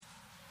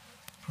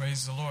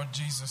Praise the Lord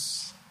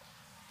Jesus.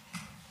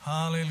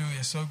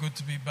 Hallelujah. So good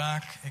to be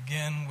back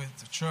again with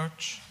the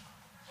church.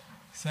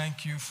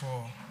 Thank you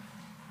for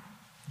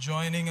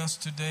joining us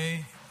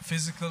today,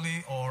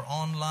 physically or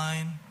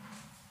online.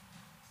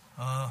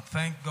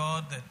 Thank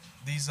God that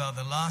these are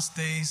the last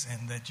days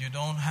and that you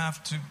don't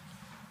have to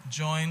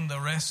join the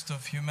rest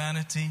of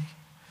humanity,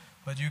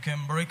 but you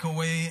can break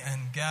away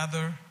and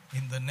gather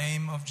in the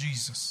name of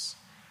Jesus,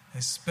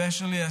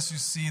 especially as you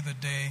see the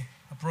day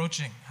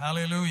approaching.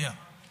 Hallelujah.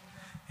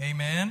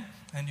 Amen.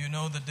 And you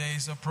know the day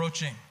is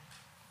approaching.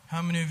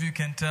 How many of you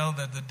can tell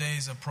that the day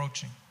is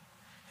approaching?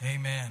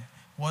 Amen.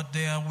 What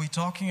day are we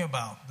talking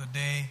about? The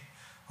day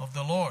of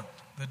the Lord.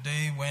 The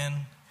day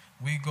when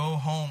we go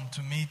home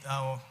to meet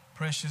our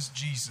precious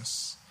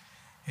Jesus.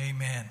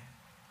 Amen.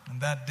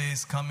 And that day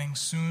is coming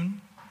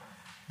soon,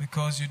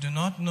 because you do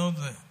not know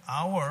the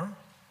hour,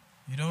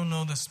 you don't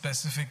know the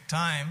specific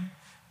time,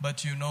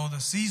 but you know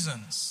the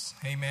seasons.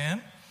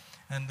 Amen.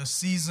 And the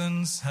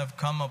seasons have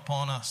come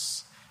upon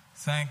us.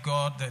 Thank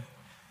God that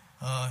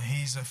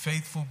He's a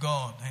faithful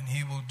God and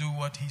He will do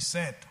what He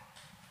said.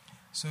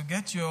 So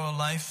get your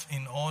life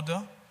in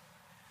order.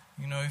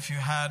 You know, if you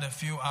had a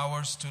few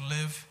hours to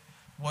live,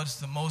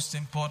 what's the most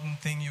important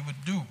thing you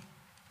would do?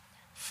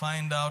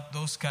 Find out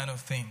those kind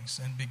of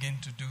things and begin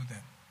to do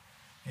them.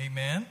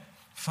 Amen.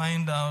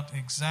 Find out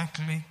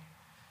exactly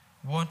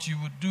what you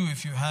would do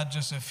if you had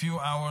just a few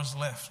hours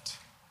left.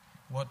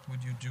 What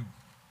would you do?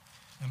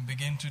 And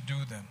begin to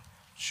do them.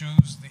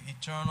 Choose the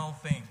eternal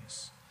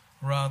things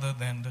rather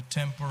than the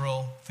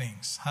temporal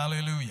things.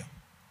 Hallelujah.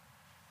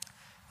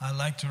 I'd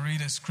like to read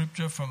a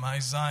scripture from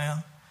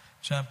Isaiah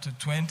chapter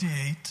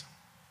 28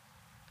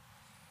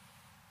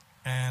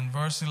 and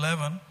verse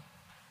 11.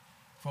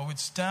 For with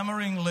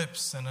stammering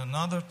lips and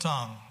another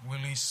tongue will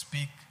He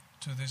speak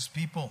to this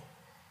people.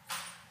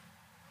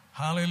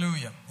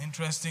 Hallelujah.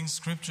 Interesting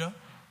scripture.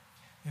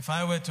 If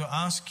I were to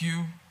ask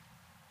you,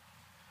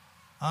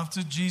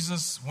 after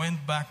Jesus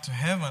went back to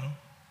heaven,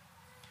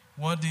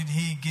 what did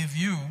He give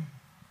you?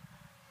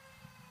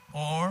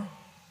 Or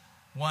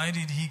why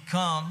did He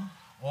come?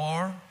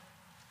 Or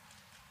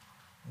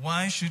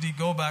why should He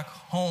go back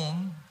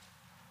home?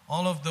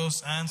 All of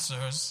those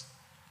answers.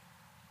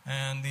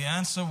 And the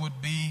answer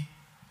would be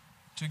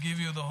to give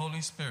you the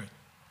Holy Spirit.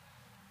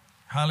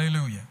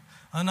 Hallelujah.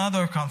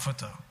 Another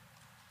comforter,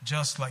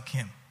 just like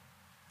Him.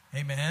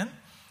 Amen.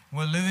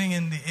 We're living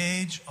in the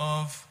age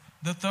of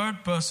the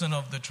third person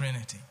of the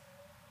Trinity.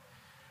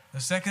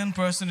 The second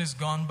person is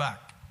gone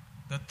back.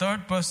 The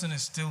third person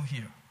is still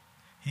here.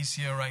 He's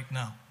here right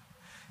now.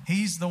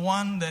 He's the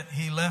one that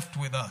He left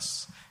with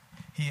us.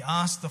 He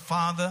asked the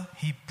Father,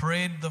 He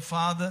prayed the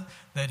Father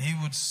that He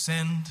would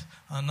send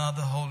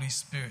another Holy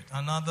Spirit,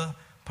 another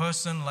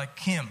person like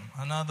Him,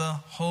 another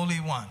Holy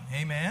One.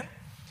 Amen?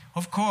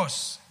 Of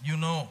course, you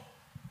know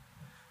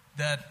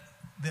that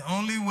the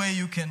only way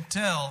you can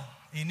tell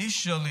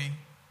initially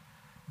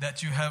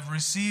that you have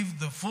received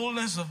the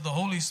fullness of the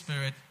Holy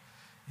Spirit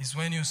is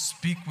when you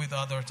speak with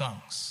other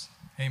tongues.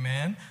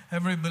 Amen.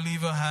 Every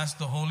believer has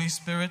the Holy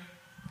Spirit.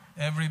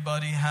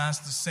 Everybody has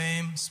the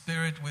same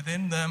Spirit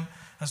within them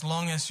as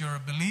long as you're a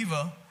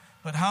believer.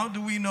 But how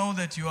do we know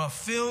that you are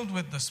filled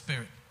with the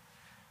Spirit?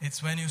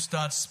 It's when you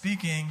start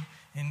speaking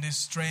in this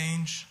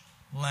strange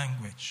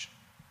language.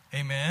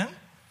 Amen.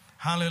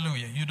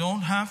 Hallelujah. You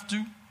don't have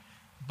to,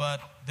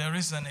 but there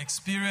is an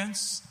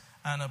experience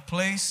and a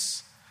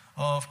place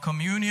of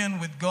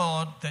communion with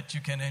God that you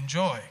can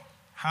enjoy.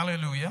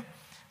 Hallelujah.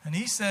 And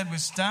He said,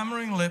 with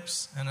stammering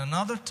lips and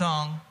another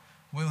tongue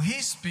will He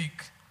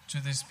speak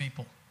to these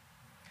people.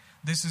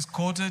 This is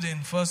quoted in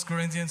 1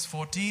 Corinthians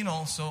 14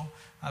 also,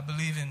 I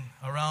believe in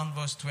around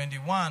verse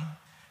 21,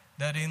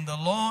 that in the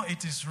law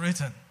it is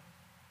written,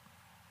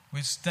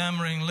 with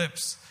stammering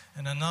lips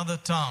and another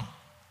tongue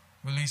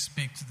will He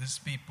speak to these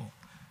people.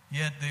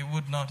 Yet they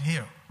would not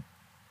hear.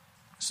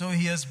 So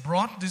He has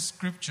brought this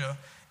scripture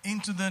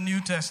into the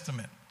New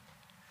Testament,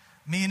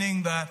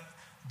 meaning that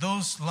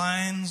those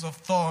lines of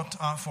thought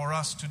are for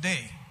us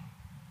today.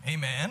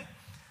 Amen.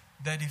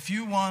 That if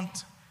you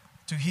want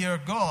to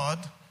hear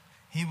God,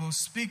 He will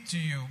speak to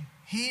you.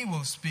 He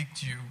will speak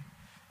to you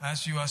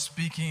as you are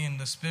speaking in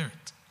the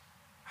Spirit.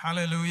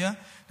 Hallelujah.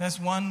 That's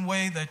one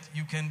way that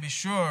you can be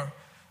sure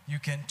you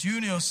can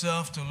tune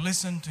yourself to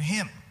listen to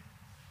Him.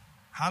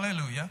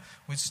 Hallelujah.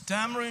 With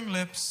stammering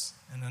lips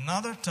and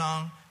another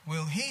tongue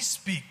will He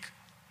speak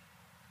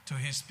to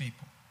His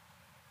people.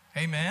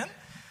 Amen.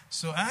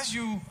 So as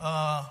you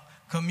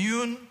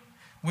commune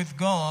with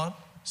God,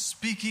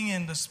 speaking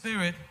in the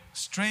Spirit,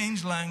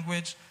 strange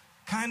language,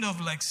 kind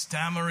of like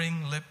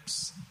stammering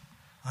lips,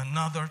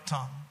 another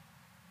tongue.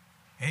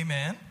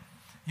 Amen.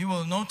 You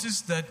will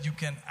notice that you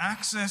can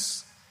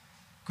access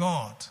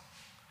God,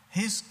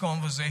 His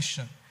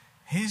conversation,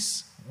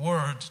 His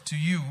word to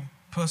you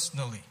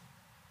personally.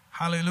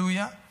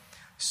 Hallelujah.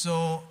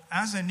 So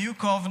as a new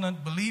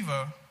covenant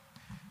believer,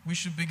 we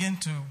should begin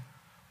to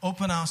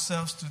open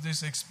ourselves to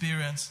this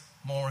experience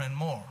more and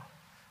more.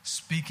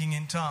 Speaking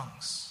in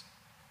tongues,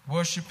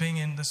 worshiping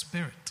in the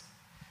Spirit,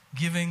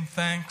 giving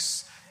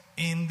thanks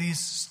in these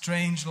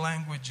strange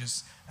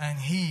languages and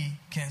He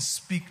can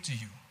speak to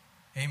you.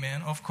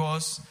 Amen. Of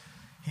course,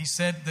 He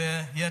said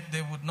there, yet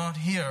they would not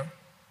hear.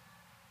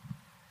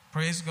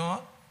 Praise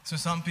God. So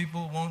some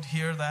people won't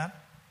hear that.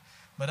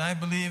 But I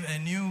believe a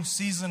new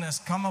season has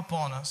come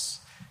upon us,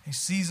 a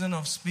season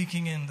of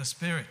speaking in the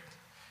Spirit,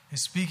 a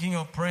speaking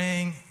of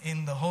praying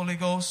in the Holy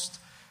Ghost,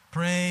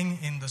 praying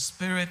in the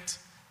Spirit,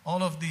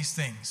 all of these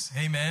things.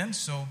 Amen.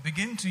 So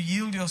begin to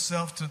yield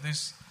yourself to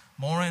this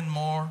more and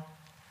more.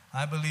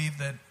 I believe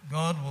that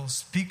God will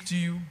speak to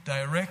you,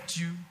 direct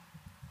you,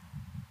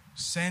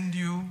 send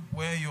you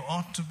where you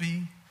ought to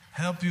be,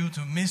 help you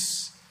to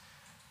miss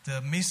the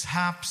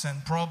mishaps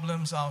and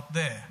problems out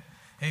there.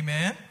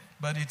 Amen.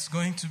 But it's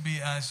going to be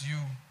as you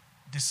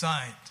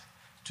decide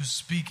to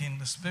speak in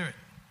the Spirit.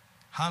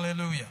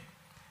 Hallelujah.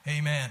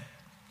 Amen.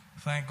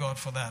 Thank God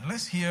for that.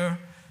 Let's hear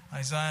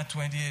Isaiah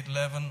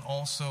 28:11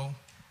 also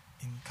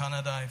in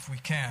Kannada if we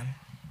can.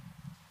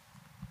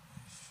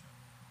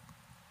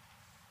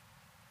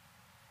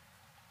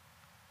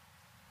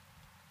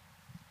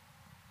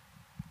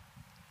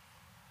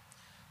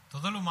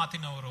 ತೊದಲು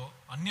ಮಾತಿನವರು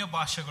ಅನ್ಯ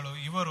ಭಾಷೆಗಳು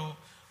ಇವರು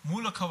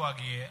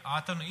ಮೂಲಕವಾಗಿಯೇ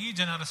ಆತನು ಈ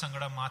ಜನರ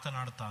ಸಂಗಡ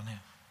ಮಾತನಾಡುತ್ತಾನೆ.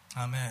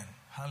 Amen.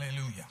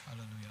 Hallelujah.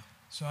 Hallelujah.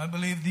 So I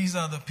believe these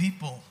are the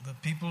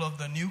people of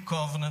the new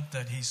covenant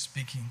that he's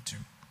speaking to.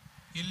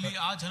 ಇಲ್ಲಿ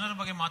ಆ ಜನರ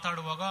ಬಗ್ಗೆ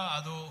ಮಾತಾಡುವಾಗ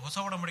ಅದು ಹೊಸ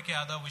ಒಡಂಬಡಿಕೆ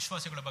ಆದ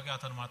ವಿಶ್ವಾಸಿಗಳ ಬಗ್ಗೆ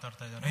ಆತನು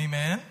ಮಾತಾಡ್ತಾ ಇದ್ದಾನೆ.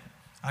 Amen.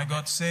 I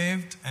got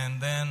saved and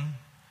then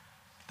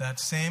that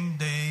same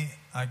day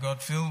I got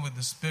filled with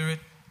the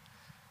Spirit.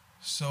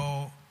 So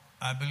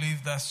I believe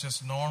that's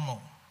just normal.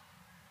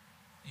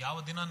 ಯಾವ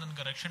ದಿನ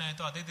ನನಗೆ ರಕ್ಷಣೆ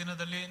ಆಯಿತು ಅದೇ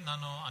ದಿನದಲ್ಲಿ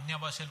ನಾನು ಅನ್ಯ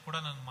ಭಾಷೆಯಲ್ಲಿ ಕೂಡ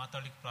ನಾನು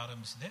ಮಾತಾಡಲಿಕ್ಕೆ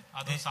ಪ್ರಾರಂಭಿಸಿದೆ.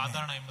 ಅದು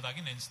ಸಾಧಾರಣ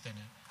ಎಂಬುದಾಗಿ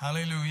ನೆನೆಸ್ತೇನೆ.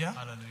 Hallelujah.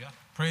 Hallelujah.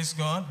 Praise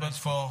God. But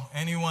for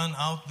anyone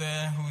out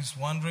there who is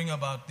wondering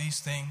about these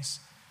things,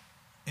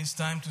 it's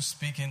time to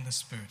speak in the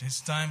Spirit.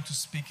 It's time to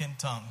speak in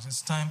tongues.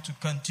 It's time to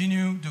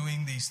continue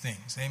doing these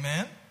things.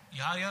 Amen.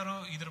 ಯಾರ್ಯಾರು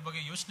ಇದ್ರ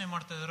ಬಗ್ಗೆ ಯೋಚನೆ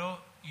ಮಾಡ್ತಾ ಇದ್ದಾರೋ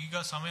ಈಗ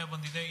ಸಮಯ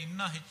ಬಂದಿದೆ,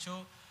 ಇನ್ನ ಹೆಚ್ಚು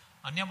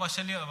ಅನ್ಯ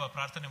ಭಾಷೆಯಲ್ಲಿ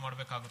ಪ್ರಾರ್ಥನೆ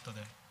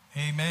ಮಾಡಬೇಕಾಗುತ್ತದೆ.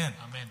 Amen.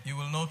 Amen. You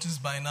will notice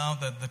by now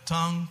that the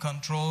tongue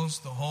controls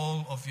the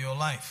whole of your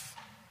life.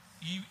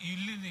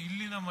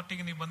 ಇಲ್ಲಿನ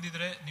ಮಟ್ಟಿಗೆ ನೀವು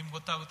ಬಂದಿದ್ರೆ ನಿಮ್ಗೆ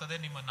ಗೊತ್ತಾಗುತ್ತದೆ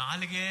ನಿಮ್ಮ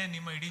ನಾಲಿಗೆ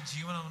ನಿಮ್ಮ ಇಡೀ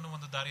ಜೀವನವನ್ನು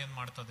ಒಂದು ದಾರಿಯನ್ನು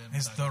ಮಾಡ್ತದೆ.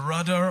 It's the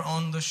rudder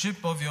on the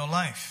ship of your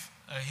life.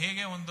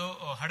 ಹೇಗೆ ಒಂದು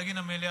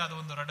ಹಡಗಿನ ಮೇಲೆ ಅದು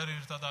ಒಂದು ರಡರ್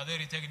ಇರ್ತದೆ ಅದೇ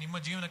ರೀತಿಯಾಗಿ ನಿಮ್ಮ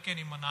ಜೀವನಕ್ಕೆ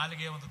ನಿಮ್ಮ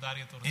ನಾಲಿಗೆ ಒಂದು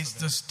ದಾರಿ ತೋರಿಸುತ್ತದೆ. It's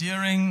the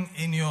steering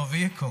in your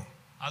vehicle.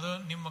 ಅದು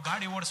ನಿಮ್ಮ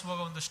ಗಾಡಿ ಓಡಿಸುವಾಗ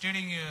ಒಂದು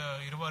ಸ್ಟೀರಿಂಗ್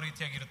ಇರುವ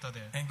ರೀತಿಯಾಗಿ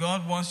ಇರುತ್ತದೆ. And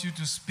God wants you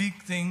to speak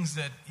things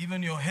that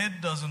even your head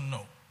doesn't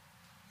know.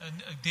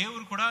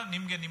 ದೇವರು ಕೂಡ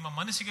ನಿಮಗೆ ನಿಮ್ಮ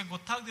ಮನಸ್ಸಿಗೆ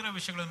ಗೊತ್ತಾಗದಿರೋ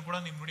ವಿಷಯಗಳನ್ನು ಕೂಡ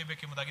ನೀವು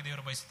ನುಡಿಬೇಕೆಂಬುದಾಗಿ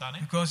ದೇವರು ಬಯಸುತ್ತಾನೆ.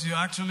 Because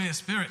you're actually a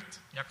spirit.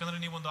 ಯಾಕಂದ್ರೆ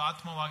ನೀವು ಒಂದು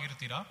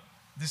ಆತ್ಮವಾಗಿರ್ತೀರಾ.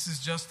 This is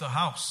just a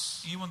house.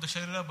 ಈ ಒಂದು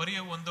ಶರೀರ ಬರೀ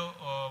ಒಂದು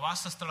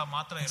ವಾಸಸ್ಥಳ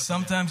ಮಾತ್ರ ಇರುತ್ತದೆ.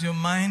 Sometimes your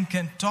mind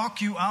can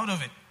talk you out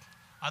of it.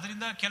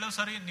 ಅದರಿಂದ ಕೆಲವು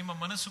ಸಾರಿ ನಿಮ್ಮ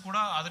ಮನಸ್ಸು ಕೂಡ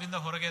ಅದರಿಂದ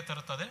ಹೊರಗೆ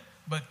ತರುತ್ತದೆ.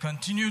 But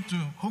continue to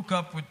hook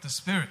up with the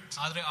Spirit.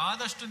 ಆದ್ರೆ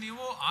ಆದಷ್ಟು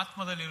ನೀವು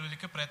ಆತ್ಮದಲ್ಲಿ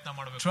ಇರಲಿಕ್ಕೆ ಪ್ರಯತ್ನ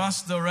ಮಾಡಬೇಕು.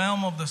 Trust the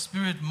realm of the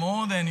Spirit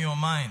more than your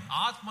mind.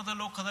 ಆತ್ಮದ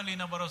ಲೋಕದಲ್ಲಿ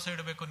ಇನ್ನ ಭರವಸೆ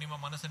ಇಡಬೇಕು ನಿಮ್ಮ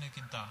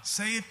ಮನಸ್ಸಿನಕ್ಕಿಂತ.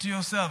 Say it to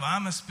yourself,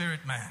 I'm a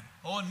spirit man.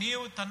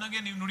 ನೀವು ತನ್ನಗೆ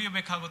ನೀವು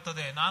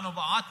ನುಡಿಯಬೇಕಾಗುತ್ತದೆ, ನಾನೊಬ್ಬ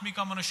ಆತ್ಮಿಕ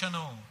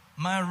ಮನುಷ್ಯನು.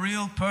 My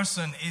real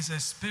person is a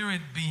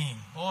spirit being.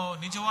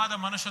 ನಿಜವಾದ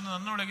ಮನುಷ್ಯನು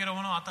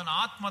ನನ್ನೊಳಗಿರುವವನು ಆತನ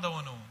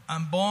ಆತ್ಮದವನು.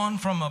 I'm born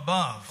from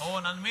above.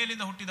 ನನ್ನ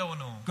ಮೇಲಿಂದ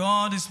ಹುಟ್ಟಿದವನು.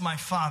 God is my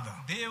father.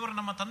 ದೇವರು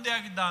ನಮ್ಮ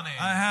ತಂದೆಯಾಗಿದ್ದಾನೆ.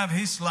 I have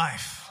his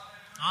life.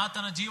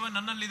 ಆತನ ಜೀವನ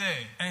ನನ್ನಲ್ಲಿದೆ.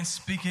 And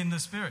speak in the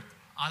Spirit.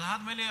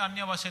 ಅದಾದ್ಮೇಲೆ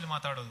ಅನ್ಯ ಭಾಷೆಯಲ್ಲಿ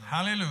ಮಾತಾಡೋದು.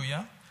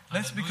 Hallelujah.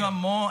 Let's become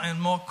more and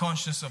more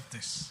conscious of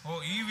this.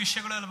 ಈ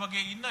ವಿಷಯಗಳ ಬಗ್ಗೆ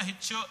ಇನ್ನ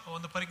ಹೆಚ್ಚು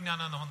ಒಂದು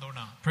ಪರಿಜ್ಞಾನವನ್ನು ಹೊಂದೋಣ.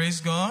 Praise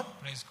God.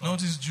 Praise God.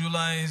 Notice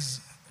July is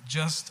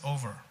just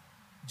over.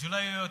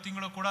 July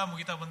ತಿಂಗಳು ಕೂಡ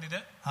ಮುಗಿತಾ ಬಂದಿದೆ.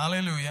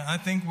 Hallelujah. I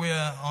think we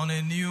are on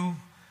a new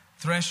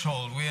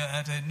threshold. We are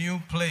at a new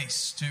place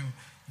to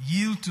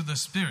yield to the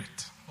Spirit.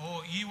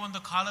 ಈ ಒಂದು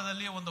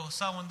ಕಾಲದಲ್ಲಿ ಒಂದು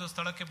ಹೊಸ ಒಂದು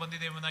ಸ್ಥಳಕ್ಕೆ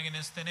ಬಂದಿದೆ ಎಂಬುದಾಗಿ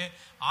ನೆನೆಸ್ತೇನೆ.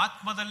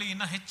 ಆತ್ಮದಲ್ಲಿ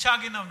ಇನ್ನ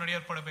ಹೆಚ್ಚಾಗಿ ನಾವು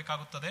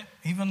ನಡೆಯಲ್ಪಡಬೇಕಾಗುತ್ತದೆ.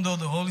 Even though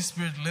the Holy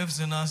Spirit lives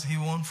in us, He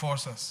won't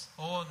force us.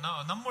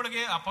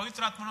 ನಮ್ಮೊಳಗೆ ಆ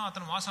ಪವಿತ್ರಾತ್ಮನು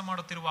ಆತನ ವಾಸ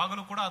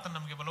ಮಾಡುತ್ತಿರುವಾಗಲೂ ಕೂಡ ಆತನ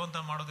ನಮಗೆ ಬಲವಂತ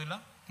ಮಾಡೋದಿಲ್ಲ.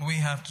 We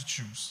have to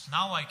choose.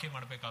 ನಾವು ಆಯ್ಕೆ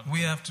ಮಾಡಬೇಕಾಗುತ್ತದೆ.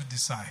 We have to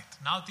decide.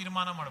 ನಾವು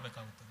ತೀರ್ಮಾನ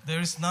ಮಾಡಬೇಕಾಗುತ್ತದೆ.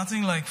 There is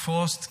nothing like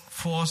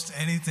forced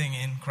anything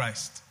in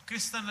Christ.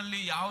 ಕ್ರಿಸ್ತನಲ್ಲಿ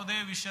ಯಾವುದೇ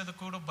ವಿಷಯದ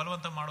ಕೂಡ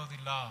ಬಲವಂತ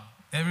ಮಾಡೋದಿಲ್ಲ.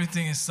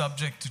 Everything is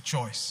subject to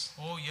choice.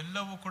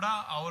 ಎಲ್ಲವೂ ಕೂಡ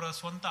ಅವರ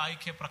ಸ್ವಂತ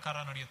ಆಯ್ಕೆ ಪ್ರಕಾರ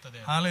ನಡೆಯುತ್ತದೆ.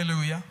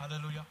 Hallelujah.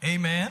 Hallelujah.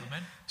 Amen.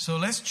 Amen. So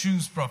let's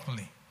choose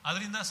properly.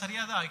 ಅದರಿಂದ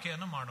ಸರಿಯಾದ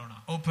ಆಯ್ಕೆಯನ್ನು ಮಾಡೋಣ.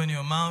 Open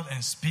your mouth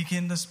and speak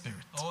in the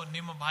Spirit.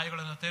 ನಿಮ್ಮ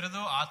ಬಾಯಿಗಳನ್ನು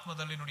ತೆರೆದು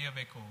ಆತ್ಮದಲ್ಲಿ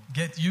ನುಡಿಯಬೇಕು.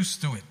 Get used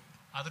to it.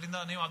 ಅದರಿಂದ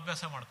ನೀವು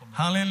ಅಭ್ಯಾಸ ಮಾಡ್ಕೊಂಡು.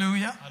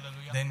 Hallelujah.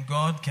 Hallelujah. Then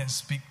God can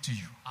speak to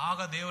you.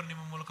 ಆಗ ದೇವರು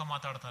ನಿಮ್ಮ ಮೂಲಕ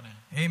ಮಾತಾಡ್ತಾನೆ.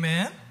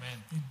 Amen. Amen.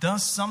 It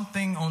does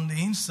something on the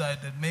inside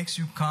that makes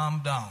you calm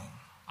down.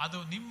 ಅದು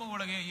ನಿಮ್ಮ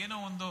ಒಳಗೆ ಏನೋ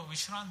ಒಂದು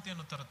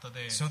ವಿಶ್ರಾಂತಿಯನ್ನು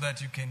ತರುತ್ತದೆ. So that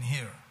you can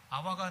hear.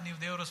 ಆವಾಗ ನೀವು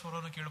ದೇವರ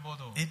ಸ್ವರವನ್ನು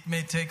ಕೇಳಬಹುದು. It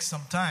may take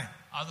some time.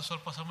 ಅದು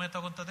ಸ್ವಲ್ಪ ಸಮಯ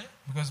ತಗೊಂತದೆ.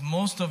 Because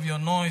most of your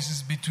noise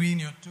is between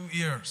your two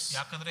ears.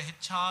 ಯಾಕಂದ್ರೆ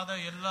ಹೆಚ್ಚಾದ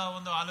ಎಲ್ಲ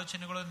ಒಂದು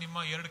ಆಲೋಚನೆಗಳು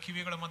ನಿಮ್ಮ ಎರಡು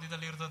ಕಿವಿಗಳ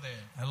ಮಧ್ಯದಲ್ಲಿ ಇರ್ತದೆ.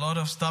 A lot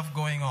of stuff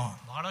going on.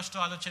 ಬಹಳಷ್ಟು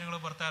ಆಲೋಚನೆಗಳು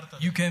ಬರ್ತಾ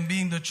ಇರ್ತದೆ. You can be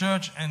in the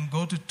church and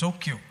go to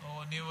Tokyo.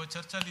 ನೀವು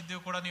ಚರ್ಚಲ್ಲಿ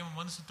ಇದ್ದೀವಿ ಕೂಡ ನಿಮ್ಮ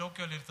ಮನಸ್ಸು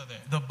ಟೋಕಿಯೋಲಿ ಇರ್ತದೆ.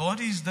 The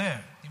body is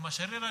there. ನಿಮ್ಮ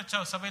ಶರೀರ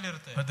ಸಭೆಯಲ್ಲಿ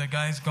ಇರುತ್ತೆ. But the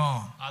guy is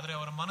gone. ಆದ್ರೆ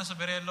ಅವರ ಮನಸ್ಸು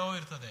ಬೇರೆ ಎಲ್ಲೋ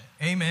ಇರ್ತದೆ.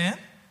 Amen.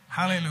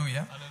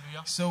 Hallelujah.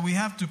 Hallelujah. So we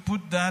have to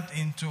put that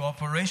into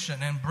operation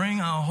and bring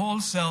our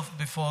whole self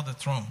before the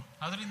throne.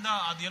 ಅದರಿಂದ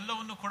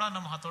ಅದೆಲ್ಲವನ್ನು ಕೂಡ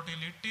ನಮ್ಮ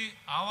ಹತೋಟಿಯಲ್ಲಿ ಇಟ್ಟು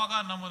ಆವಾಗ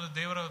ನಮ್ಮನ್ನು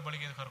ದೇವರ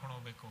ಬಳಿಗೆ ಕರ್ಕೊಂಡು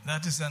ಹೋಗಬೇಕು.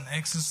 That is an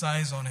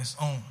exercise on its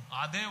own.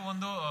 ಅದೇ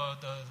ಒಂದು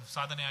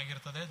ಸಾಧನೆ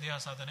ಆಗಿರ್ತದೆ, ದೇಹ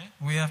ಸಾಧನೆ.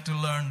 We have to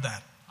learn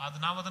that. ಅದು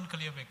ನಾವು ಅದನ್ನು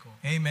ಕಲಿಯಬೇಕು.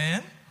 Amen.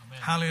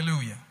 Amen.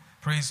 Hallelujah.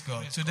 Praise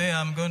God. Today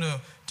I'm going to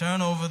turn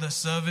over the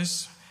service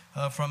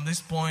from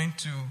this point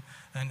to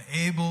an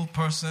able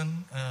person,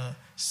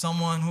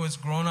 someone who has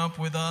grown up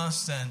with us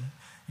and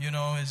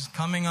is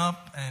coming up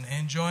and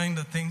enjoying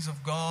the things of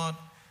God,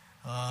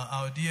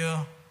 our dear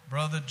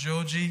brother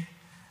Joji,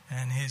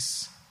 and his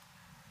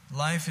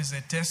life is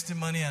a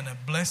testimony and a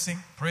blessing.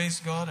 Praise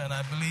God, and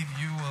I believe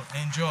you will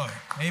enjoy.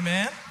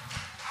 Amen.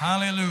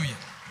 Hallelujah.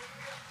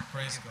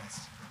 Praise God.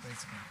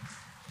 Praise God.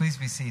 Please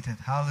be seated.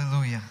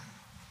 Hallelujah.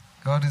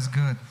 God is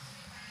good.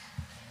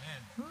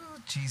 Amen. Ooh,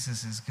 Jesus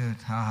is good.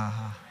 Ha ha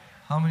ha.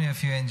 How many of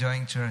you are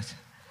enjoying church?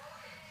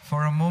 For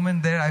a moment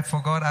there, I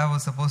forgot I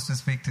was supposed to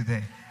speak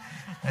today.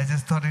 I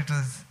just thought it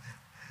was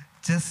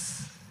just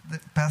the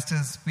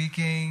pastor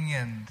speaking,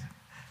 and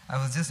I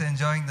was just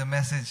enjoying the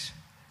message.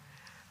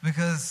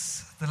 Because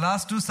the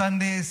last 2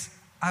 Sundays,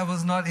 I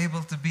was not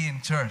able to be in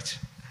church.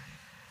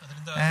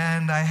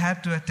 And I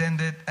had to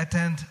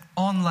attend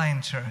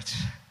online church.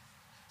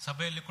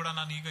 ಸಭೆಯಲ್ಲಿ ಕೂಡ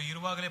ನಾನು ಈಗ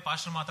ಇರುವಾಗಲೇ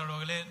pastor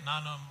ಮಾತಾಡುವಾಗಲೇ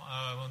ನಾನು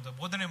ಒಂದು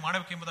ಬೋಧನೆ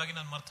ಮಾಡಬೇಕೆಂಬುದಾಗಿ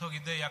ನಾನು ಮರ್ತು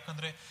ಹೋಗಿದ್ದೆ.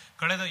 ಯಾಕಂದ್ರೆ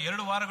ಕಳೆದ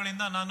 2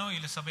 ವಾರಗಳಿಂದ ನಾನು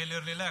ಇಲ್ಲಿ ಸಭೆಯಲ್ಲಿ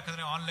ಇರಲಿಲ್ಲ,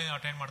 ಯಾಕಂದ್ರೆ ಆನ್ಲೈನ್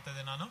ಅಟೆಂಡ್ ಮಾಡ್ತಾ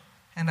ಇದ್ದೆ ನಾನು.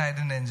 And I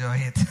didn't enjoy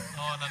it.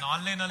 ನಾನು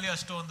ಆನ್ಲೈನ್ ಅಲ್ಲಿ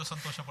ಅಷ್ಟು ಒಂದು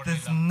ಸಂತೋಷ ಪಡಲಿಲ್ಲ.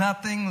 There's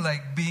nothing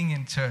like being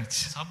in church.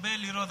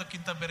 ಸಭೆಯಲ್ಲಿ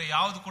ಇರೋದಕ್ಕಿಂತ ಬೇರೆ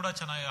ಯಾವುದು ಕೂಡ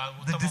ಚೆನ್ನಾಗಿ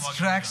The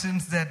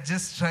distractions that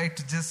just try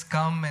to just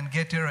come and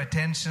get your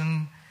attention,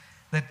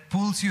 that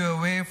pulls you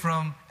away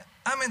from,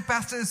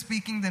 pastor is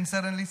speaking, then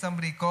suddenly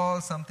somebody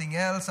calls, something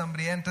else,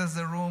 somebody enters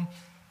the room.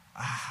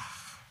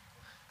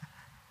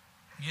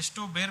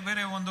 ಎಷ್ಟು ಬೇರೆ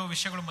ಬೇರೆ ಒಂದು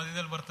ವಿಷಯಗಳು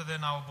ಮಧ್ಯದಲ್ಲಿ ಬರ್ತದೆ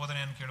ನಾವು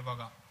ಬೋಧನೆಯನ್ನು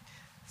ಕೇಳುವಾಗ.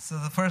 So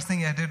the first thing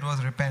I did was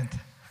repent.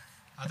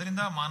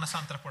 ಅದರಿಂದ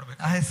ಮಾನಸಾಂತರ ಪಡಬೇಕು.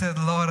 I said,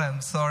 Lord,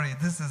 I'm sorry.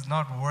 This is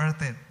not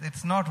worth it.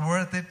 It's not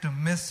worth it to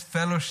miss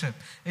fellowship.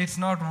 It's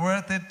not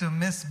worth it to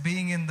miss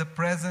being in the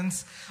presence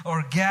or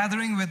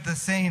gathering with the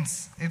saints.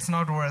 It's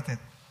not worth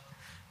it.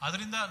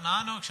 ಅದರಿಂದ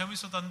ನಾನು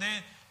ಕ್ಷಮಿಸು ತಂದೆ,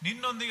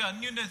 ನಿನ್ನೊಂದಿಗೆ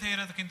ಅನ್ಯೋನ್ಯತೆ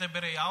ಇರೋದಕ್ಕಿಂತ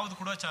ಬೇರೆ ಯಾವುದು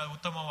ಕೂಡ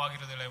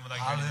ಉತ್ತಮವಾಗಿರೋದಿಲ್ಲ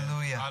ಎಂಬುದಾಗಿ.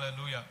 Hallelujah.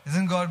 Hallelujah.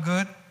 Isn't God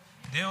good?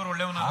 ದೇವರು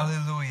ಒಳ್ಳೆಯವನು.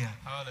 Hallelujah.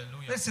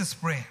 Hallelujah. Let's just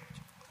pray.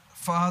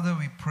 Father,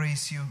 we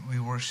praise you. We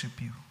worship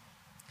you.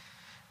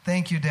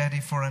 Thank you,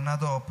 Daddy, for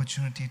another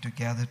opportunity to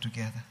gather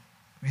together.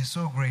 We're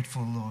so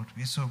grateful, Lord.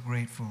 We're so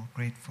grateful.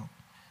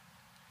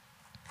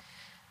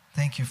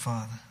 Thank you,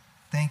 Father.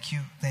 Thank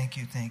you.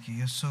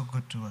 You're so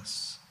good to us.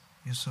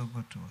 You're so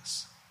good to us.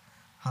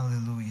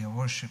 Hallelujah.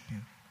 Worship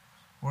you.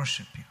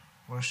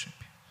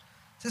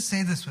 Just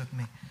say this with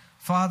me.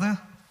 Father,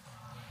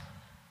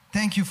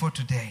 thank you for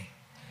today.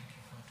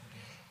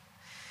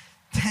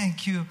 Thank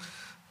you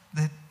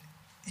that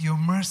your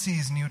mercy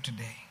is new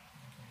today.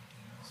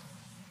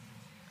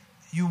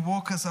 You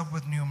woke us up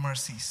with new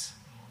mercies.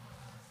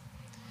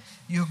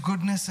 Your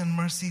goodness and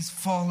mercies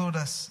followed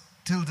us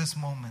till this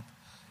moment,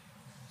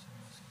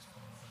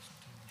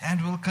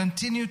 and will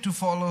continue to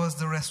follow us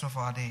the rest of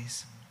our days.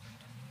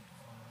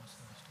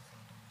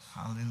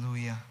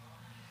 Hallelujah.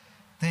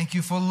 Thank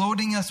you for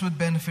loading us with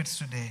benefits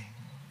today.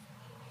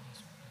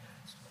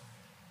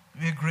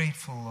 We're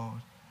grateful,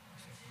 Lord.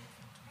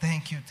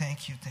 Thank you.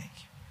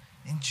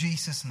 In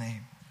Jesus'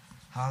 name.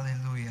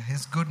 Hallelujah.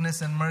 His goodness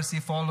and mercy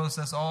follows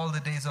us all the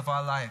days of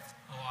our life.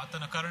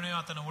 ಆತನ ಕರುಣೆಯು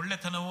ಆತನ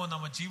ಒಳ್ಳೆತನವು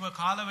ನಮ್ಮ ಜೀವ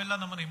ಕಾಲವೆಲ್ಲ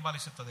ನಮ್ಮನ್ನು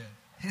ಹಿಂಬಾಲಿಸುತ್ತದೆ.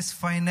 His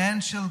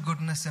financial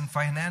goodness and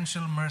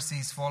financial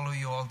mercies follow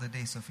you all the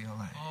days of your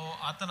life.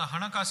 ಆತನ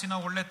ಹಣಕಾಸಿನ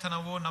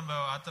ಒಳ್ಳೆತನವು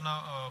ಆತನ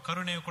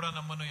ಕರುಣೆಯು ಕೂಡ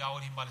ನಮ್ಮನ್ನು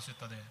ಯಾವಾಗಲೂ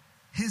ಹಿಂಬಾಲಿಸುತ್ತದೆ.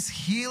 His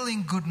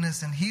healing goodness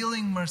and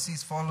healing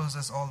mercies follows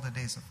us all the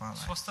days of our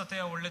life.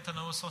 ಸ್ವಸ್ಥತೆಯ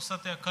ಒಳ್ಳೆತನವು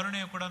ಸ್ವಸ್ಥತೆಯ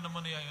ಕರುಣೆಯು ಕೂಡ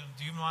ನಮ್ಮನ್ನು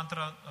ಜೀವಾಂತರ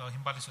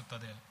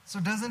ಹಿಂಬಾಲಿಸುತ್ತದೆ. So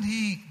doesn't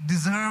he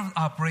deserve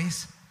our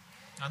praise?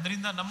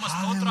 ಅದರಿಂದ ನಮ್ಮ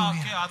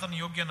ಸ್ತೋತ್ರಕ್ಕೆ ಆತನ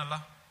ಯೋಗ್ಯನಲ್ಲ.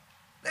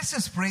 Let's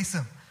just praise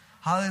him.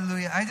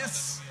 Hallelujah. I just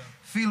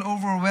feel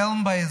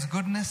overwhelmed by his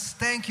goodness.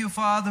 Thank you,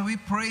 Father. We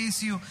praise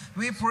you.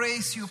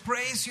 Praise you.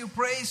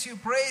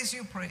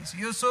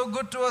 You're so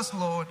good to us,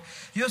 Lord.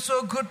 You're so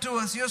good to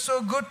us.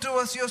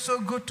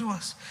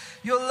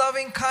 Your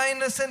loving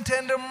kindness and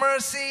tender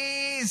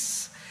mercies.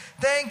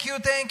 Thank you.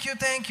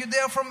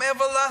 They are from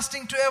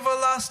everlasting to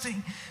everlasting.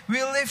 We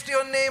lift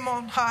your name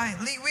on high.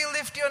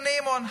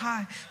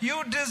 You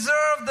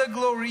deserve the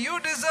glory. You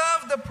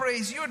deserve the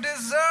praise. You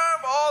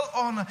deserve all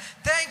honor.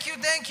 Thank you.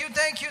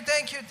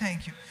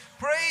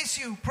 Praise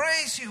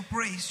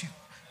you.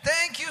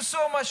 Thank you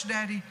so much,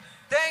 Daddy.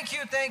 Thank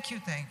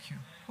you.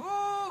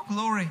 Ooh,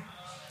 glory.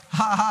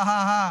 Ha.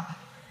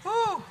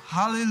 Ooh,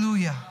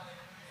 hallelujah.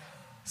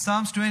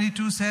 Psalms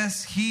 22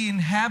 says he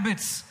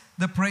inhabits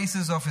the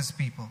praises of his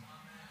people.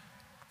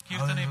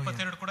 ಕೀರ್ತನೆ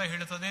 22 ಕೂಡ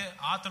ಹೇಳುತ್ತದೆ,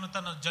 ಆತನು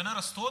ತನ್ನ ಜನರ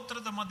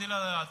ಸ್ತೋತ್ರದ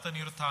ಮಧ್ಯದಲ್ಲಿ ಆತನು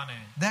ಇರುತ್ತಾನೆ.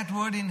 That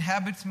word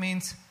inhabits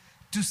means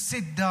to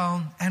sit down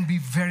and be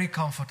very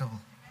comfortable.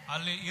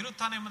 ಅಲ್ಲಿ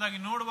ಇರುತ್ತಾನೆ ಎಂಬುದಾಗಿ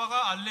ನೋಡುವಾಗ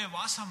ಅಲ್ಲೇ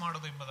ವಾಸ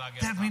ಮಾಡೋದು ಎಂಬುದಾಗಿ.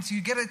 That means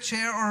you get a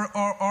chair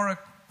or a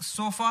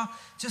sofa,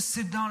 just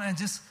sit down and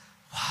just,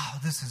 wow,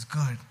 this is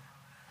good.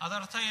 ಅದರ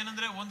ಅರ್ಥ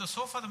ಏನಂದ್ರೆ ಒಂದು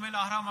ಸೋಫಾದ ಮೇಲೆ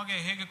ಆರಾಮಾಗಿ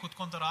ಹೇಗೆ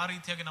ಕೂತ್ಕೊಂತಾರೋ ಆ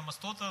ರೀತಿಯಾಗಿ ನಮ್ಮ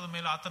ಸ್ತೋತ್ರದ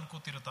ಮೇಲೆ ಆತನು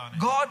ಕೂತಿರುತ್ತಾನೆ.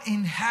 God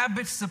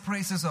inhabits the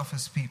praises of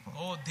his people.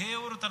 ಓ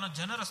ದೇವರು ತನ್ನ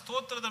ಜನರ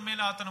ಸ್ತೋತ್ರದ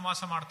ಮೇಲೆ ಆತನು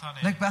ವಾಸ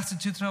ಮಾಡ್ತಾನೆ. Like Pastor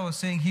Chitra was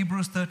saying,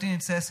 Hebrews 13,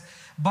 it says,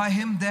 by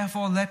him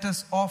therefore let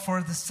us offer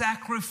the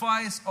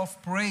sacrifice of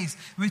praise,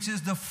 which is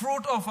the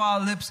fruit of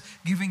our lips,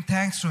 giving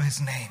thanks to his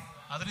name.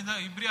 ಅದರಿಂದ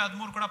ಇಬ್ರಿ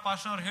 13 ಕೂಡ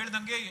pastor ಅವರು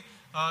ಹೇಳಿದಂಗೆ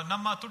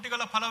ನಮ್ಮ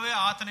ತುಟಿಗಳ ಫಲವೇ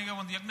ಆತನಿಗೆ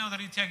ಒಂದು ಯಜ್ಞದ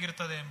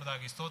ರೀತಿಯಾಗಿರುತ್ತದೆ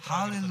ಎಂಬುದಾಗಿ ಸ್ತೋತ್ರ.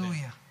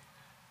 Hallelujah.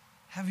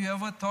 Have you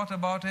ever thought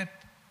about it?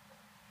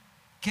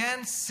 Can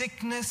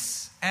sickness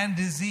and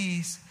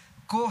disease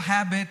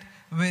cohabit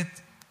with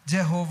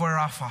Jehovah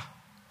Rapha?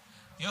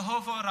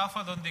 ಯೆಹೋವ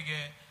ರಾಫಾದೊಂದಿಗೆ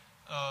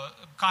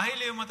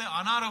ಕಾಯಿಲೆ ಮತ್ತೆ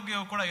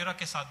ಅನಾರೋಗ್ಯವು ಕೂಡ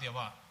ಇರಕ್ಕೆ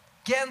ಸಾಧ್ಯವಾ?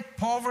 Can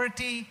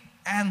poverty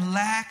and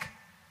lack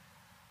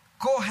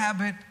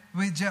cohabit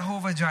with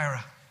Jehovah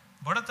Jireh?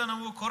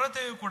 ಬಡತನವು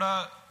ಕೊರತೆಯು ಕೂಡ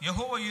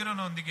ಯೆಹೋವ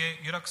ಈರನೊಂದಿಗೆ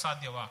ಇರಕ್ಕೆ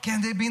ಸಾಧ್ಯವಾ?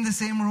 Can they be in the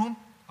same room?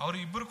 ಅವರು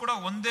ಇಬ್ಬರು ಕೂಡ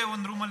ಒಂದೇ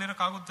ಒಂದು ರೂಮ್ ಅಲ್ಲಿ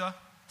ಇರಕ್ಕೆ ಆಗುತ್ತಾ?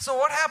 So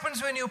what happens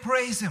when you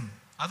praise him?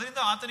 ಅದರಿಂದ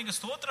ಆತನಿಗೆ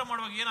ಸ್ತೋತ್ರ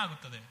ಮಾಡುವಾಗ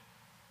ಏನಾಗುತ್ತದೆ?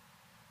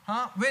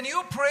 When you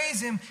praise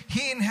him,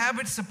 he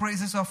inhabits the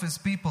praises of his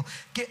people.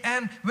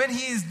 And when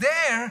he is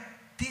there,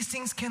 these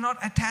things cannot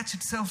attach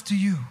itself to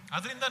you.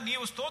 ಅದರಿಂದ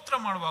ನೀವು ಸ್ತೋತ್ರ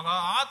ಮಾಡುವಾಗ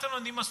ಆತನು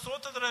ನಿಮ್ಮ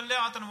ಸ್ತೋತ್ರದಲ್ಲೇ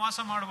ಆತನು ವಾಸ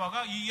ಮಾಡುವಾಗ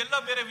ಈ ಎಲ್ಲ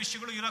ಬೇರೆ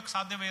ವಿಷಯಗಳು ಇರಕ್ಕೆ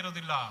ಸಾಧ್ಯವೇ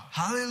ಇರೋದಿಲ್ಲ.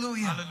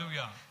 Hallelujah.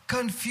 Hallelujah.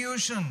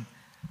 Confusion,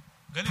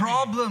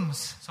 problems,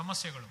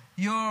 ಸಮಸ್ಯೆಗಳು,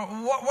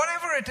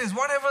 whatever it is,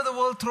 whatever the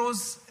world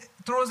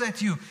throws at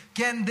you,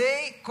 can they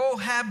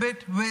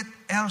cohabit with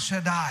El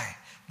Shaddai,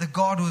 the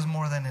God who is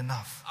more than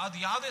enough? ಅದು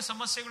ಯಾವುದೇ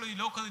ಸಮಸ್ಯೆಗಳು ಈ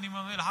ಲೋಕದ ನಿಮ್ಮ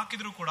ಮೇಲೆ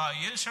ಹಾಕಿದ್ರು ಕೂಡ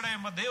ಎಲ್ ಶಡೈ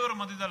ಎಂಬ ದೇವರ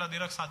ಮಧ್ಯದಲ್ಲಿ ಅದು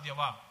ಇರಕ್ಕೆ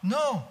ಸಾಧ್ಯವಾ?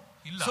 No.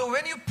 ಇಲ್ಲ. So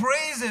when you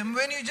praise him,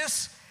 when you just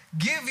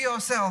give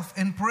yourself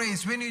in praise,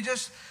 when you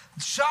just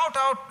shout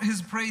out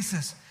his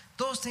praises,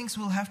 those things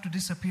will have to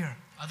disappear.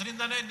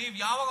 ಅದರಿಂದನೇ ನೀವು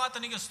ಯಾವಾಗ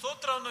ಆತನಿಗೆ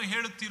ಸ್ತೋತ್ರವನ್ನು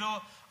ಹೇಳುತ್ತೀರೋ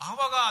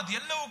ಆವಾಗ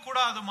ಅದೆಲ್ಲವೂ ಕೂಡ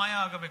ಅದು ಮಾಯ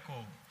ಆಗಬೇಕು.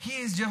 He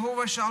is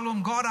Jehovah Shalom,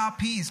 God our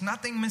peace,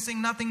 nothing missing,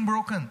 nothing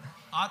broken.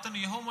 ಆತನು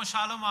ಯೆಹೋವ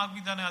ಶಾಲೋಮ್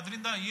ಆಗಿದ್ದಾನೆ,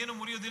 ಅದರಿಂದ ಏನು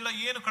ಮುರಿಯೋದಿಲ್ಲ,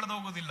 ಏನು ಕಳೆದು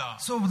ಹೋಗೋದಿಲ್ಲ.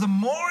 So the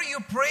more you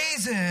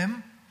praise him,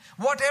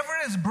 whatever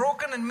is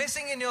broken and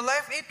missing in your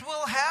life, it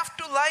will have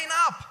to line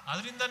up.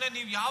 ಅದರಿಂದನೇ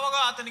ನೀವು ಯಾವಾಗ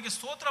ಆತನಿಗೆ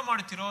ಸ್ತೋತ್ರ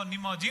ಮಾಡುತ್ತೀರೋ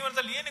ನಿಮ್ಮ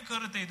ಜೀವನದಲ್ಲಿ ಏನು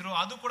ಕೊರತೆ ಇದ್ರೂ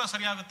ಅದು ಕೂಡ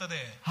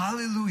ಸರಿಯಾಗುತ್ತದೆ.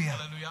 Hallelujah.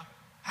 Hallelujah.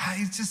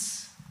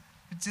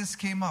 It just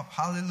came up.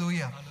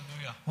 Hallelujah.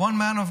 Hallelujah. One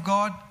man of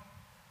God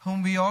whom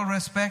we all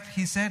respect,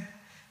 he said,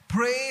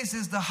 praise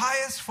is the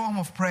highest form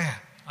of prayer.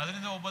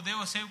 ಅದರಿಂದ ಒಬ್ಬ ದೇವ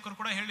ಸೇವಕರು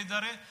ಕೂಡ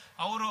ಹೇಳಿದ್ದಾರೆ,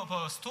 ಅವರು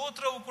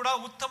ಸ್ತೋತ್ರವು ಕೂಡ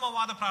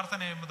ಉತ್ತಮವಾದ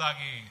ಪ್ರಾರ್ಥನೆ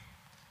ಎಂಬುದಾಗಿ.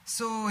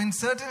 So in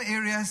certain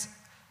areas,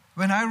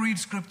 when I read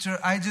scripture,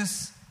 I just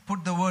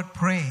put the word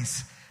praise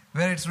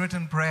where it's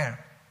written prayer.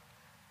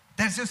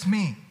 That's just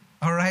me,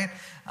 all right?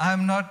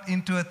 I'm not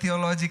into a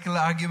theological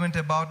argument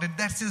about it.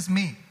 That's just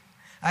me.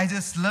 I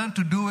just learned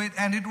to do it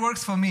and it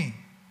works for me.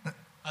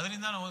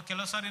 ಅದರಿಂದ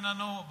ಕೆಲವು ಸಾರಿ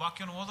ನಾನು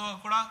ವಾಕ್ಯವನ್ನು ಓದುವಾಗ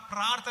ಕೂಡ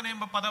ಪ್ರಾರ್ಥನೆ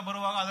ಎಂಬ ಪದ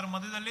ಬರುವಾಗ ಅದರ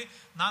ಮಧ್ಯದಲ್ಲಿ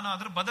ನಾನು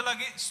ಅದರ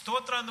ಬದಲಾಗಿ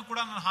ಸ್ತೋತ್ರ ಅನ್ನು ಕೂಡ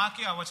ನಾನು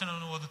ಹಾಕಿ ಆ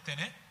ವಚನವನ್ನು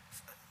ಓದುತ್ತೇನೆ.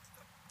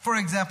 For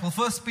example,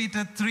 1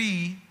 Peter 3,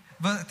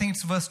 I think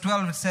it's verse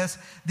 12, it says,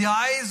 the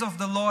eyes of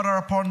the Lord are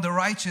upon the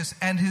righteous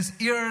and his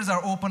ears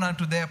are open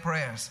unto their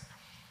prayers.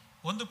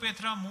 1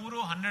 ಪೇತ್ರ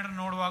 3:12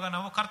 ನೋಡುವಾಗ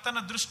ನಾವು ಕರ್ತನ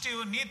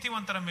ದೃಷ್ಟಿಯು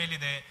ನೀತಿವಂತರ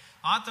ಮೇಲಿದೆ,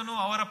 ಆತನು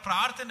ಅವರ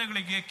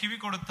ಪ್ರಾರ್ಥನೆಗಳಿಗೆ ಕಿವಿ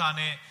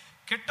ಕೊಡುತ್ತಾನೆ,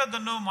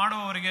 ಕೆಟ್ಟದ್ದನ್ನು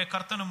ಮಾಡುವವರಿಗೆ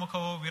ಕರ್ತನ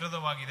ಮುಖವು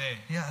ವಿರೋಧವಾಗಿದೆ.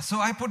 Yeah, so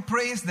I put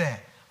praise there.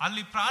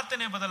 ಅಲ್ಲಿ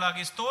ಪ್ರಾರ್ಥನೆ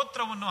ಬದಲಾಗಿ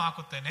ಸ್ತೋತ್ರವನ್ನು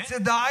ಹಾಕುತ್ತೇನೆ. Say,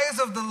 the eyes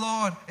of the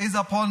Lord is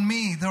upon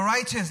me, the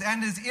righteous, and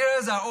his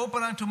ears are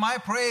open unto my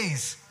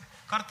praise.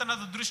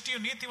 ಕರ್ತನದ ದೃಷ್ಟಿಯು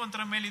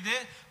ನೀತಿವಂತರ ಮೇಲಿದೆ,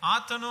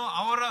 ಆತನು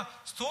ಅವರ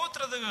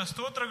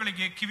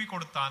ಸ್ತೋತ್ರಗಳಿಗೆ ಕಿವಿ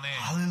ಕೊಡುತ್ತಾನೆ.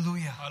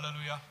 Hallelujah.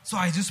 Hallelujah. So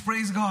I just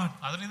praise God.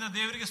 ಅದರಿಂದ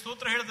ದೇವರಿಗೆ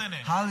ಸ್ತೋತ್ರ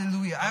ಹೇಳ್ತೇನೆ.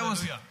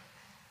 Hallelujah.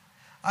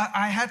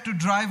 I had to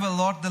drive a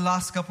lot the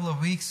last couple of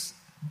weeks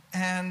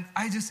and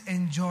I just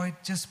enjoyed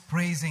just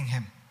praising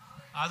him.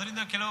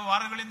 ಅದರಿಂದ ಕೆಲವು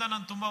ವಾರಗಳಿಂದ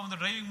ನಾನು ತುಂಬಾ ಒಂದು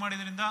ಡ್ರೈವಿಂಗ್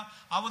ಮಾಡಿದ್ರಿಂದ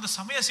ಆ ಒಂದು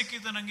ಸಮಯ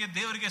ಸಿಕ್ಕಿತ್ತು ನನಗೆ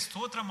ದೇವರಿಗೆ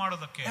ಸ್ತೋತ್ರ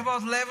ಮಾಡೋದಕ್ಕೆ.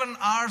 About 11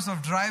 hours of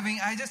driving,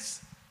 I just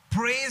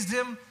praised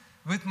him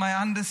with my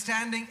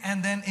understanding and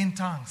then in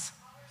tongues.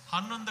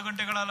 11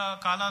 ಗಂಟೆಗಳ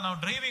ಕಾಲ ನಾವು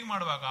ಡ್ರೈವಿಂಗ್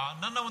ಮಾಡುವಾಗ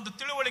ನನ್ನ ಒಂದು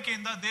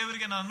ತಿಳುವಳಿಕೆಯಿಂದ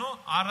ದೇವರಿಗೆ ನಾನು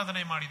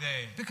ಆರಾಧನೆ ಮಾಡಿದೆ.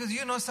 Because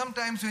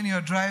sometimes when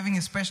you're driving,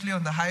 especially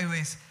on the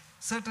highways,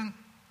 certain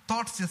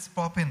thoughts just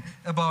pop in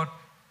about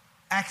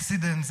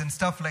accidents and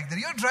stuff like that.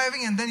 You're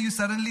driving and then you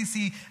suddenly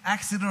see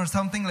accident or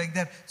something like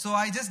that. So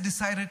I just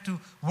decided to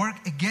work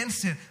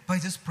against it by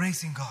just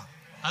praising God.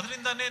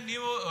 ಅದರಿಂದಾನೇ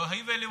ನೀವು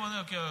ಹೈವೇಲಿ ಒಂದು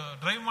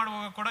drive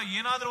ಮಾಡುವಾಗ ಕೂಡ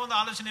ಏನಾದರೂ ಒಂದು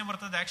ಆಲೋಚನೆ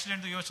ಬರ್ತದೆ,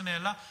 accident ಯೋಚನೆ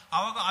ಎಲ್ಲ,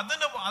 ಆವಾಗ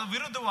ಅದನ್ನು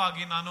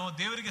ವಿರುದ್ಧವಾಗಿ ನಾನು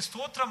ದೇವರಿಗೆ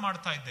ಸ್ತೋತ್ರ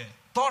ಮಾಡ್ತಾ ಇದ್ದೆ.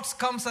 Thoughts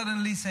come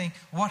suddenly saying,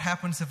 what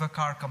happens if a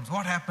car comes?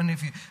 What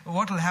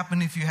will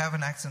happen if you have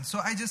an accident? So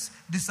I just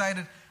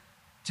decided,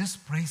 just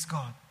praise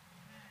God.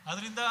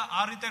 ಅದರಿಂದ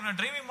ಆ ರೀತಿಯಾಗಿ ನಾವು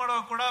ಡ್ರೈವಿಂಗ್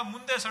ಮಾಡುವಾಗ ಕೂಡ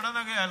ಮುಂದೆ ಸಡನ್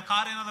ಆಗಿ ಅಲ್ಲಿ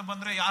ಕಾರ್ ಏನಾದ್ರು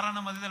ಬಂದ್ರೆ ಯಾರನ್ನ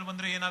ಮಧ್ಯದಲ್ಲಿ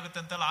ಬಂದ್ರೆ ಏನಾಗುತ್ತೆ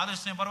ಅಂತೆಲ್ಲ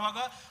ಆಲೋಚನೆ ಬರುವಾಗ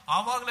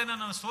ಆವಾಗಲೇ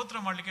ನಾನು ಸ್ತೋತ್ರ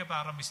ಮಾಡ್ಲಿಕ್ಕೆ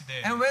ಪ್ರಾರಂಭಿಸಿದೆ.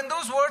 And when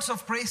those words of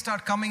praise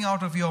start coming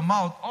out of your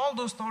mouth, all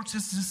those thoughts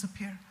just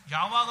disappear.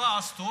 ಯಾವಾಗ ಆ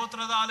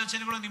ಸ್ತೋತ್ರದ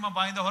ಆಲೋಚನೆಗಳು ನಿಮ್ಮ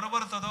ಬಾಯಿಂದ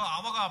ಹೊರಬರುತ್ತದೋ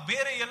ಆವಾಗ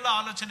ಬೇರೆ ಎಲ್ಲ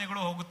ಆಲೋಚನೆಗಳು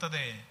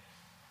ಹೋಗುತ್ತದೆ.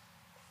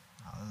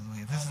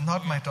 Hallelujah. This is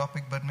not my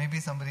topic, but maybe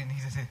somebody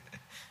needed it.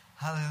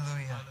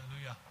 Hallelujah.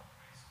 Hallelujah.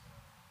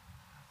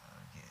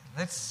 Okay,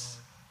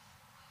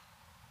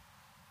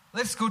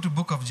 let's go to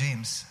book of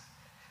James.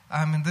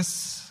 I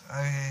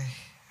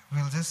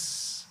will just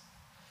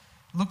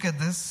look at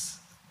this.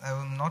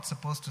 I'm not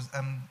supposed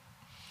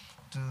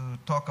to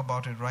talk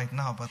about it right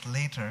now, but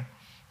later.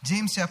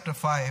 James chapter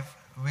 5,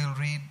 we'll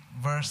read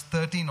verse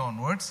 13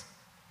 onwards.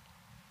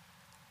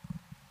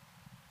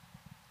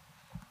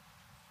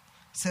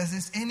 It says,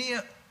 is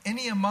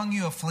any among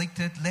you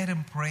afflicted? Let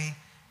him pray.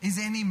 Is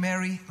any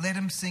merry? Let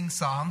him sing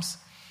psalms.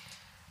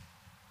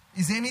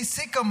 Is any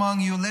sick among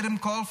you? Let him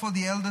call for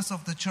the elders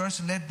of the church.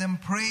 Let them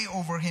pray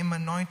over him,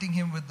 anointing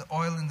him with the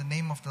oil in the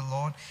name of the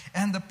Lord.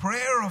 And the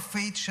prayer of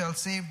faith shall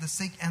save the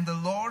sick, and the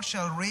Lord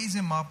shall raise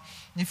him up.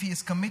 If he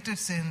has committed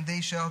sin,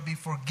 they shall be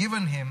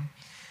forgiven him.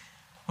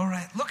 All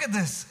right, look at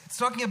this. It's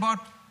talking about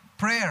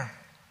prayer.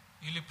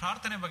 ಇಲ್ಲಿ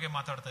ಪ್ರಾರ್ಥನೆ ಬಗ್ಗೆ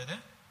ಮಾತಾಡ್ತಾ ಇದೆ.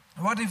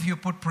 What if you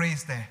put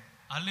praise there?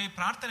 ಅಲ್ಲಿ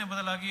ಪ್ರಾರ್ಥನೆ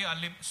ಬದಲಾಗಿ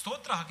ಅಲ್ಲಿ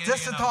ಸ್ತೋತ್ರ ಹಾಕಿದ್ರೆ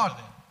Just a thought.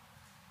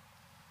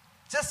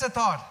 Just a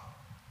thought.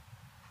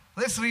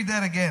 Let's read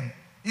that again.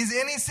 Is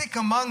any sick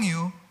among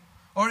you,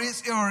 or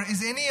is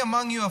any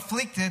among you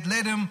afflicted?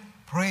 Let him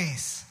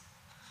praise.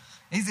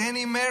 Is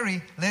any merry?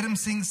 Let him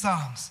sing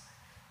psalms.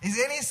 Is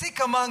any sick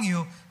among you?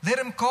 Let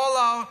him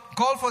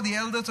call for the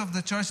elders of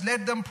the church.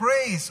 Let them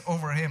praise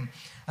over him,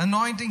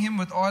 anointing him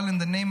with oil in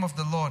the name of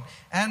the Lord.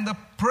 And the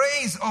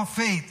praise of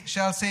faith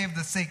shall save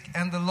the sick,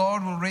 and the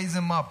Lord will raise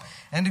him up.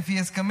 And if he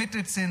has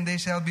committed sin, they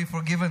shall be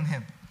forgiven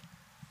him.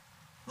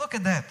 Look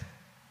at that.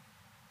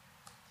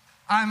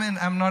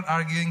 I'm not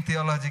arguing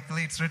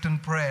theologically, it's written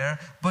prayer,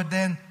 but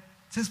then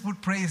just put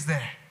praise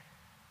there.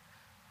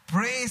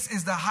 Praise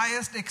is the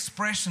highest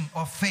expression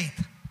of faith.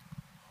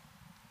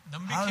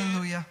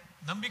 Hallelujah.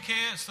 ನಂಬಿಕೆ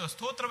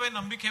ಸ್ತೋತ್ರವೇ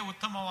ನಂಬಿಕೆ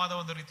ಉತ್ತಮವಾದ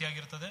ಒಂದು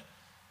ರೀತಿಯಾಗಿರುತ್ತದೆ.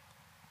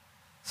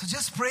 So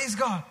just praise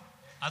God.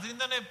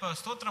 ಅದರಿಂದನೇ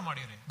ಸ್ತೋತ್ರ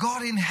ಮಾಡಿರಿ.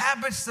 God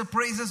inhabits the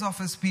praises of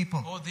his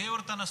people. ಓ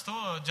ದೇವರು ತನ್ನ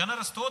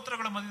ಜನರ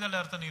ಸ್ತೋತ್ರಗಳ ಮಧ್ಯದಲ್ಲಿ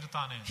ಆತನು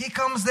ಇರ್ತಾನೆ. He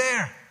comes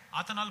there.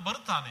 ಆತನಲ್ಲಿ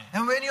ಬರ್ತಾನೆ.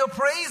 And when you're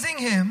praising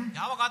him,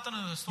 ಯಾವಾಗ ಆತನ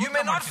ಸ್ತೋತ್ರ you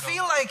may not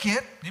feel like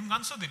it. ನಿಮಗೆ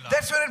ಅನ್ಸೋದಿಲ್ಲ.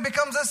 That's when it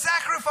becomes a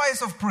sacrifice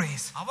of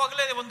praise.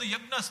 ಆವಾಗಲೇ ಒಂದು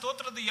ಯಜ್ಞ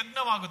ಸ್ತೋತ್ರದ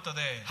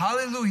ಯಜ್ಞವಾಗುತ್ತದೆ.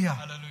 Hallelujah.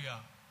 Hallelujah.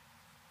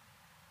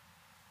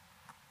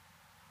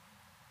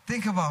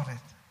 Think about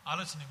it.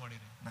 ಆಲೋಚನೆ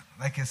ಮಾಡಿರಿ.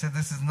 Like I said,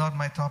 this is not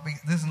my topic.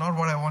 This is not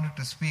what I wanted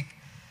to speak.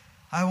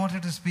 I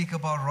wanted to speak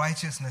about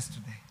righteousness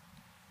today.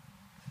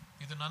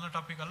 ಇದು ನನ್ನ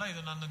topic ಅಲ್ಲ,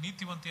 ಇದು ನನ್ನ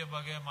ನೀತಿವಂತಿಯ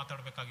ಬಗ್ಗೆ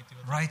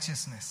ಮಾತಾಡಬೇಕಾಗಿತ್ತು.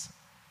 Righteousness.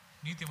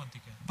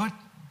 ನೀತಿವಂತಿಕೆ. But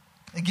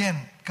again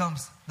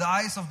comes, the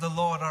eyes of the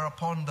Lord are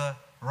upon the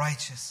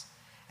righteous,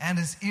 and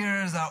his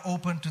ears are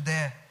open to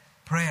their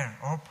prayer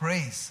or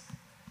praise.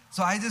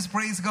 So I just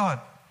praise God.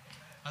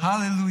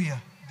 Hallelujah.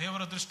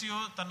 ದೇವರ ದೃಷ್ಟಿಯು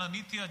ತನ್ನ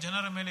ನೀತಿಯ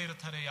ಜನರ ಮೇಲೆ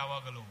ಇರುತ್ತಾರೆ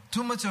ಯಾವಾಗಲೂ.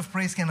 Too much of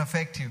praise can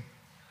affect you.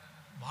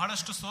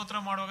 ಬಹಳಷ್ಟು ಸ್ತೋತ್ರ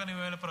ಮಾಡುವಾಗ ನೀವು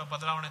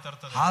ಬದಲಾವಣೆ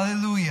ತರುತ್ತದೆ.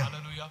 Hallelujah.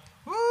 Hallelujah.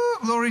 Woo,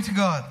 glory to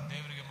God.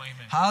 ದೇವರಿಗೆ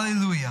ಮಹಿಮೆ.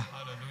 Hallelujah.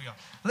 Hallelujah.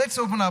 Let's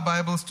open our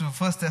Bibles to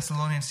 1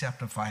 Thessalonians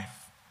chapter 5.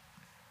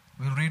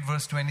 We'll read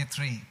verse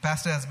 23.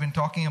 Pastor has been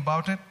talking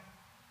about it,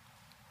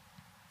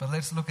 but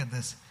let's look at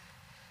this.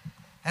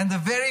 And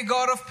the very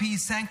God of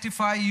peace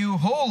sanctify you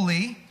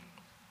wholly.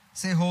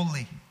 Say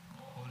wholly.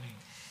 Holy.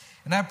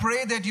 And I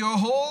pray that your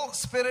whole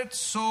spirit,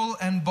 soul,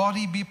 and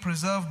body be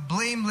preserved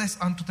blameless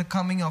unto the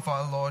coming of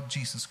our Lord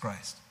Jesus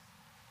Christ.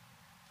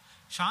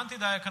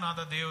 ಶಾಂತಿದಾಯಕನಾದ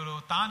ದೇವರು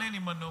ತಾನೇ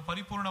ನಿಮ್ಮನ್ನು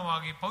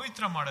ಪರಿಪೂರ್ಣವಾಗಿ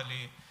ಪವಿತ್ರ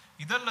ಮಾಡಲಿ.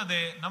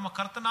 ಇದಲ್ಲದೆ ನಮ್ಮ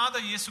ಕರ್ತನಾದ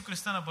ಯೇಸು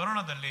ಕ್ರಿಸ್ತನ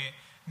ಬರೋಣದಲ್ಲಿ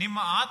ನಿಮ್ಮ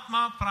ಆತ್ಮ,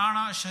 ಪ್ರಾಣ,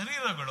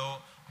 ಶರೀರಗಳು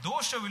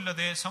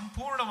ದೋಷವಿಲ್ಲದೆ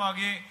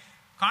ಸಂಪೂರ್ಣವಾಗಿ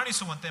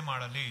ಕಾಣಿಸುವಂತೆ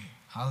ಮಾಡಲಿ.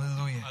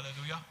 Hallelujah.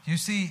 Hallelujah. You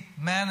see,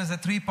 man is a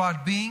three-part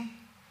being.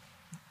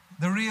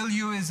 The real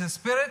you is a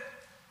spirit.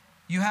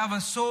 You have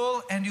a soul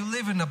and you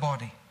live in a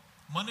body.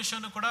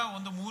 ಮನುಷ್ಯನು ಕೂಡ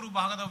ಒಂದು ಮೂರು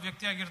ಭಾಗದ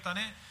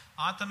ವ್ಯಕ್ತಿಯಾಗಿರ್ತಾನೆ.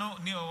 ಆತನು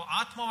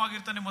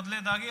ಆತ್ಮವಾಗಿರ್ತಾನೆ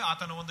ಮೊದಲನೇದಾಗಿ,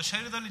 ಆತನು ಒಂದು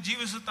ಶರೀರದಲ್ಲಿ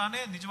ಜೀವಿಸುತ್ತಾನೆ,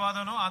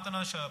 ನಿಜವಾದನು ಆತನ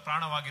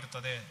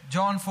ಪ್ರಾಣವಾಗಿರುತ್ತದೆ.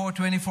 John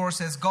 4:24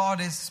 says God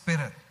is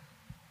spirit.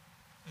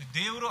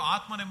 ದೇವರು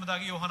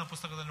ಆತ್ಮನೆಂಬುದಾಗಿ ಯೋಹಾನ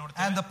ಪುಸ್ತಕದಲ್ಲಿ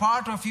ನೋಡ್ತೇವೆ. And the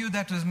part of you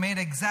that was made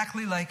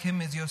exactly like him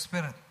is your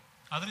spirit.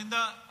 ಅದರಿಂದ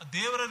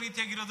ದೇವರ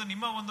ರೀತಿಯಾಗಿರೋದು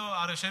ನಿಮ್ಮ ಒಂದು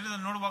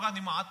ಶರೀರದಲ್ಲಿ ನೋಡುವಾಗ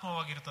ನಿಮ್ಮ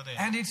ಆತ್ಮವಾಗಿರುತ್ತದೆ.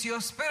 And it's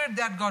your spirit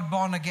that got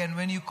born again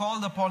when you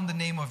called upon the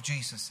name of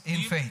Jesus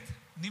in faith.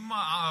 ನಿಮ್ಮ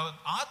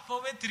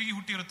ಆತ್ಮವೇ ತಿರುಗಿ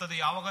ಹುಟ್ಟಿರುತ್ತದೆ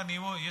ಯಾವಾಗ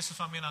ನೀವು ಯೇಸು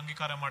ಸ್ವಾಮಿಯನ್ನು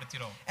ಅಂಗೀಕಾರ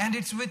ಮಾಡ್ತೀರೋ. And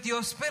it's with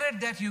your spirit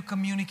that you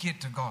communicate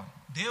to God.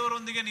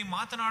 ದೇವರೊಂದಿಗೆ ನೀವು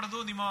ಮಾತನಾಡೋದು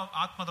ನಿಮ್ಮ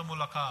ಆತ್ಮದ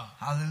ಮೂಲಕ.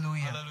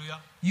 Hallelujah. Hallelujah.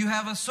 You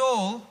have a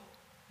soul,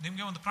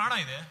 ನಿಮಗೆ ಒಂದು ಪ್ರಾಣ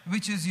ಇದೆ,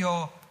 which is your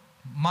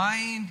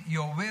mind,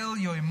 your will,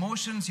 your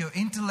emotions, your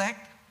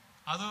intellect.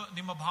 ಅದು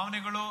ನಿಮ್ಮ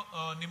ಭಾವನೆಗಳು,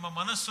 ನಿಮ್ಮ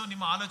ಮನಸ್ಸು,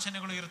 ನಿಮ್ಮ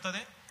ಆಲೋಚನೆಗಳು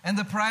ಇರುತ್ತದೆ. And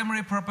the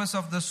primary purpose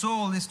of the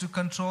soul is to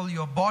control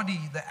your body,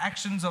 the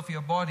actions of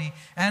your body,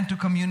 and to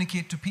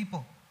communicate to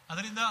people.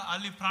 ಅದರಿಂದ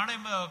ಅಲ್ಲಿ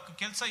ಪ್ರಾಣಾಯಾಮ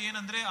ಕೆಲಸ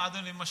ಏನಂದ್ರೆ ಅದು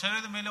ನಿಮ್ಮ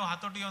ಶರೀರದ ಮೇಲೆ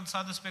ಹತೋಟಿಯನ್ನು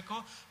ಸಾಧಿಸಬೇಕು.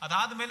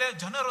 ಅದಾದ್ಮೇಲೆ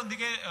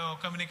ಜನರೊಂದಿಗೆ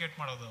ಕಮ್ಯುನಿಕೇಟ್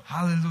ಮಾಡೋದು.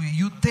 Hallelujah.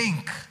 You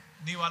think.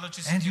 ನೀವು And you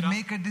ಆಲೋಚಿಸ್ತೀರಾ,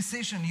 make a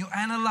decision. You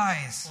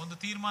analyze. ಒಂದು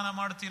ತೀರ್ಮಾನ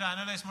ಮಾಡ್ತೀರಾ,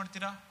 ಅನಲೈಸ್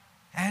ಮಾಡ್ತೀರಾ,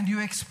 And you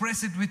express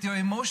it with your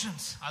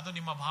emotions. ಅದು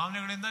ನಿಮ್ಮ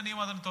ಭಾವನೆಗಳಿಂದ ನೀವು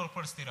ಅದನ್ನು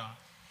ತೋರ್ಪಡಿಸ್ತೀರಾ.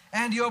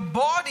 And your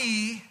body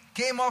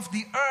came off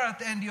the earth,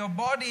 and your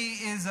body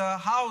is a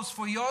house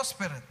for your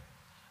spirit.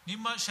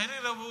 ನಿಮ್ಮ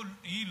ಶರೀರವು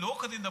ಈ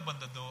ಲೋಕದಿಂದ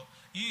ಬಂದದ್ದು.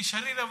 ಈ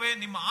ಶರೀರವೇ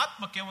ನಿಮ್ಮ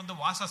ಆತ್ಮಕ್ಕೆ ಒಂದು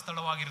ವಾಸ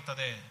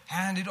ಸ್ಥಳವಾಗಿರುತ್ತದೆ.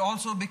 And it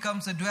also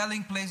becomes a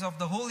dwelling place of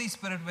the Holy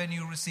Spirit when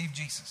you receive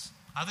Jesus.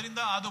 ಅದರಿಂದ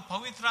ಅದು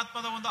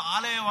ಪವಿತ್ರಾತ್ಮದ ಒಂದು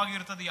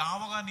ಆಲಯವಾಗಿರುತ್ತದೆ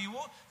ಯಾವಾಗ ನೀವು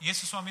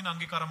ಯೇಸು ಸ್ವಾಮಿನ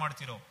ಅಂಗೀಕಾರ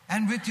ಮಾಡ್ತೀರೋ.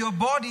 And with your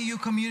body you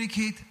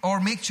communicate or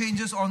make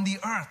changes on the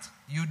earth.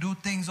 You do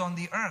things on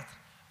the earth.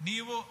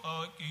 ನೀವು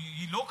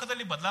ಈ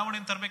ಲೋಕದಲ್ಲಿ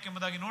ಬದಲಾವಣೆಯನ್ನು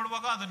ತರಬೇಕೆಂಬುದಾಗಿ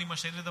ನೋಡುವಾಗ ಅದು ನಿಮ್ಮ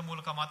ಶರೀರದ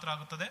ಮೂಲಕ ಮಾತ್ರ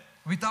ಆಗುತ್ತದೆ.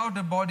 Without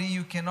a body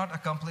you cannot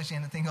accomplish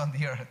anything on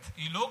the earth.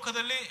 ಈ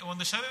ಲೋಕದಲ್ಲಿ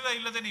ಒಂದು ಶರೀರ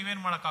ಇಲ್ಲದೆ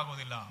ನೀವೇನ್ ಮಾಡಕ್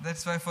ಆಗೋದಿಲ್ಲ.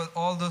 That's why for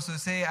all those who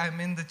say I'm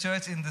in the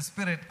church in the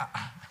spirit,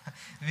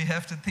 we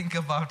have to think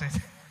about it.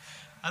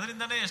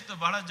 ಅದರಿಂದನೇ ಎಷ್ಟು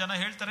ಬಹಳ ಜನ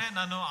ಹೇಳ್ತಾರೆ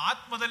ನಾನು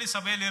ಆತ್ಮದಲ್ಲಿ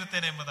ಸಭೆಯಲ್ಲಿ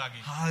ಇರ್ತೇನೆ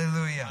ಎಂಬುದಾಗಿ.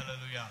 Hallelujah.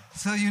 Hallelujah.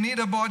 So you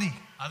need a body.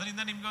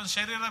 ಅದರಿಂದ ನಿಮ್ಗೆ ಒಂದು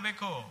ಶರೀರ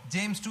ಬೇಕು.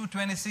 James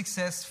 2:26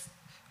 says,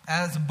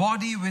 as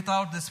body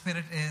without the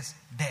spirit is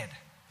dead.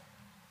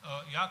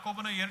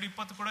 ಯಾಕೋಬನ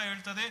 2:20 ಕೂಡ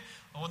ಹೇಳ್ತದೆ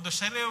ಒಂದು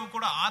ಶರೀರವು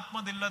ಕೂಡ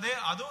ಆತ್ಮದಿಲ್ಲದೆ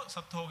ಅದು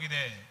ಸತ್ತು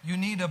ಹೋಗಿದೆ. You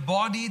need a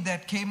body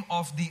that came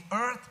off the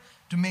earth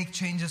to make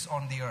changes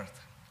on the earth.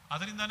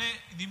 ಅದರಿಂದನೇ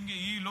ನಿಮ್ಗೆ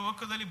ಈ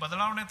ಲೋಕದಲ್ಲಿ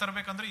ಬದಲಾವಣೆ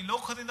ತರಬೇಕಂದ್ರೆ ಈ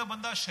ಲೋಕದಿಂದ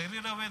ಬಂದ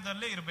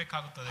ಶರೀರವೇದಲ್ಲೇ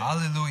ಇರಬೇಕಾಗುತ್ತದೆ.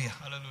 Hallelujah.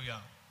 Hallelujah.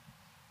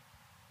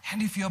 And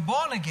if you're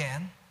born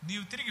again,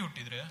 ನೀವು ತಿರುಗಿ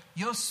ಹುಟ್ಟಿದ್ರೆ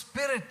your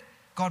spirit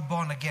got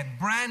born again,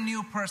 brand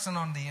new person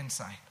on the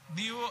inside.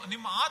 ನೀವು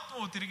ನಿಮ್ಮ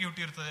ಆತ್ಮವು ತಿರುಗಿ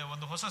ಹುಟ್ಟಿರ್ತದೆ,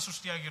 ಒಂದು ಹೊಸ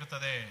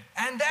ಸೃಷ್ಟಿಯಾಗಿರ್ತದೆ.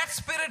 And that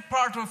spirit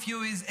part of you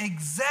is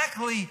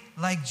exactly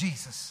like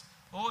Jesus.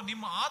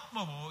 ನಿಮ್ಮ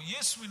ಆತ್ಮವು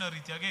ಯೇಸುವಿನ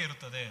ರೀತಿಯಾಗೇ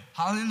ಇರುತ್ತದೆ.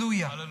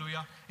 Hallelujah.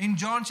 Hallelujah. In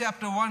John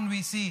chapter 1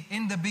 we see,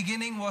 in the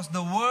beginning was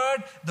the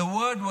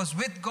word was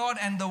with God,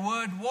 and the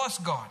word was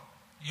God.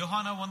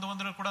 ಯೋಹಾನ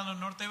 1:1 ಕೂಡ ನಾವು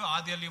ನೋಡ್ತೇವೆ,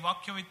 ಆದಿಯಲ್ಲಿ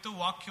ವಾಕ್ಯವಿತ್ತು,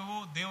 ವಾಕ್ಯವು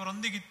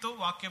ದೇವರೊಂದಿಗಿತ್ತು,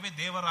 ವಾಕ್ಯವೇ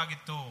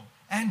ದೇವರಾಗಿತ್ತು.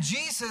 And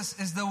Jesus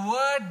is the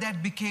word that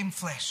became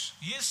flesh.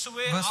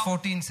 ಯೇಸುವೇ, verse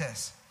 14 says.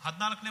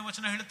 14ನೇ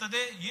ವಚನ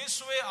ಹೇಳುತ್ತದೆ,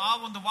 ಯೇಸುವೇ ಆ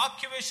ಒಂದು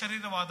ವಾಕ್ಯವೇ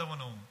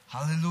ಶರೀರವಾದವನು.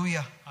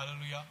 Hallelujah.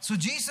 Hallelujah. So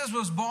Jesus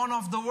was born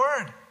of the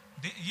word.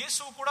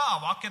 ಯೇಸು ಕೂಡ ಆ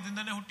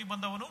ವಾಕ್ಯದಿಂದನೇ ಹುಟ್ಟಿ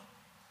ಬಂದವನು.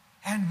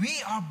 And we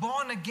are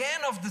born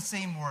again of the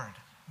same word.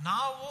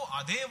 ನಾವು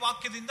ಅದೇ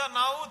ವಾಕ್ಯದಿಂದ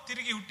ನಾವು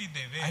ತಿರುಗಿ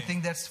ಹುಟ್ಟಿದ್ದೇವೆ. I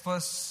think that's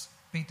 1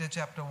 Peter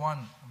chapter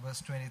 1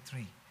 verse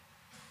 23.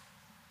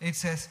 It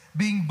says,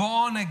 being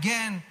born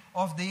again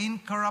of the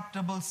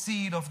incorruptible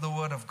seed of the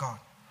word of God.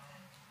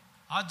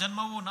 ಆ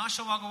ಜನ್ಮವು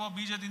ನಾಶವಾಗುವ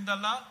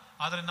ಬೀಜದಿಂದಲ್ಲ,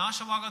 ಆದರೆ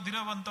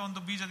ನಾಶವಾಗದಿರುವಂತ ಒಂದು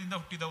ಬೀಜದಿಂದ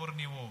ಹುಟ್ಟಿದವರು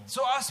ನೀವು. So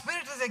our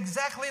spirit is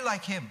exactly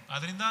like him.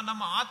 ಅದರಿಂದ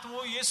ನಮ್ಮ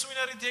ಆತ್ಮವು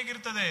ಯೇಸುವಿನ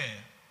ರೀತಿಯಾಗಿರುತ್ತದೆ.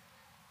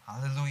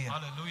 Hallelujah.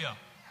 Hallelujah.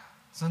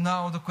 So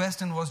now the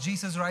question, was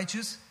Jesus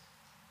righteous?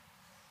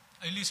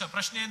 ಇಲ್ಲಿ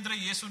ಪ್ರಶ್ನೆ ಅಂದ್ರೆ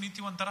ಯೇಸು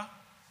ನೀತಿವಂತರ?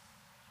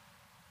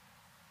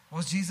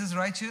 Was Jesus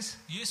righteous?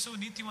 ಯೇಸು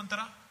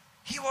ನೀತಿವಂತರ?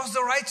 He was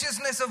the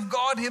righteousness of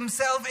God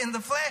himself in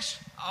the flesh.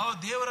 ಆ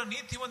ದೇವರ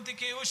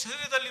ನೀತಿವಂತಿಕೆಯು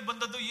ಶರೀರದಲ್ಲಿ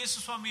ಬಂದದ್ದು ಯೇಸು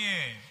ಸ್ವಾಮಿಯೇ.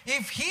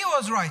 If he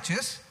was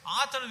righteous,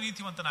 ಆತನು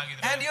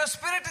ನೀತಿವಂತನಾಗಿದ್ದರೆ, and your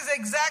spirit is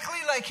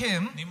exactly like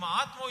him, ನಿಮ್ಮ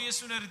ಆತ್ಮವು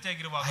ಯೇಸುವಿನ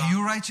ರೀತಿಯಾಗಿರುವಾಗ, are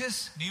you righteous?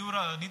 ನೀವು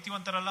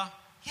ನೀತಿವಂತರಲ್ಲ?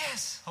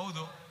 Yes.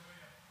 ಹೌದು.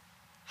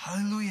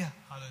 Hallelujah.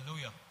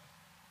 Hallelujah.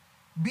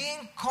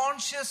 Being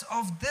conscious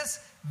of this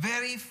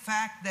very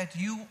fact that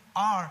you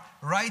are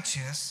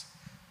righteous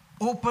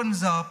opens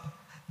up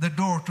the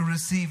door to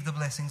receive the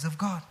blessings of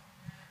God.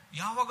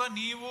 ಯಾವಾಗ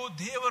ನೀವು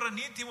ದೇವರ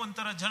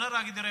ನೀತಿವಂತರ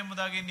ಜನರಾಗಿದ್ದೀರಾ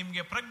ಎಂಬುದಾಗಿ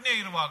ನಿಮಗೆ ಪ್ರಜ್ಞೆ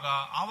ಇರುವಾಗ,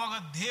 ಆವಾಗ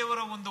ದೇವರ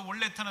ಒಂದು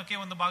ಒಳ್ಳೆತನಕ್ಕೆ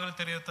ಒಂದು ಬಾಗಿಲು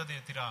ತೆರೆಯುತ್ತದೆ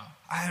ಅಂತೀರಾ?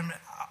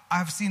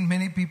 I've seen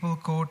many people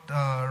quote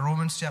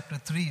Romans chapter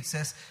 3. It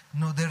says,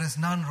 no, there is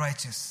none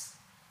righteous.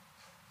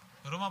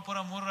 ರೋಮಾಪುರ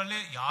 3ರಲ್ಲಿ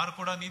ಯಾರು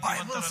ಕೂಡ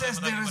ನೀತಿವಂತರಲ್ಲ. Bible says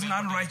there is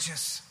none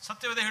righteous.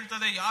 ಸತ್ಯವೇದ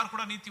ಹೇಳ್ತದೆ ಯಾರು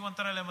ಕೂಡ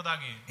ನೀತಿವಂತರಲ್ಲ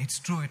ಎಂಬುದಾಗಿ. It's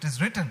true, it is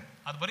written.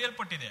 ಅದು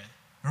ಬರೆಯಲ್ಪಟ್ಟಿದೆ.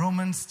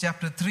 Romans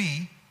chapter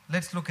 3,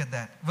 let's look at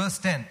that. Verse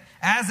 10.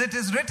 As it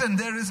is written,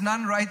 there is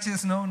none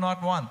righteous, no,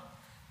 not one.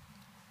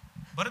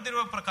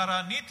 ಬರೆದಿರುವ ಪ್ರಕಾರ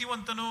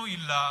ನೀತಿವಂತನೂ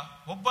ಇಲ್ಲ,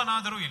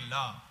 ಒಬ್ಬನಾದರೂ ಇಲ್ಲ.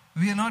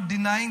 We are not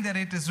denying that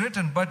it is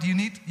written, but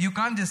you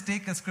can't just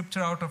take a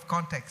scripture out of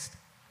context.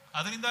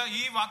 ಅದರಿಂದ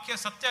ಈ ವಾಕ್ಯ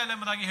ಸತ್ಯ ಇಲ್ಲ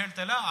ಎಂಬುದಾಗಿ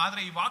ಹೇಳ್ತಾ ಇಲ್ಲ,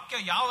 ಆದ್ರೆ ಈ ವಾಕ್ಯ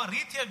ಯಾವ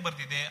ರೀತಿಯಾಗಿ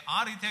ಬರ್ತಿದೆ ಆ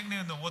ರೀತಿಯಾಗಿ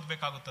ನೀವು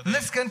ಓದಬೇಕಾಗುತ್ತದೆ.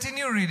 Let's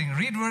continue reading.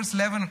 Read verse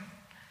 11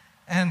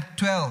 and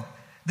 12.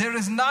 There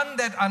is none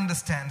that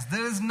understands.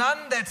 There is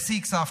none that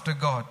seeks after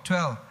God.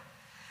 12.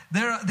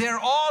 They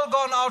are all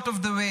gone out of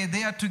the way.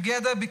 They are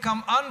together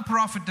become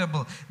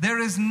unprofitable. There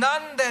is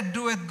none that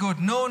doeth good.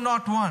 No,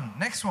 not one.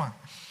 Next one.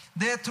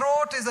 Their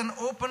throat is an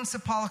open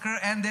sepulchre,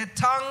 and their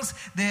tongues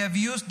they have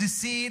used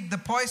deceit.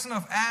 The poison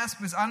of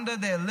asp is under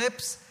their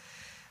lips,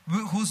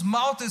 whose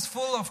mouth is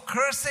full of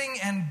cursing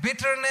and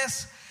bitterness.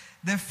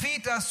 Their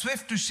feet are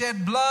swift to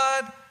shed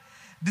blood.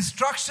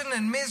 Destruction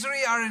and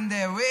misery are in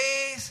their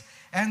ways,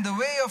 and the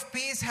way of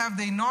peace have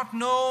they not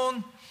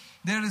known.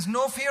 There is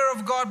no fear of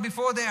God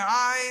before their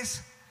eyes.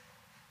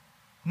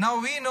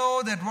 Now we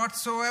know that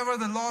whatsoever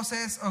the law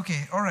says,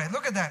 okay, all right,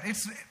 look at that.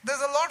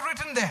 There's a lot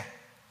written there.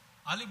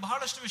 ಅಲ್ಲಿ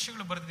ಬಹಳಷ್ಟು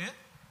ವಿಷಯಗಳು ಬರೆದಿದೆ.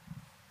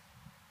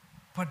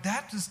 But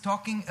that is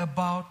talking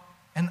about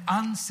an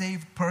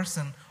unsaved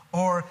person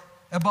or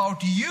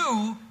about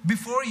you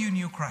before you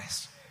knew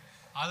Christ.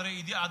 ಆದರೆ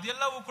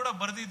ಅದೆಲ್ಲವೂ ಕೂಡ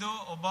ಬರೆದಿದ್ದು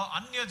ಒಬ್ಬ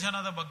ಅನ್ಯ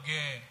ಜನದ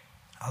ಬಗ್ಗೆ.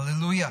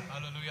 Hallelujah.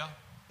 Hallelujah.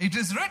 It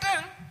is written.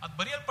 ಅದು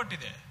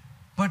ಬರೆಯಲ್ಪಟ್ಟಿದೆ.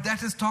 But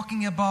that is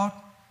talking about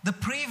the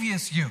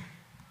previous you.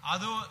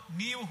 ಅದು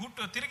ನೀವು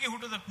ತಿರುಗಿ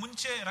ಹುಟ್ಟೋದಕ್ಕೆ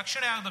ಮುಂಚೆ,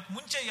 ರಕ್ಷಣೆ ಆಗೋದಕ್ಕೆ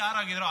ಮುಂಚೆ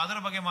ಯಾರಾಗಿದ್ರೋ ಅದರ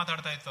ಬಗ್ಗೆ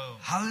ಮಾತಾಡ್ತಾ ಇತ್ತು.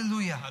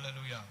 Hallelujah.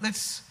 Hallelujah.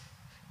 Let's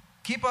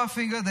keep our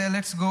finger there.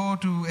 Let's go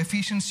to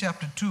Ephesians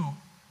chapter 2,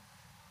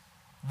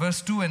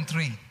 verse 2 and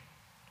 3.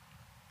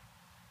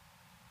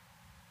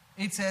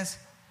 It says,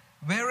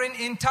 wherein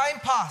in time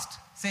past,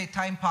 say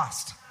time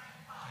past,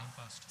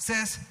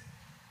 says,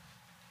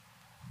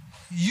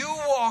 you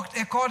walked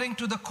according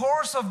to the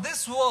course of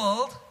this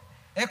world,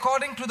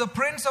 according to the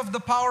prince of the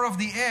power of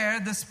the air,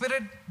 the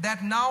spirit that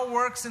now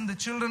works in the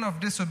children of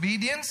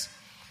disobedience,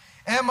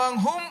 among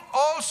whom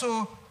also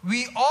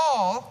we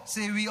all,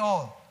 say we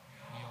all,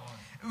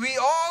 we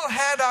all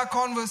had our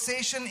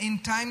conversation in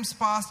times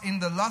past in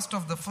the lust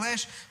of the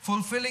flesh,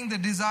 fulfilling the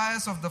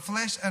desires of the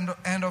flesh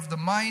and of the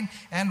mind,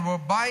 and were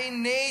by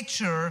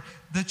nature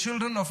the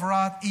children of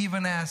wrath,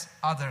 even as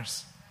others.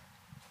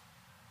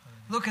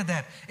 Look at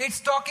that. It's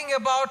talking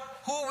about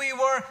who we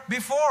were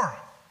before.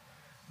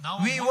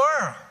 We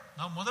were.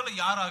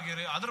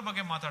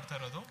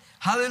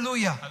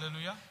 Hallelujah.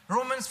 Hallelujah.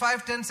 Romans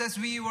 5:10 says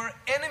we were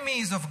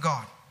enemies of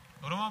God.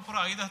 ರೋಮಾಪುರ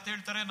 5:10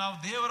 ಹೇಳ್ತಾರೆ ನಾವು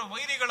ದೇವರ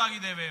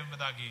ವೈರಿಗಳಾಗಿದ್ದೇವೆ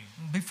ಎಂಬುದಾಗಿ.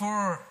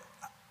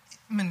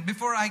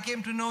 Before I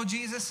came to know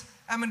Jesus,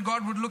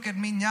 God would look at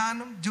me,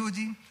 Jnanam,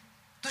 Joji,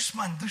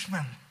 dushman.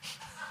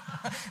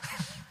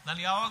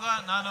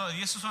 ನಾನು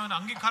ಯೇಸು ಸ್ವಾಮಿನ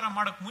ಅಂಗೀಕಾರ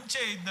ಮಾಡಕ್ ಮುಂಚೆ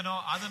ಇದ್ದನೋ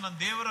ಅದು ನಾನು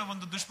ದೇವರ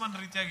ಒಂದು ದುಶ್ಮನ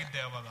ರೀತಿಯಾಗಿದ್ದೆ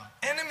ಅವಾಗ.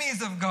 Enemies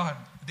of God.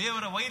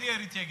 ದೇವರ ವೈರಿಯ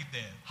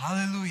ರೀತಿಯಾಗಿದ್ದೆ.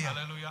 Hallelujah.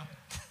 Hallelujah.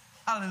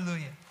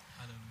 Hallelujah.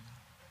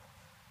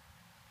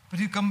 But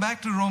you come back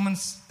to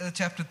Romans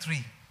chapter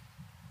 3.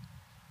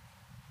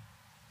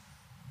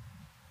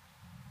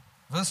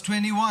 Verse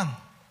 21.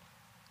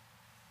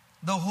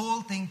 The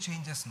whole thing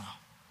changes now.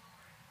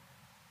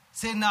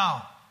 Say now.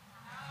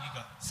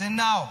 Say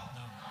now.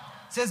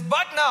 It says,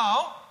 but now.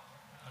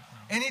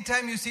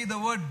 Anytime you see the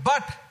word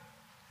but,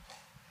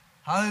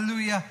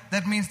 hallelujah,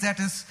 that means that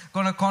is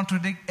going to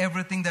contradict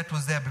everything that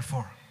was there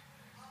before.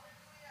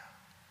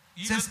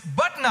 It says,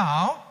 but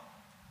now,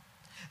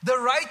 the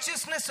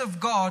righteousness of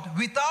God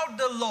without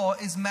the law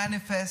is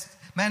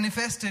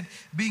manifested,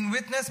 being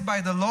witnessed by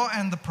the law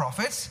and the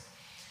prophets,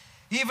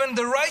 even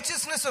the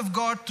righteousness of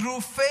God through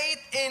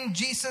faith in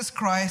Jesus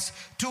Christ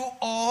to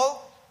all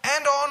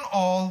and on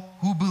all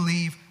who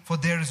believe, for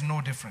there is no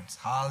difference.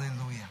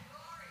 Hallelujah.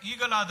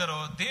 ಈಗಲಾದರೂ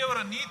ದೇವರ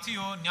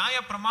ನೀತಿಯು ನ್ಯಾಯ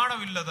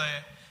ಪ್ರಮಾಣವಿಲ್ಲದೆ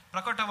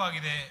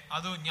ಪ್ರಕಟವಾಗಿದೆ.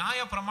 ಅದು ನ್ಯಾಯ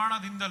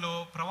ಪ್ರಮಾಣದಿಂದಲೂ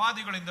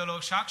ಪ್ರವಾದಿಗಳಿಂದಲೂ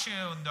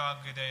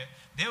ಸಾಕ್ಷಿಯೊಂದಾಗಿದೆ.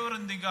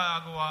 ದೇವರೊಂದಿಗೆ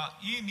ಆಗುವ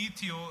ಈ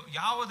ನೀತಿಯು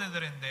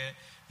ಯಾವುದೆಂದರೆ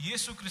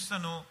ಯೇಸು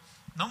ಕ್ರಿಸ್ತನು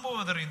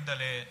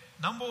ನಂಬುವುದರಿಂದಲೇ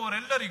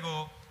ನಂಬುವವರೆಲ್ಲರಿಗೂ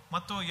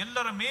ಮತ್ತು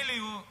ಎಲ್ಲರ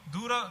ಮೇಲೆಯೂ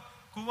ದೂರ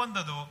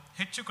ಕುವಂದದು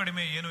ಹೆಚ್ಚು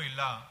ಕಡಿಮೆ ಏನೂ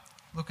ಇಲ್ಲ.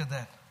 Look at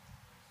that.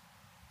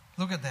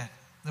 Look at that.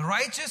 The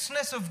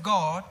righteousness of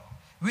God,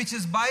 which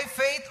is by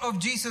faith of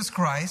Jesus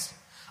Christ,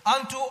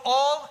 unto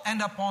all and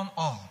upon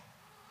all.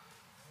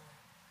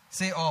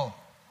 Say all.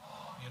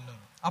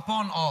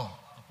 Upon all.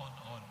 Upon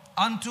all.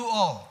 Unto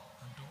all.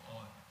 Unto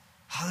all.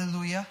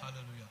 Hallelujah.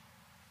 Hallelujah.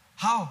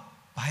 How?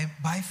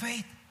 By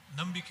faith.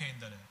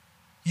 ನಂಬಿಕೆಯಿಂದಲೇ.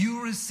 You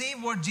receive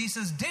what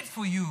Jesus did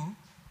for you.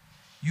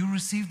 You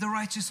receive the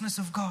righteousness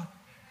of God.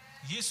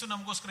 ಯೇಸು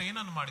ನಮಗೋಸ್ಕರ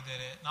ಏನನ್ನು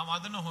ಮಾಡಿದ್ದಾರೆ ನಾವು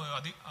ಅದನ್ನು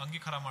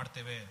ಅಂಗೀಕಾರ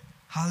ಮಾಡ್ತೇವೆ.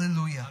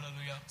 Hallelujah.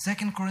 Hallelujah.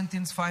 2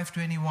 Corinthians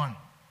 5:21.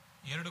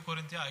 2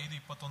 ಕೊರಿಂಥ್ಯ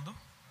 5:21.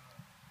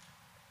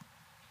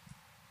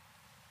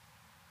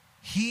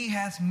 He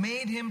has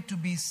made him to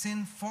be sin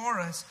for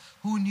us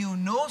who knew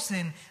no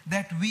sin,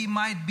 that we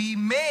might be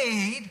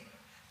made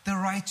the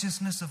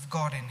righteousness of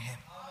God in him.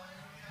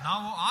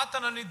 ನಾವು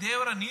ಆತನಲ್ಲಿ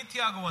ದೇವರ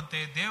ನೀತಿಯಾಗುವಂತೆ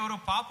ದೇವರು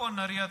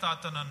ಪಾಪವನ್ನು ಅರಿಯದ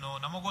ಆತನನ್ನು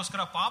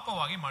ನಮಗೋಸ್ಕರ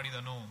ಪಾಪವಾಗಿ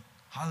ಮಾಡಿದನು.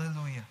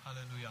 Hallelujah.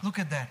 Hallelujah. Look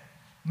at that.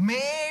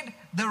 Made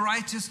the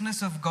righteousness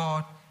of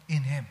God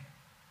in him.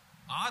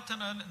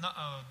 ಆತನ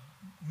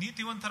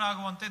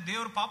ನೀತಿವಂತರಾಗುವಂತೆ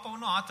ದೇವರ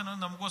ಪಾಪವನ್ನು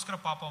ಆತನನ್ನು ನಮಗೋಸ್ಕರ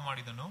ಪಾಪ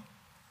ಮಾಡಿದನು.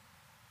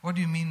 What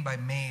do you mean by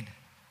made?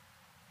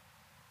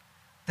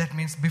 That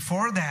means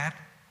before that,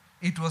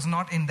 it was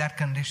not in that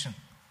condition.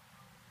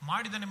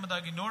 ಮಾಡಿದ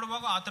ನಿಮ್ಮದಾಗಿ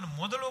ನೋಡುವಾಗ ಆತನ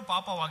ಮೊದಲು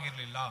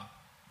ಪಾಪವಾಗಿರಲಿಲ್ಲ.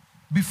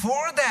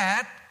 Before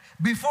that,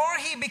 before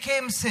he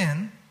became sin,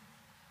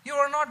 you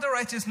are not the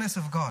righteousness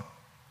of God.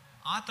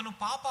 ಆತನು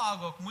ಪಾಪ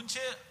ಆಗೋಕ್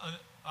ಮುಂಚೆ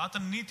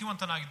ಆತನ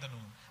ನೀತಿವಂತನಾಗಿದ್ದನು.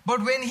 But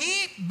when he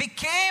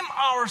became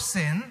our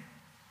sin,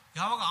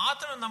 ಯಾವಾಗ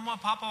ಆತನು ನಮ್ಮ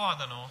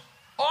ಪಾಪವಾದನೋ,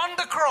 on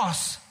the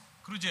cross,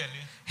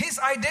 ಕ್ರೂಜೆಯಲ್ಲಿ his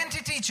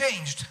identity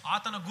changed.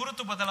 ಆತನ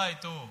ಗುರುತು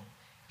ಬದಲಾಯಿತು.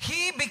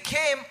 He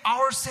became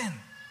our sin.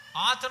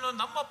 ಆತನು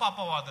ನಮ್ಮ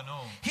ಪಾಪವಾದನು.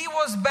 He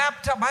was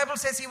baptized. Bible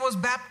says he was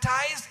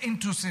baptized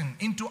into sin,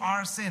 into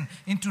our sin,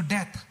 into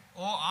death.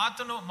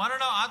 ಆತನು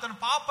ಮರಣ ಆತನ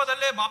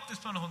ಪಾಪದಲ್ಲೇ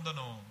ಬಾಪ್ತಿಸ್ಮನ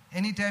ಹೊಂದನು.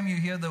 Anytime you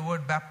hear the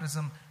word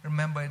baptism,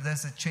 remember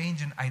there's a change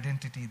in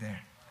identity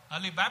there.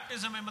 ಅಲ್ಲಿ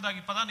baptism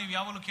ಎಂಬುದಾಗಿ ಪದ ನೀವು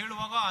ಯಾವಾಗಲೂ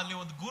ಕೇಳುವಾಗ ಅಲ್ಲಿ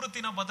ಒಂದು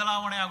ಗುರುತಿನ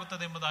ಬದಲಾವಣೆ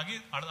ಆಗುತ್ತದೆ ಎಂಬುದಾಗಿ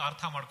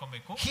ಅರ್ಥ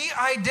ಮಾಡ್ಕೊಬೇಕು. He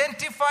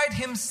identified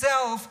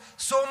himself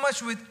so much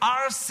with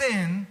our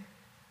sin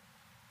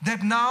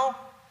that now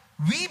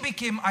we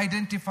became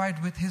identified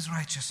with his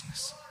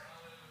righteousness.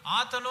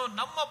 ಆತನು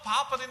ನಮ್ಮ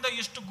ಪಾಪದಿಂದ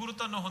ಎಷ್ಟು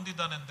ಗುರುತನ್ನು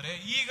ಹೊಂದಿದ್ದಾನೆಂದ್ರೆ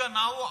ಈಗ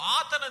ನಾವು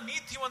ಆತನ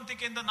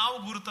ನೀತಿವಂತಿಕೆಯಿಂದ ನಾವು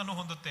ಗುರುತನ್ನು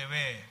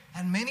ಹೊಂದುತ್ತೇವೆ.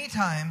 And many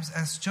times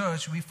as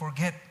church we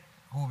forget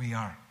who we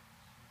are.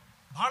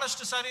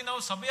 ಬಹಳಷ್ಟು ಸಾರಿ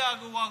ನಾವು ಸಭೆ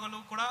ಆಗುವಾಗಲೂ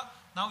ಕೂಡ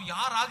ನಾವು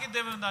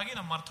ಯಾರಾಗಿದ್ದೇವೆ ಎಂಬುದಾಗಿ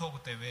ನಾವು ಮರೆತು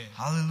ಹೋಗುತ್ತೇವೆ.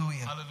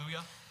 Hallelujah.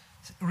 Hallelujah.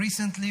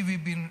 Recently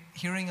we've been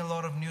hearing a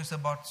lot of news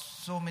about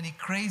so many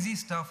crazy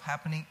stuff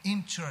happening in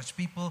church.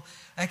 People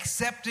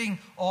accepting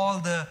all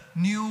the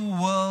new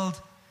world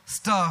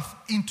stuff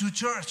into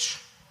church.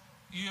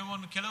 ಈ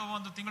ಒಂದು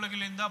ಕೆಲವೊಂದು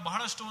ತಿಂಗಳಿಂದ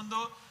ಬಹಳಷ್ಟು ಒಂದು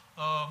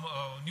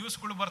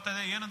ನ್ಯೂಸ್ಗಳು ಬರ್ತಾ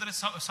ಇದೆ. ಏನಂದ್ರೆ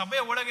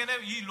ಸಭೆಯ ಒಳಗೇನೆ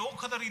ಈ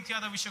ಲೋಕದ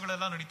ರೀತಿಯಾದ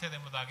ವಿಷಯಗಳೆಲ್ಲ ನಡೀತಾ ಇದೆ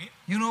ಎಂಬುದಾಗಿ.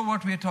 You know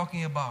what we are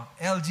talking about?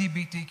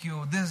 LGBTQ,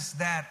 this,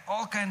 that,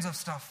 all kinds of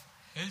stuff.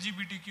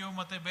 LGBTQ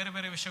ಮತ್ತೆ ಬೇರೆ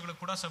ಬೇರೆ ವಿಷಯಗಳು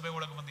ಕೂಡ ಸಭೆ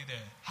ಒಳಗೆ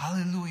ಬಂದಿದೆ.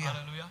 Hallelujah.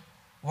 Hallelujah.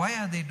 Why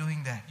are they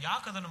doing that?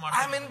 ಯಾಕೆ ಅದನ್ನು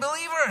ಮಾಡ್ತಾರೆ? I mean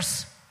believers.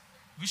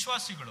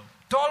 ವಿಶ್ವಾಸಿಗಳು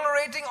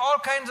tolerating all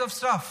kinds of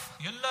stuff.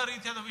 ಎಲ್ಲ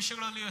ರೀತಿಯಾದ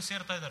ವಿಷಯಗಳಲ್ಲಿ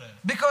ಸೇರ್ತಾ ಇದ್ದಾರೆ.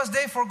 Because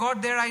they forgot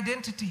their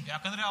identity.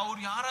 ಯಾಕಂದ್ರೆ ಅವರು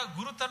ಯಾರ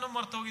ಗುರುತನ್ನು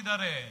ಮರೆತು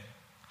ಹೋಗಿದ್ದಾರೆ.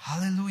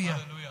 Hallelujah.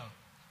 Hallelujah.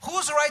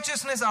 Whose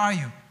righteousness are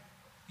you?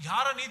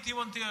 ಯಾರ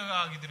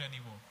ನೀತಿವಂತಿಯಾಗಿದ್ದೀರಾ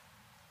ನೀವು?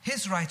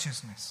 His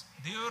righteousness.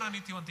 ದೇವರ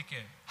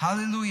ನೀತಿವಂತಿಕೆ.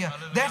 Hallelujah.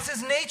 That's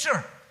his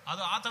nature.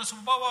 ಅದು ಆತನ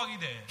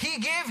ಸ್ವಭಾವವಾಗಿದೆ. He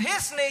gave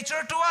his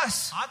nature to us.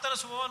 ಆತನ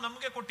ಸ್ವಭಾವ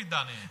ನಮಗೆ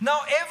ಕೊಟ್ಟಿದ್ದಾನೆ. Now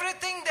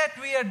everything that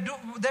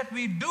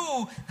we do,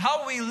 how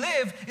we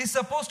live is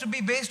supposed to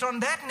be based on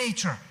that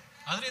nature.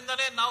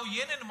 ಅದರಿಂದನೇ ನಾವು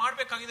ಏನೇನು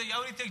ಮಾಡಬೇಕಾಗಿದೆ,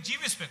 ಯಾವ ರೀತಿಯಾಗಿ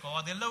ಜೀವಿಸಬೇಕು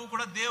ಅದೆಲ್ಲವೂ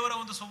ಕೂಡ ದೇವರ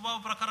ಒಂದು ಸ್ವಭಾವ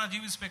ಪ್ರಕಾರ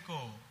ಜೀವಿಸಬೇಕು.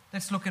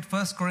 Let's look at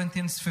 1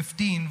 Corinthians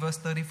 15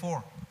 verse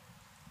 34.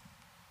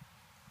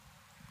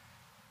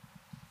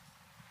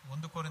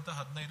 1 ಕೊರಿಂಥ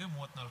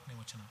 15:34ನೇ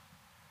ವಚನ.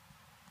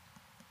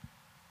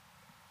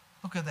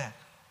 Look at that.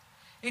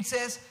 It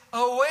says,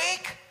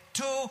 awake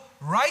to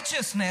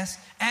righteousness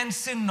and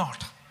sin not.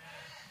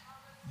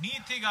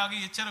 ನೀತಿಗಾಗಿ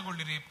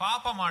ಎಚ್ಚರಗೊಳ್ಳಿರಿ,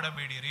 ಪಾಪ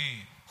ಮಾಡಬೇಡಿರಿ.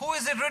 Who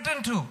is it written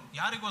to?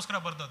 ಯಾರಿಗೋಸ್ಕರ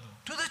ಬರೆದದ್ದು?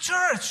 To the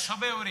church.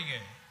 ಸಭೆಯವರಿಗೆ.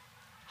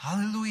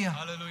 Hallelujah.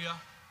 Hallelujah.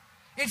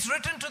 It's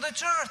written to the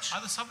church.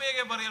 ಅದು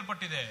ಸಭೆಗೆ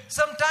ಬರೆಯಲ್ಪಟ್ಟಿದೆ.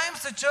 Sometimes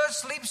the church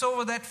sleeps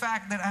over that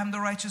fact that I am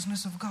the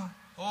righteousness of God.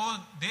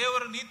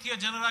 ದೇವರ ನೀತಿಯ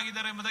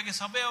ಜನರಾಗಿದ್ದಾರೆ ಎಂಬುದಾಗಿ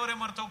ಸಭೆಯವರೇ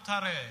ಮರೆತು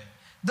ಹೋಗ್ತಾರೆ.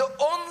 The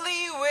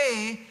only way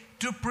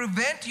to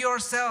prevent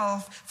yourself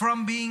from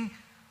being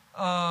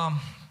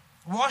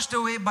washed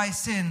away by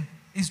sin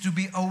is to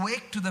be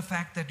awake to the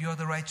fact that you are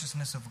the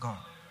righteousness of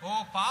God.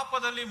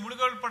 ಪಾಪದಲ್ಲಿ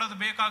ಮುಳುಗಲ್ಪಡೋದು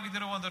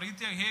ಬೇಕಾಗಿರೋ ಒಂದು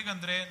ರೀತಿಯಾಗಿ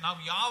ಹೇಗಂದ್ರೆ ನಾವು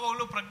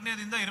ಯಾವಾಗಲೂ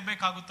ಪ್ರಜ್ಞೆಯಿಂದ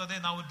ಇರಬೇಕಾಗುತ್ತದೆ,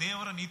 ನಾವು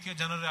ದೇವರ ನೀತಿಯ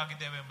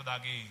ಜನರಾಗಿದ್ದೇವೆ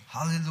ಎಂಬುದಾಗಿ.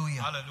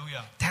 Hallelujah.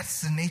 Hallelujah. That's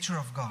the nature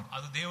of God.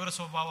 ಅದು ದೇವರ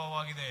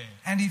ಸ್ವಭಾವವಾಗಿದೆ.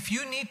 And if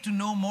you need to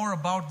know more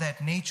about that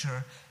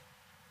nature,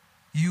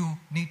 you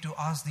need to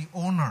ask the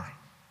owner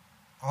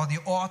or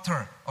the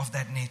author of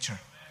that nature.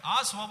 ಆ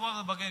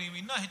ಸ್ವಭಾವದ ಬಗ್ಗೆ ನೀವು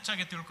ಇನ್ನೂ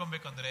ಹೆಚ್ಚಾಗಿ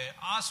ತಿಳ್ಕೊಬೇಕಂದ್ರೆ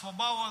ಆ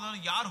ಸ್ವಭಾವವನ್ನು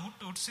ಯಾರು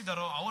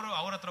ಹುಟ್ಟಿಸಿದಾರೋ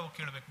ಅವರ ಹತ್ರ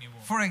ಕೇಳಬೇಕು ನೀವು.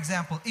 For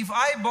example, if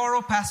I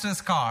borrow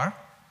pastor's car,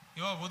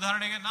 ಇವಾಗ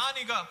ಉದಾಹರಣೆಗೆ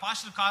ನಾನೀಗ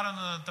ಪಾಸ್ಟರ್ ಕಾರ್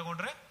ಅನ್ನು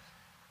ತಗೊಂಡ್ರೆ,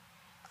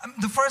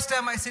 the first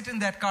time I sit in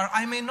that car,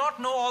 I may not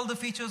know all the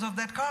features of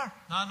that car.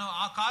 ನಾನು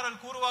ಆ ಕಾರಲ್ಲಿ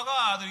ಕೂರುವಾಗ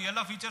ಅದು ಎಲ್ಲ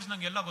ಫೀಚರ್ಸ್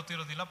ನಂಗೆ ಎಲ್ಲ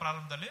ಗೊತ್ತಿರೋದಿಲ್ಲ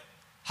ಪ್ರಾರಂಭದಲ್ಲಿ.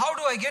 How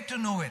do I get to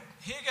know it?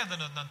 ಹೇಗೆ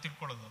ಅದನ್ನು ನಾನು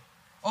ತಿಳ್ಕೊಳ್ಳೋದು?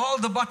 All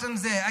the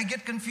buttons there, I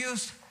get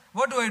confused.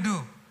 What do I do?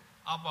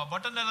 ಆ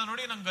ಬಟನ್ ಎಲ್ಲ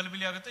ನೋಡಿ ನಂಗೆ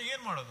ಗಲಿಬಿಲಿ ಆಗುತ್ತೆ.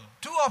 ಏನ್ ಮಾಡೋದು?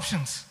 Two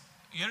options.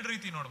 ಎರಡು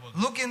ರೀತಿ ನೋಡಬಹುದು.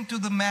 Look into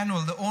the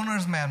manual, the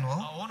owner's manual.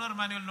 Owner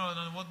manual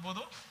ನಾನು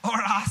ಓದಬಹುದು. Or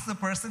ask the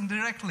person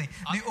directly,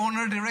 the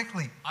owner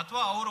directly.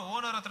 ಅಥವಾ ಅವರ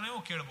ಓನರ್ ಹತ್ರನೇ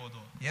ಕೇಳಬಹುದು.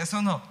 Yes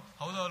or no?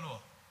 ಹೌದಾ ಅಲ್ವಾ?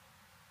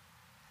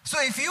 So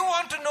if you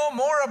want to know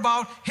more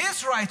about his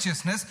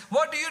righteousness,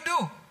 what do you do?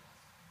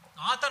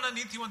 ಆತನ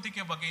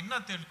ನೀತಿವಂತಿಕೆ ಬಗ್ಗೆ ಇನ್ನ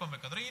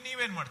ತಿಳ್ಕೊಬೇಕಾದ್ರೆ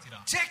ನೀವೇನ್ ಮಾಡ್ತೀರಾ?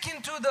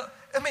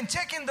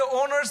 Check in the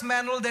owner's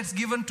manual that's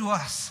given to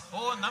us.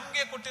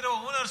 ನಮಗೆ ಕೊಟ್ಟಿರೋ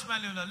ಓನರ್ಸ್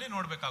ಮ್ಯಾನ್ಯುಯಲ್ ನಲ್ಲಿ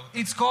ನೋಡಬೇಕಾಗುತ್ತೆ.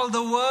 It's called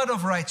the word of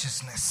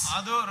righteousness.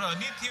 ಅದು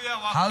ನೀತಿಯ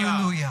ವಾಕ್ಯ.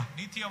 Hallelujah.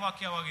 ನೀತಿಯ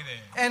ವಾಕ್ಯವಾಗಿದೆ.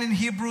 And in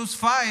Hebrews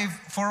 5,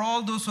 for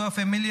all those who are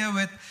familiar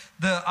with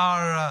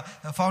our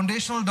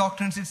foundational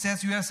doctrines, it says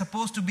you are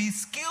supposed to be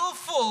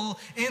skillful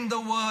in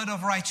the word of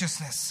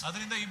righteousness.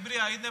 ಅದರಿಂದ ಇಬ್ರಿ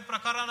 5ನೇ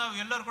ಪ್ರಕಾರ ನಾವು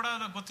ಎಲ್ಲರೂ ಕೂಡ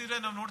ಗೊತ್ತಿದ್ರೆ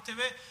ನಾವು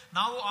ನೋಡ್ತೇವೆ,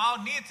 ನಾವು ಆ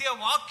ನೀತಿಯ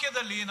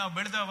ವಾಕ್ಯದಲ್ಲಿ ನಾವು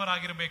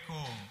ಬೆಳೆದವರಾಗಿರಬೇಕು.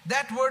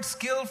 That word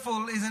skillful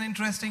is an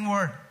interesting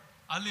word.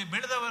 ಅಲ್ಲಿ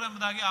ಬೆಳೆದವರ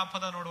ಎಂಬುದಾಗಿ ಆ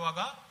ಪದ ನೋಡುವಾಗ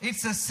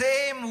it's the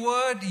same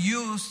word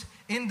used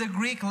in the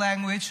Greek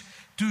language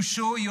to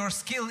show your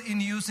skill in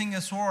using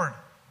a sword.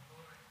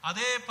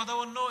 ಅದೇ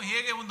ಪದವನ್ನು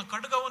ಹೇಗೆ ಒಂದು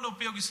ಖಡ್ಗವನ್ನು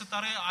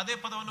ಉಪಯೋಗಿಸುತ್ತಾರೆ ಅದೇ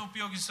ಪದವನ್ನು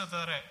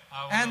ಉಪಯೋಗಿಸುತ್ತಾರೆ.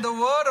 And the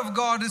word of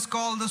God is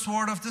called the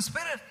sword of the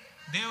spirit.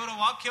 ದೇವರ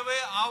ವಾಕ್ಯವೇ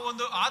ಆ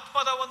ಒಂದು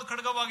ಆತ್ಮದ ಒಂದು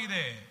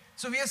ಖಡ್ಗವಾಗಿದೆ.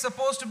 So we are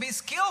supposed to be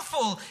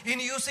skillful in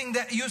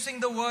using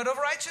the word of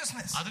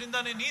righteousness.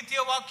 ಅದರಿಂದಾನೇ ನೀತಿಯ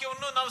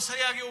ವಾಕ್ಯವನ್ನು ನಾವು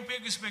ಸರಿಯಾಗಿ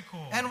ಉಪಯೋಗಿಸಬೇಕು.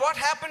 And what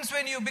happens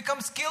when you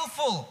become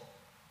skillful?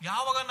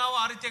 ಯಾವಾಗ ನಾವು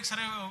ಆ ರೀತಿಯಾಗಿ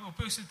ಸರಿಯಾಗಿ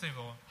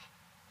ಉಪಯೋಗಿಸುತ್ತೇವೋ?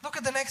 Look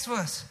at the next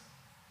verse.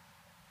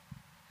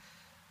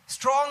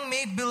 Strong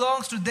meat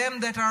belongs to them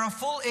that are of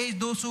full age,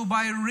 those who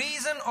by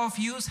reason of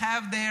use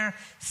have their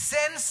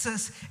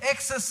senses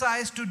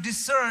exercised to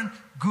discern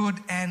good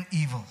and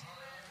evil.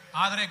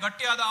 ಆದರೆ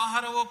ಗಟ್ಟಿಯಾದ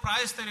ಆಹಾರವು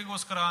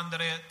ಪ್ರಾಯಸ್ಥರಿಗೋಸ್ಕರ,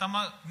 ಅಂದರೆ ತಮ್ಮ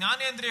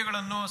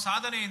ಜ್ಞಾನೇಂದ್ರಿಯಗಳನ್ನು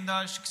ಸಾಧನೆಯಿಂದ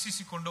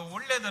ಶಿಕ್ಷಿಸಿಕೊಂಡು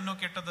ಒಳ್ಳೆಯದನ್ನು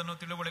ಕೆಟ್ಟದನ್ನು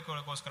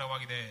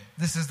ತಿಳುವಳಿಕೆಗೋಸ್ಕರವಾಗಿದೆ.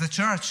 This is the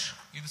church.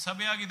 ಇದು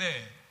ಸಭೆಯಾಗಿದೆ.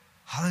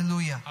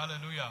 Hallelujah.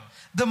 Hallelujah.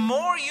 The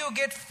more you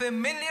get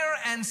familiar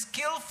and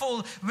skillful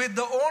with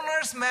the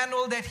owner's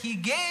manual that he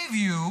gave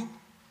you,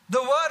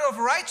 the word of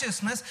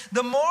righteousness,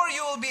 the more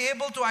you will be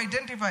able to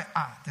identify,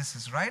 this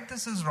is right,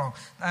 this is wrong.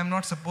 I'm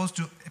not supposed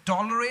to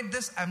tolerate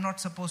this. I'm not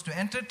supposed to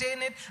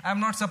entertain it. I'm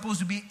not supposed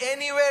to be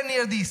anywhere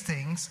near these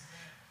things.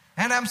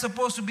 And I'm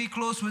supposed to be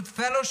close with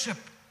fellowship,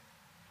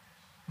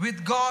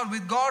 with God,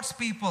 with God's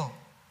people,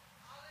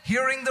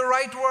 hearing the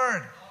right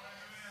word.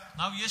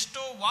 ನಾವು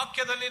ಎಷ್ಟು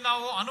ವಾಕ್ಯದಲ್ಲಿ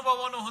ನಾವು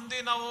ಅನುಭವವನ್ನು ಹೊಂದಿ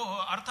ನಾವು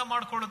ಅರ್ಥ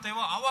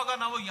ಮಾಡಿಕೊಳ್ಳುತ್ತೇವೋ ಆವಾಗ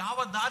ನಾವು ಯಾವ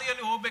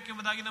ದಾರಿಯಲ್ಲಿ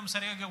ಹೋಗಬೇಕೆಂಬುದಾಗಿ ನಮ್ಗೆ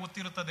ಸರಿಯಾಗಿ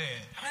ಗೊತ್ತಿರುತ್ತದೆ.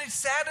 It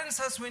saddens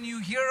us when you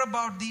hear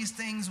about these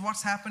things,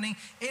 what's happening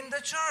in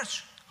the church.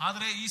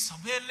 ಆದ್ರೆ ಈ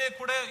ಸಭೆಯಲ್ಲೇ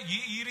ಕೂಡ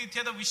ಈ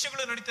ರೀತಿಯಾದ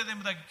ವಿಷಯಗಳು ನಡೀತದೆ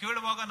ಎಂಬುದಾಗಿ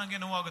ಕೇಳುವಾಗ ನನಗೆ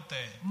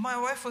ನೋವಾಗುತ್ತೆ. My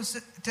wife was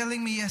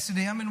telling me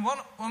yesterday,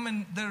 one woman,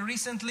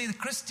 recently the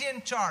Christian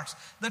charts,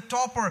 the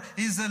topper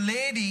is a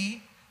lady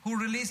who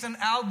released an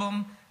album,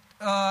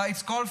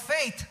 it's called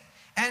Faith,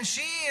 and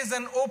she is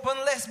an open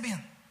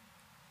lesbian.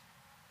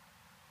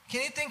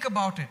 Can you think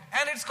about it?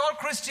 And it's called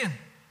Christian.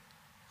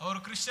 ಅವರು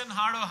Christian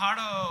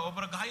ಹಾಡೋ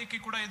ಒಬ್ಬರ ಗಾಯಕಿ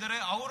ಕೂಡ ಇದ್ದಾರೆ.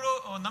 ಅವರು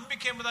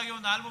ನಂಬಿಕೆ ಎಂಬುದಾಗಿ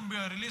ಒಂದು album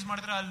release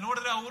ಮಾಡಿದ್ರೆ ಅಲ್ಲಿ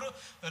ನೋಡಿದ್ರೆ ಅವರು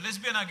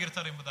ಲೆಸ್ಬಿಯನ್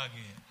ಆಗಿರ್ತಾರೆ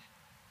ಎಂಬುದಾಗಿ.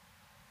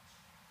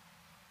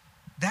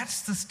 That's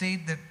the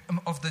state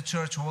of the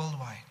church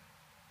worldwide.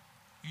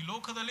 ಈ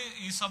ಲೋಕದಲ್ಲಿ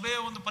ಈ ಸಭೆಯ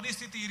ಒಂದು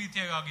ಪರಿಸ್ಥಿತಿ ಈ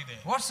ರೀತಿಯಾಗಿ ಆಗಿದೆ.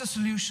 What's the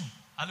solution?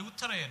 ಅಲ್ಲಿ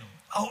ಉತ್ತರ ಏನು?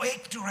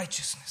 Awake to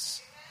righteousness.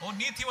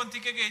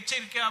 ನೀತಿವಂತಿಕೆಗೆ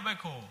ಎಚ್ಚರಿಕೆ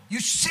ಆಗಬೇಕು.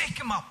 You shake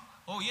him up.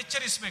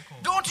 ಎಚ್ಚರಿಸಬೇಕು.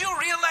 Don't you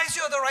realize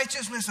you're the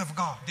righteousness of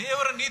God?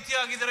 ದೇವರ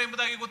ನೀತಿಯಾಗಿದ್ದಾರೆ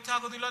ಎಂಬುದಾಗಿ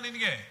ಗೊತ್ತಾಗೋದಿಲ್ಲ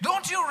ನಿನಗೆ?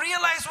 Don't you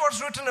realize what's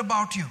written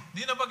about you?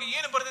 ನಿನ್ನ ಬಗ್ಗೆ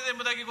ಏನು ಬರೆದಿದೆ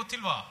ಎಂಬುದಾಗಿ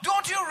ಗೊತ್ತಿಲ್ವಾ?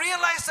 Don't you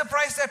realize the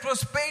price that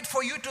was paid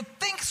for you to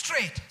think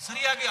straight?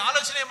 ಸರಿಯಾಗಿ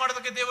ಆಲೋಚನೆ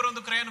ಮಾಡೋದಕ್ಕೆ ದೇವರು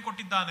ಒಂದು ಕ್ರಯವನ್ನು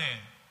ಕೊಟ್ಟಿದ್ದಾನೆ.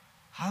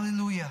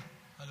 Hallelujah.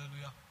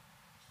 Hallelujah.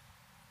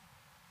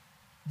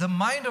 The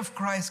mind of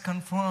Christ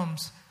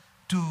conforms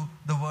to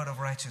the word of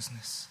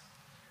righteousness.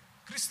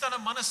 ಕ್ರಿಸ್ತನ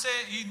ಮನಸ್ಸೇ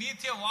ಈ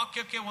ನೀತಿಯ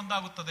ವಾಕ್ಯಕ್ಕೆ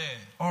ಒಂದಾಗುತ್ತದೆ.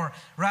 Or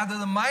rather,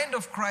 the mind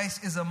of Christ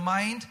is a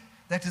mind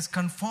that is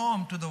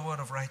conformed to the word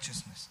of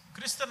righteousness.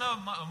 ಕ್ರಿಸ್ತನ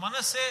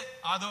ಮನಸ್ಸೇ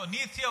ಅದು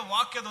ನೀತಿಯ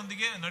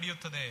ವಾಕ್ಯದೊಂದಿಗೆ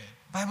ನಡೆಯುತ್ತದೆ.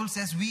 Bible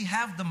says we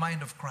have the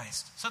mind of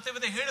Christ.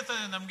 ಸತ್ಯವೇದ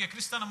ಹೇಳುತ್ತದೆ ನಮಗೆ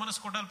ಕ್ರಿಸ್ತನ ಮನಸ್ಸು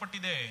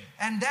ಕೊಡಲ್ಪಟ್ಟಿದೆ.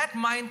 And that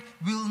mind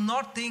will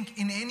not think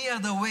in any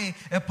other way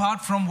apart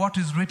from what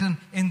is written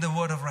in the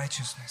word of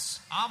righteousness.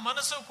 ಆ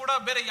ಮನಸ್ಸು ಕೂಡ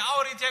ಬೇರೆ ಯಾವ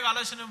ರೀತಿಯಾಗಿ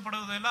ಆಲೋಚನೆ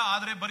ಪಡುವುದಿಲ್ಲ,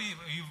 ಆದ್ರೆ ಬರೀ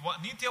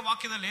ನೀತಿಯ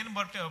ವಾಕ್ಯದಲ್ಲಿ ಏನು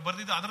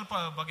ಬರೆದಿದೆ ಅದರ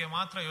ಬಗ್ಗೆ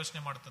ಮಾತ್ರ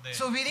ಯೋಚನೆ ಮಾಡುತ್ತದೆ.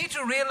 So we need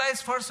to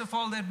realize first of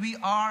all that we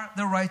are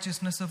the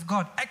righteousness of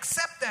God.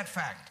 Accept that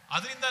fact.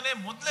 ಅದರಿಂದಾನೇ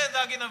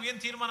ಮೊದಲನೇದಾಗಿ ನಾವು ಏನು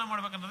ತೀರ್ಮಾನ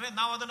ಮಾಡಬೇಕಂದ್ರೆ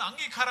ನಾವು ಅದನ್ನು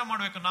ಅಂಗೀಕಾರ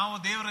ಮಾಡಬೇಕು, ನಾವು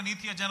ದೇವರ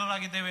ನೀತಿಯ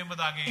ಜನರಾಗಿದ್ದೇವೆ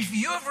ಎಂಬುದಾಗಿ. If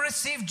you have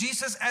received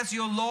Jesus as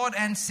your Lord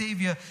and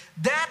Savior,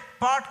 that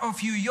part of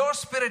you, your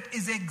spirit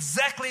is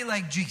exactly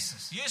like Jesus.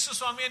 ಯೇಸು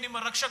ಸ್ವಾಮಿಯೇ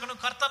ನಿಮ್ಮ ರಕ್ಷಕನು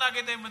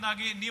ಕರ್ತನಾಗಿದೆ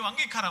ಎಂಬುದಾಗಿ ನೀವು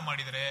ಅಂಗೀಕಾರ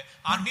ಮಾಡಿದರೆ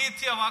ಆ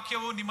ನೀತಿಯ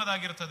ವಾಕ್ಯವು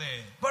ನಿಮ್ಮದಾಗಿರುತ್ತದೆ.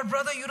 But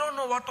brother, you don't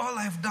know what all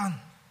I've done.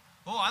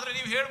 ಆದ್ರೆ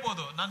ನೀವು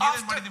ಹೇಳ್ಬೋದು ನಾನು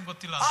ಏನೇನು ಮಾಡಿದ್ದೀನಿ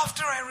ಗೊತ್ತಿಲ್ಲ.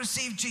 After I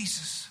received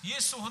Jesus,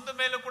 ಯೇಸು ಹೊಂದ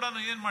ಮೇಲೆ ಕೂಡ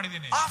ನಾನು ಏನು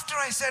ಮಾಡಿದ್ದೀನಿ. After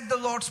I said the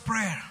Lord's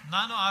prayer,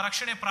 ನಾನು ಆ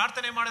ರಕ್ಷಣೆ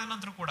ಪ್ರಾರ್ಥನೆ ಮಾಡಿದ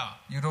ನಂತರ ಕೂಡ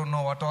you don't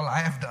know what all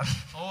I have done.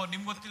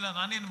 ನಿಮ್ಗೆ ಗೊತ್ತಿಲ್ಲ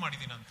ನಾನೇನು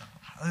ಮಾಡಿದ್ದೀನಿ ಅಂತ.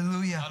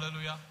 Hallelujah.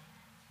 Hallelujah.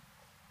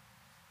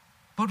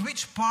 But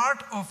which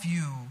part of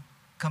you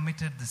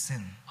committed the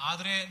sin?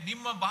 ಆದ್ರೆ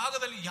ನಿಮ್ಮ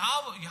ಭಾಗದಲ್ಲಿ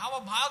ಯಾವ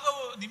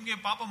ಭಾಗವು ನಿಮಗೆ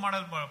ಪಾಪ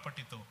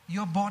ಮಾಡಲ್ಪಟ್ಟಿತು?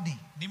 Your body.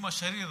 ನಿಮ್ಮ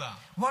ಶರೀರ.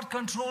 What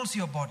controls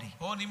your body?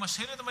 ನಿಮ್ಮ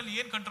ಶರೀರದ ಮೇಲೆ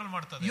ಏನು ಕಂಟ್ರೋಲ್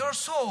ಮಾಡ್ತದೆ? Your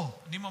soul.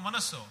 ನಿಮ್ಮ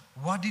ಮನಸ್ಸು.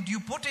 What did you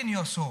put in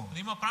your soul?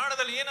 ನಿಮ್ಮ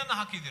ಪ್ರಾಣದಲ್ಲಿ ಏನನ್ನ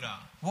ಹಾಕಿದ್ದೀರಾ?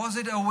 Was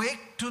it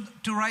awake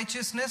to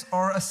righteousness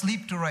or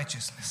asleep to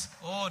righteousness?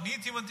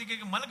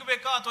 ನೀತಿವಂತಿಕೆಗೆ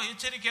ಮಲಗಬೇಕಾ ಅಥವಾ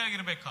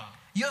ಎಚ್ಚರಿಕೆಯಾಗಿರ್ಬೇಕಾ?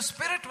 Your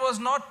spirit was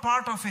not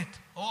part of it.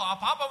 ಆ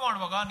ಪಾಪ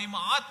ಮಾಡುವಾಗ ನಿಮ್ಮ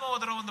ಆತ್ಮ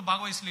ಅದರ ಒಂದು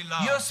ಭಾಗವಹಿಸಲಿಲ್ಲ.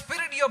 Your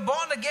spirit, your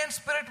born again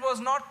spirit was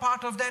not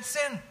part of that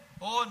sin.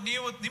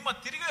 ನೀವು ನಿಮ್ಮ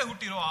ತಿರುಗಿ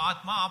ಹುಟ್ಟಿರುವ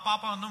ಆತ್ಮ ಆ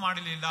ಪಾಪವನ್ನು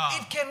ಮಾಡಲಿಲ್ಲ.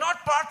 It cannot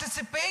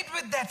participate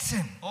with that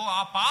sin.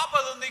 ಆ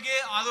ಪಾಪದೊಂದಿಗೆ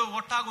ಅದು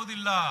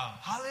ಒಟ್ಟಾಗುವುದಿಲ್ಲ.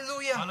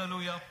 Hallelujah.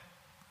 Hallelujah.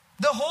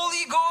 The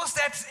Holy Ghost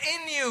that's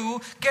in you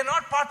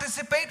cannot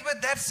participate with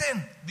that sin.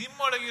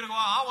 ನಿಮ್ಮೊಳಗಿರುವ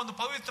ಆ ಒಂದು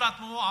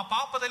ಪವಿತ್ರಾತ್ಮವು ಆ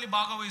ಪಾಪದಲ್ಲಿ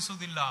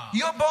ಭಾಗವಹಿಸುವುದಿಲ್ಲ.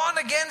 Your born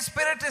again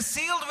spirit is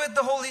sealed with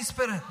the Holy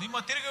Spirit. ನಿಮ್ಮ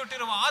ತಿರುಗಿ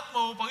ಹುಟ್ಟಿರುವ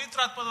ಆತ್ಮವು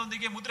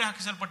ಪವಿತ್ರಾತ್ಮದೊಂದಿಗೆ ಮುದ್ರೆ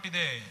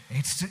ಹಾಕಿಸಲ್ಪಟ್ಟಿದೆ.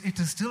 It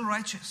is still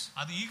righteous.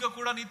 ಅದು ಈಗ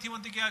ಕೂಡ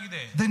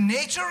ನೀತಿವಂತಿಕೆಯಾಗಿದೆ. The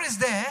nature is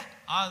there.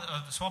 ಆ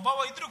ಸ್ವಭಾವ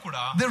ಇದ್ರೂ ಕೂಡ,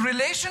 the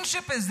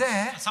relationship is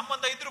there,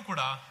 ಸಂಬಂಧ ಇದ್ರೂ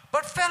ಕೂಡ,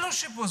 but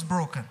fellowship was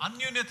broken.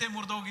 ಅನ್ಯೋನ್ಯತೆ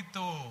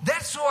ಮುರಿದೋಗಿತ್ತು.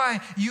 That's why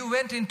you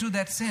went into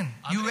that sin.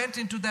 You went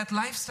into that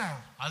lifestyle.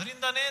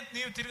 ಅದರಿಂದಾನೇ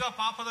ನೀವು ತಿರ್ಗಾ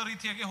ಪಾಪದ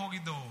ರೀತಿಯಾಗಿ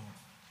ಹೋಗಿದ್ದು.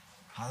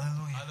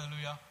 Hallelujah.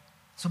 Hallelujah.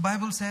 So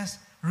Bible says,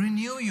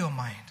 renew your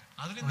mind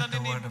with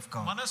the word of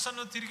God.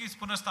 ಮನಸ್ಸನ್ನು ತಿರುಗಿ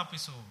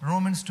ಪುನಃಸ್ಥಾಪಿಸು.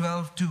 Romans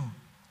 12:2.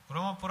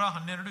 ರೋಮಾಪುರ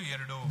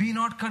 12:2. Be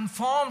not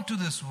conformed to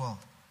this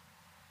world,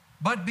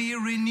 but be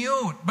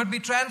renewed, but be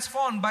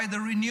transformed by the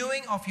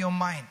renewing of your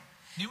mind,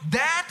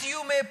 that you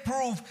may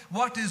prove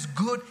what is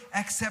good,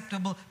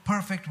 acceptable,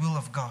 perfect will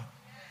of God.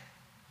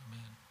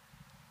 Amen.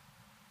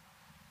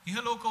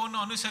 ಇಹಲೋಕವನ್ನು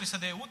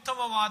ಅನುಸರಿಸದೆ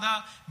ಉತ್ತಮವಾದ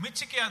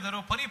ಮೆಚ್ಚುಗೆಯಾದರೂ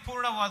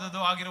ಪರಿಪೂರ್ಣವಾದದ್ದು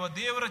ಆಗಿರುವ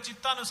ದೇವರ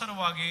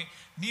ಚಿತ್ತಾನುಸಾರವಾಗಿ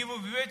ನೀವು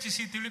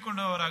ವಿವೇಚಿಸಿ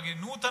ತಿಳಿಕೊಂಡವರಾಗಿ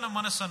ನೂತನ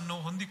ಮನಸ್ಸನ್ನು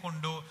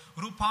ಹೊಂದಿಕೊಂಡು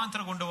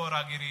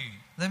ರೂಪಾಂತರಗೊಂಡವರಾಗಿರಿ.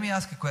 Let me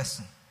ask a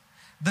question.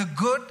 The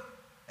good,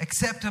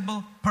 acceptable,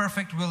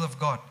 perfect will of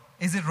God,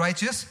 is it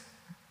righteous?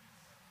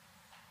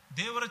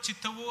 ದೇವರ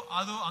ಚಿತ್ತವು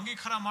ಅದು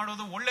ಅಂಗೀಕಾರ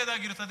ಮಾಡೋದು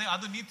ಒಳ್ಳೆಯದಾಗಿರುತ್ತದೆ,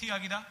 ಅದು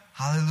ನೀತಿಯಾಗಿದೆ.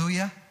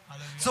 Hallelujah.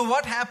 So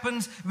what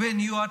happens when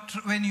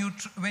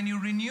you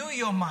renew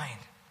your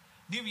mind?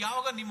 ನೀವು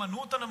ಯಾವಾಗ ನಿಮ್ಮ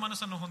ನೂತನ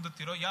ಮನಸ್ಸನ್ನು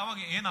ಹೊಂದುತ್ತೀರೋ ಯಾವಾಗ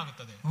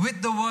ಏನಾಗುತ್ತದೆ? With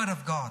the word of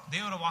God.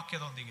 ದೇವರ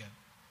ವಾಕ್ಯದೊಂದಿಗೆ.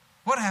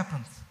 What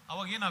happens?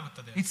 ಅವಾಗ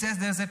ಏನಾಗುತ್ತದೆ? It says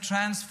there's a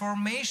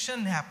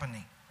transformation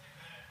happening.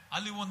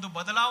 ಅಲ್ಲಿ ಒಂದು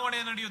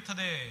ಬದಲಾವಣೆ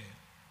ನಡೆಯುತ್ತದೆ.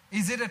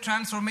 Is it a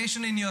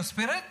transformation in your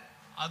spirit?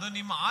 ಅದು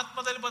ನಿಮ್ಮ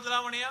ಆತ್ಮದಲ್ಲಿ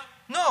ಬದಲಾವಣೆಯಾ?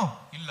 No.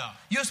 ಇಲ್ಲ.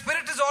 Your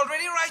spirit is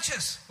already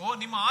righteous. ಓ,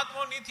 ನಿಮ್ಮ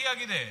ಆತ್ಮವು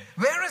ನೀತಿಯಾಗಿದೆ.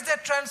 Where is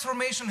that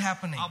transformation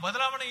happening? ಆ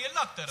ಬದಲಾವಣೆ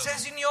ಎಲ್ಲಾಗ್ತಾ ಇರೋದು? It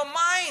says in your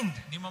mind.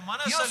 ನಿಮ್ಮ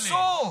ಮನಸ್ಸಲ್ಲಿ, your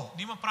soul.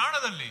 ನಿಮ್ಮ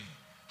ಪ್ರಾಣದಲ್ಲಿ.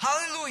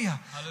 Hallelujah.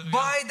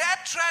 By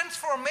that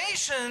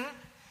transformation,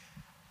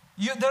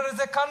 there is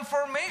a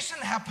confirmation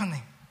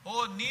happening.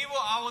 ಓ, ನೀವು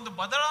ಆ ಒಂದು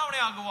ಬದಲಾವಣೆ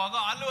ಆಗುವಾಗ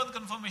ಅಲ್ಲಿ ಒಂದು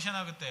ಕನ್ಫರ್ಮೇಷನ್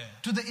ಆಗುತ್ತೆ.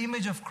 To the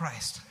image of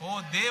Christ.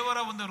 ಓ, ದೇವರ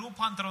ಒಂದು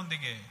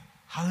ರೂಪಾಂತರದೊಂದಿಗೆ.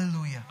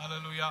 Hallelujah.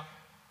 Hallelujah.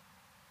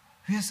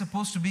 We are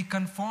supposed to be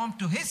conformed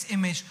to His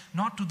image,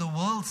 not to the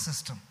world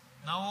system.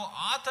 ನಾವು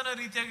ಆತನ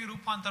ರೀತಿಯಾಗಿ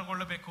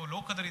ರೂಪಾಂತರಗೊಳ್ಳಬೇಕು,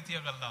 ಲೋಕದ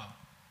ರೀತಿಯಾಗಲ್ಲ.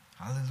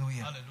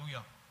 Hallelujah.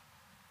 Hallelujah.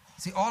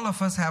 See, all of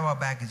us have our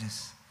baggages.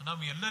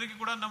 ನಾವು ಎಲ್ಲರಿಗೂ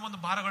ಕೂಡ ನಮ್ಮೊಂದು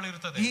ಭಾರಗಳು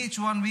ಇರುತ್ತದೆ. Each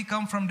one we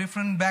come from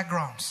different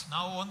backgrounds.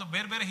 ನಾವು ಒಂದು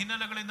ಬೇರೆ ಬೇರೆ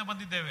ಹಿನ್ನೆಲೆಗಳಿಂದ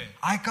ಬಂದಿದ್ದೇವೆ.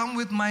 I come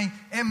with my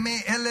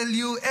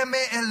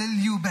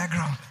MALLU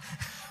background.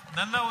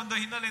 ನನ್ನ ಒಂದು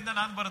ಹಿನ್ನೆಲೆಯಿಂದ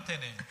ನಾನು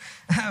ಬರುತ್ತೇನೆ.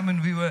 I mean,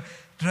 we were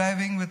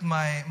driving with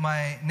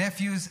my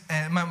nephews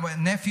and my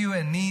nephew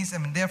and niece. I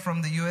mean, they're from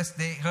the US.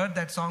 They heard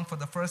that song for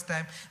the first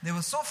time. They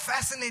were so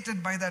fascinated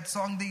by that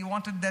song. They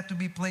wanted that to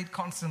be played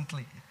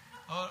constantly.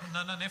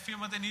 ನನ್ನ nephew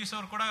ಮತ್ತೆ niece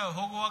ಅವರು ಕೂಡ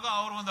ಹೋಗುವಾಗ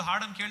ಅವರು ಒಂದು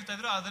ಹಾಡನ್ನು ಕೇಳ್ತಾ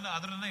ಇದ್ರು,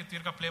 ಅದನ್ನ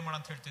ತಿರ್ಗಾ ಪ್ಲೇ ಮಾಡ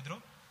ಅಂತ ಹೇಳ್ತಿದ್ರು.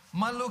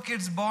 Malu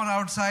kids born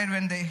outside,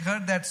 when they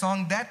heard that song,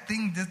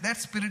 that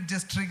spirit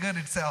just triggered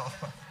itself.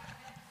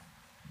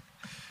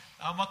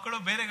 ಆ ಮಕ್ಕಳು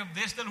ಬೇರೆ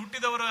ದೇಶದಲ್ಲಿ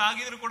ಹುಟ್ಟಿದವರು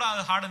ಆಗಿದ್ರು ಕೂಡ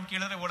ಆ ಹಾಡನ್ನು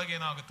ಕೇಳಿದ್ರೆ ಒಳಗೆ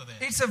ಏನಾಗುತ್ತದೆ?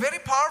 It's a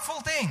very powerful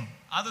thing.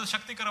 ಅದು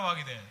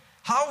ಶಕ್ತಿಕರವಾಗಿದೆ.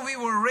 How we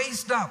were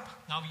raised up.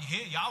 ನಾವು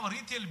ಯಾವ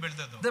ರೀತಿಯಲ್ಲಿ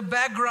ಬೆಳೆದದ್ದು? The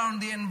background,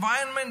 the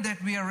environment that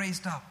we are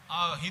raised up.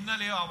 ಆ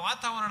ಹಿನ್ನೆಲೆ, ಆ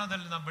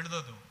ವಾತಾವರಣದಲ್ಲಿ ನಾವು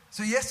ಬೆಳೆದದ್ದು.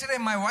 So yesterday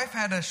my wife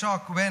had a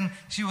shock when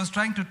she was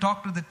trying to talk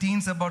to the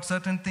teens about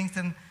certain things,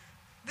 and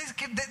these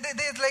kids,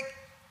 they're like,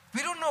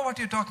 we don't know what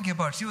you're talking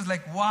about. She was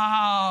like,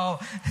 wow,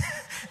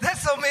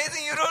 that's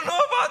amazing. You don't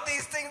know about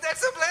these things.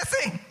 That's a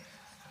blessing.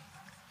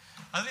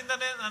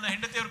 ಅದರಿಂದನೇ ನನ್ನ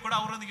ಹೆಂಡತಿಯವರು ಕೂಡ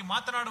ಅವರೊಂದಿಗೆ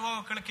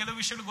ಮಾತನಾಡುವಾಗ ಕೆಲವು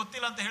ವಿಷಯಗಳು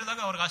ಗೊತ್ತಿಲ್ಲ ಅಂತ ಹೇಳಿದಾಗ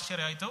ಅವ್ರಿಗೆ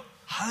ಆಶ್ಚರ್ಯ ಆಯಿತು.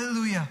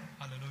 Hallelujah.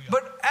 Hallelujah.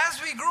 But as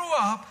we grew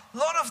up, a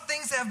lot of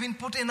things have been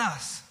put in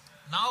us.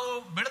 ನಾವು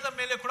ಬೆಳೆದ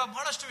ಮೇಲೆ ಕೂಡ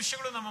ಬಹಳಷ್ಟು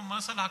ವಿಷಯಗಳು ನಮ್ಮ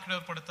ಮನಸ್ಸಲ್ಲಿ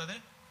ಹಾಕಿಡಲ್ಪಡುತ್ತದೆ.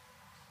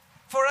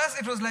 For us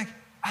it was like,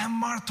 I am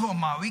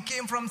Marthoma. We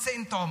came from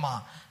Saint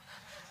Thomas.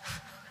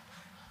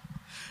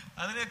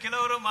 ಅದನ್ನ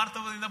ಕೆಲವರು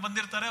ಮಾರ್ತೋಮದಿಂದ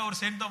ಬಂದಿರ್ತಾರೆ, ಅವರು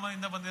ಸೇಂಟ್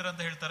ಥೋಮದಿಂದ ಬಂದಿರೋ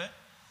ಅಂತ ಹೇಳ್ತಾರೆ.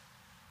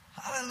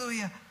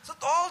 Hallelujah. So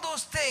all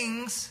those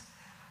things,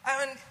 I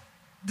mean,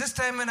 this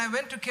time when I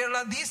went to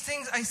Kerala, these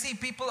things, I see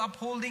people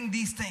upholding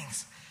these things.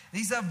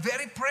 These are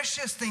very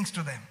precious things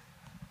to them.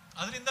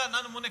 ಅದರಿಂದ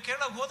ನಾನು ಮೊನ್ನೆ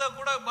ಕೇರಳಕ್ಕೆ ಹೋದಾಗ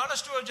ಕೂಡ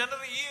ಬಹಳಷ್ಟು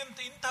ಜನರು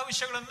ಇಂತಹ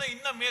ವಿಷಯಗಳನ್ನು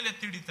ಇನ್ನ ಮೇಲೆ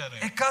ಎತ್ತಿಡಿತಾರೆ.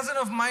 A cousin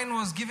of mine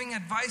was giving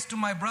advice to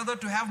my brother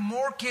to have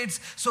more kids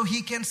so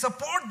he can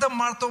support the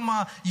Marthoma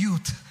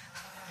youth.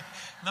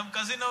 ನಮ್ಮ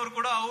ಕಸಿನ್ ಅವರು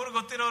ಕೂಡ ಅವ್ರಿಗೆ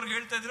ಗೊತ್ತಿರೋರ್ಗೆ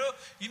ಹೇಳ್ತಾ ಇದ್ರು,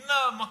 ಇನ್ನ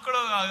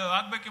ಮಕ್ಕಳು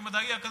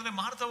ಆಗ್ಬೇಕೆಂಬುದಾಗಿ, ಯಾಕಂದ್ರೆ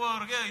ಮಾರ್ತವ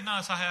ಅವ್ರಿಗೆ ಇನ್ನ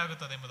ಸಹಾಯ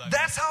ಆಗುತ್ತದೆ ಎಂಬುದಾಗಿ.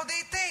 That's how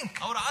they think.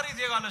 ಅವರು ಆ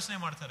ರೀತಿಯಾಗಿ ಆಲೋಚನೆ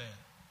ಮಾಡ್ತಾರೆ.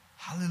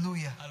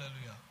 Hallelujah.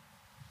 Hallelujah.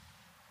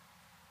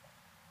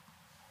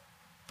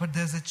 But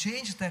there's a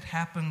change that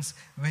happens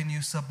when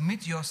you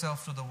submit yourself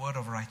to the word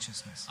of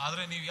righteousness.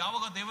 ಆದರೆ ನೀವು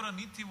ಯಾವಾಗ ದೇವರ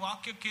ನೀತಿ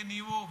ವಾಕ್ಯಕ್ಕೆ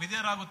ನೀವು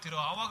ವಿಧೇಯರಾಗುತ್ತೀರೋ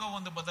ಆವಾಗ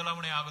ಒಂದು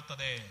ಬದಲಾವಣೆ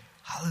ಆಗುತ್ತದೆ.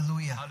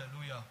 Hallelujah.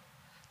 Hallelujah.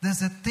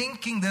 There's a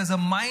thinking, there's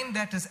a mind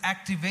that is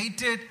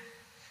activated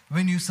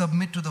when you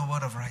submit to the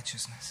word of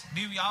righteousness.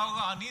 ನೀವು ಯಾವಾಗ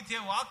ಆ ನೀತಿಯ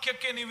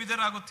ವಾಕ್ಯಕ್ಕೆ ನೀವು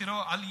ವಿಧೇಯರಾಗುತ್ತೀರೋ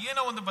ಅಲ್ಲಿ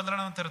ಏನೋ ಒಂದು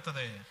ಬದಲಾವಣೆ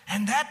ಇರುತ್ತದೆ.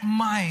 And that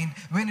mind,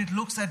 when it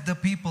looks at the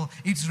people,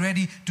 it's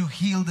ready to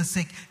heal the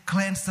sick,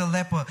 cleanse the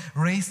leper,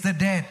 raise the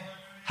dead.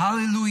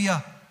 Hallelujah.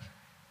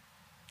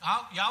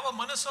 ಯಾವ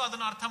ಮನಸ್ಸು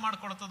ಅದನ್ನು ಅರ್ಥ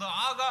ಮಾಡ್ಕೊಳ್ತದೋ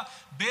ಆಗ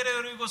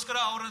ಬೇರೆಯವರಿಗೋಸ್ಕರ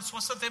ಅವರನ್ನು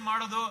ಸ್ವಸ್ಥತೆ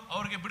ಮಾಡೋದು,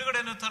 ಅವರಿಗೆ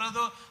ಬಿಡುಗಡೆಯನ್ನು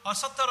ತರೋದು, ಅವ್ರ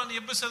ಸತ್ತವರನ್ನು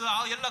ಎಬ್ಬಿಸೋದು, ಆ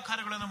ಎಲ್ಲ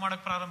ಕಾರ್ಯಗಳನ್ನು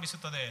ಮಾಡಕ್ಕೆ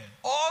ಪ್ರಾರಂಭಿಸುತ್ತದೆ.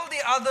 All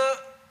the other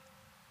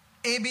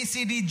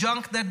ABCD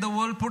junk that the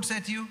world puts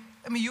at you,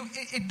 I mean,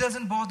 it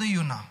doesn't bother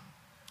you now.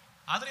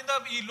 ಅದರಿಂದ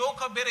ಈ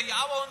ಲೋಕ ಬೇರೆ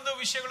ಯಾವ ಒಂದು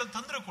ವಿಷಯಗಳು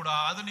ತಂದ್ರೂ ಕೂಡ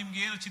ಅದು ನಿಮ್ಗೆ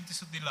ಏನು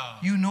ಚಿಂತಿಸುತ್ತಿಲ್ಲ.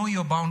 You know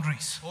your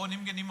boundaries. ಓ,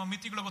 ನಿಮ್ಗೆ ನಿಮ್ಮ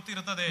ಮಿತಿಗಳು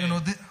ಗೊತ್ತಿರುತ್ತದೆ. You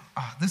know,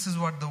 this is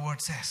what the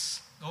word says.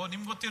 ಓ,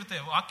 ನಿಮ್ಗೆ ಗೊತ್ತಿರುತ್ತೆ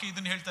ವಾಕ್ಯ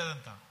ಇದನ್ನ ಹೇಳ್ತಾ ಇದೆ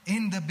ಅಂತ.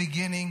 In the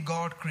beginning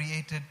God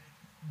created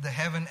the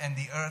heaven and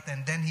the earth,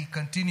 and then he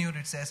continued,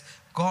 it says,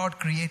 God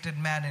created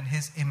man in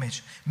his image,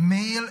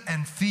 male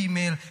and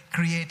female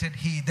created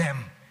he them.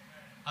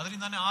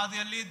 ಅದರಿಂದಾನೆ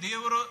ಆದಿಯಲ್ಲಿ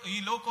ದೇವರು ಈ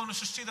ಲೋಕವನ್ನು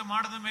ಸೃಷ್ಟಿ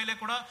ಮಾಡಿದ ಮೇಲೆ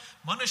ಕೂಡ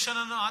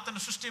ಮನುಷ್ಯನನ್ನು ಆತನು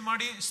ಸೃಷ್ಟಿ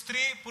ಮಾಡಿ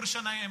ಸ್ತ್ರೀ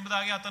ಪುರುಷನ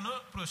ಎಂಬುದಾಗಿ ಆತನು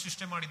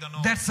ಸೃಷ್ಟಿ ಮಾಡಿದನು.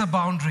 That's a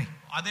boundary.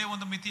 ಅದೇ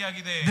ಒಂದು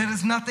ಮಿತಿಯಾಗಿದೆ. There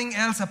is nothing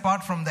else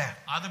apart from that.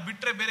 ಅದು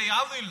ಬಿಟ್ರೆ ಬೇರೆ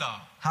ಯಾವುದೂ ಇಲ್ಲ.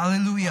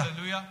 Hallelujah.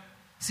 Hallelujah.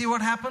 See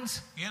what happens?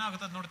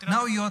 ಏನಾಗುತ್ತದೆ ನೋಡ್ತೀರಾ?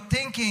 Now you're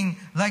thinking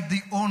like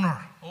the owner.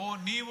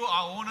 ನೀವು ಆ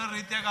ಓನರ್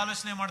ರೀತಿಯಾಗಿ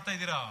ಆಲೋಚನೆ ಮಾಡ್ತಾ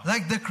ಇದ್ದೀರಾ.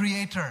 Like the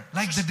creator,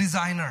 like the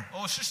designer.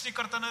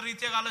 ಸೃಷ್ಟಿಕರ್ತನ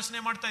ರೀತಿಯಾಗಿ ಆಲೋಚನೆ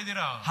ಮಾಡ್ತಾ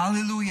ಇದ್ದೀರಾ.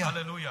 Hallelujah.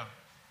 Hallelujah.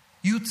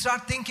 You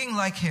start thinking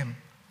like him.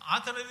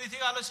 ಆತನ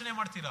ರೀತಿಯಾಗಿ ಆಲೋಚನೆ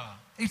ಮಾಡ್ತೀರಾ.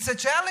 It's a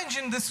challenge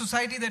in this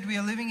society that we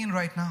are living in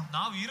right now.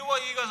 ನಾವು ಇರುವ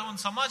ಈಗ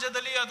ಒಂದು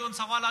ಸಮಾಜದಲ್ಲಿ ಅದು ಒಂದು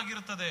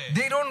ಸವಾಲಾಗಿರುತ್ತದೆ.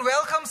 They don't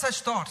welcome such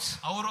thoughts.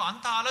 ಅವರು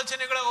ಅಂತ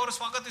ಆಲೋಚನೆಗಳಿಗೆ ಅವರು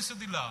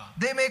ಸ್ವಾಗತಿಸುವುದಿಲ್ಲ.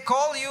 They may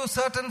call you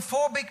certain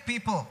phobic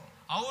people.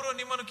 ಅವರು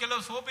ನಿಮ್ಮನ್ನು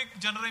ಕೆಲವು ಫೋಬಿಕ್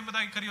ಜನರು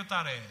ಎಂಬುದಾಗಿ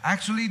ಕರೆಯುತ್ತಾರೆ.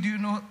 Actually, do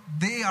you know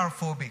they are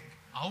phobic?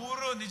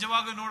 ಅವರು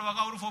ನಿಜವಾಗಿ ನೋಡುವಾಗ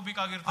ಅವರು ಫೋಬಿಕ್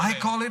ಆಗಿರ್ತಾರೆ. I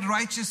call it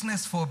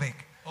righteousness phobic.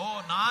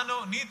 ನಾನು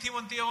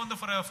ನೀತಿವಂತಿಯ ಒಂದು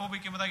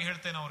ಫೋಬಿಕ್ ಎಂಬುದಾಗಿ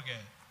ಹೇಳ್ತೇನೆ ಅವ್ರಿಗೆ.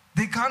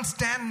 They can't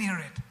stand near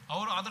it.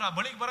 ಅವರು ಅದರ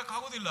ಬಳಿಗೆ ಬರಕ್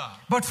ಆಗುದಿಲ್ಲ.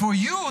 But for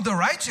you, the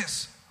righteous,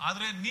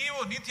 ಆದ್ರೆ ನೀವು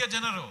ನೀತಿಯ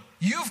ಜನರು,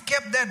 you've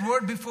kept that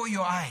word before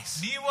your eyes.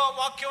 ನೀವು ಆ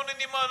ವಾಕ್ಯವನ್ನು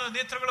ನಿಮ್ಮ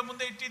ನೇತ್ರಗಳ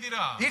ಮುಂದೆ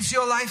ಇಟ್ಟಿದ್ದೀರಾ. It's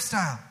your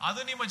lifestyle. ಅದು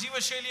ನಿಮ್ಮ ಜೀವ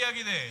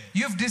ಶೈಲಿಯಾಗಿದೆ.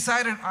 You've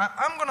decided,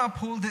 I'm going to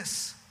uphold this.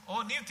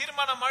 ನೀವು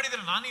ತೀರ್ಮಾನ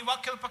ಮಾಡಿದ್ರೆ ನಾನು ಈ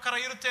ವಾಕ್ಯದ ಪ್ರಕಾರ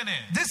ಇರುತ್ತೇನೆ.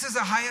 This is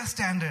a higher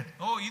standard.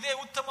 ಇದೇ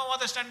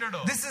ಉತ್ತಮವಾದ standard.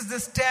 This is the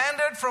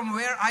standard from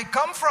where I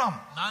come from.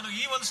 ನಾನು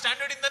ಈ ಒಂದು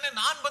ಸ್ಟ್ಯಾಂಡರ್ಡ್ ಇಂದಾನೆ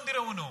ನಾನು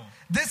ಬಂದಿರೋವನು.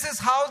 This is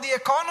how the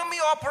economy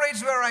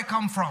operates where I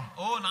come from.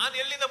 ನಾನು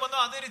ಎಲ್ಲಿಂದ ಬಂದೋ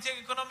ಅದೇ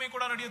ರೀತಿಯಾಗಿ ಎಕಾನಮಿ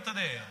ಕೂಡ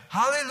ನಡೆಯುತ್ತದೆ.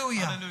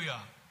 Hallelujah. Hallelujah.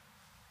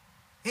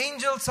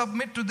 Angels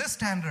submit to this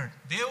standard.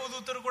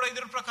 ದೇವದೂತರು ಕೂಡ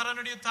ಇದರ ಪ್ರಕಾರ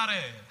ನಡೆಯುತ್ತಾರೆ.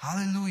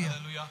 Hallelujah.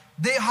 Hallelujah.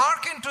 They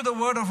hearken to the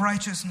word of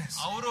righteousness.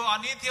 ಅವರು ಆ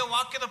ನೀತಿಯ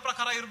ವಾಕ್ಯದ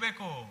ಪ್ರಕಾರ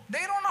ಇರಬೇಕು.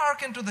 They don't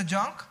hearken to the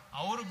junk.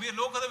 ಅವರು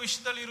ಲೋಕದ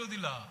ವಿಷಯದಲ್ಲಿ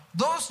ಇರುವುದಿಲ್ಲ.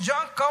 Those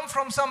junk come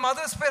from some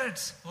other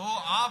spirits.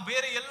 ಆ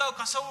ಬೇರೆ ಎಲ್ಲ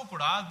ಕಸವು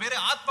ಕೂಡ ಬೇರೆ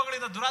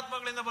ಆತ್ಮಗಳಿಂದ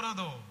ದುರಾತ್ಮಗಳಿಂದ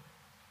ಬರೋದು.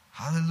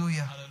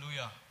 Hallelujah.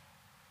 Hallelujah.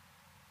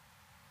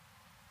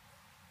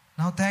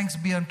 Now thanks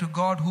be unto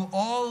God who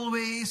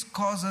always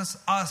causes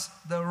us,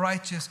 the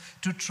righteous,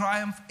 to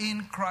triumph in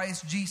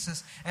Christ Jesus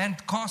and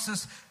causes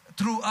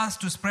through us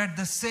to spread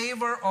the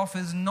savor of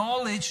his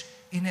knowledge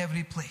in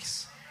every place.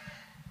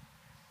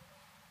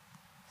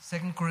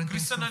 2 Corinthians.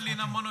 ಕ್ರಿಸ್ತನಲ್ಲಿ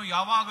ನಮ್ಮನ್ನು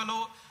ಯಾವಾಗಲೂ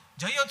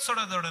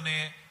ಜಯೋತ್ಸವದೊಡನೆ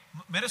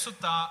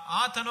ಮೆರೆಸುತ್ತಾ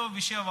ಆತನು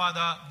ವಿಷಯವಾದ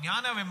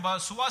ಜ್ಞಾನವೆಂಬ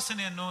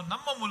ಸುವಾಸನೆಯನ್ನು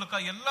ನಮ್ಮ ಮೂಲಕ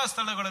ಎಲ್ಲ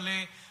ಸ್ಥಳಗಳಲ್ಲಿ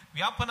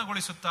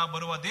ವ್ಯಾಪನಗೊಳಿಸುತ್ತಾ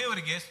ಬರುವ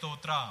ದೇವರಿಗೆ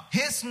ಸ್ತೋತ್ರ.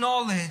 His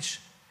knowledge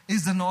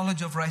is the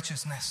knowledge of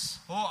righteousness.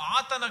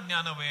 ಆತನ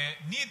ಜ್ಞಾನವೇ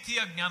ನೀತಿಯ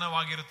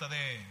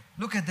ಜ್ಞಾನವಾಗಿರುತ್ತದೆ.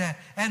 Look at that.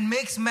 And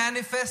makes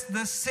manifest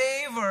the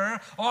savor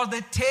or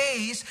the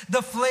taste,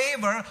 the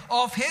flavor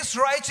of his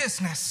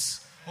righteousness.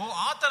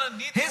 ಆತನ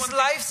ನೀತಿ, his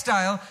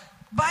lifestyle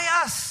by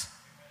us.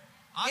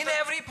 In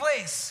every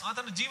place.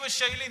 ಆತನ ಜೀವ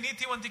ಶೈಲಿ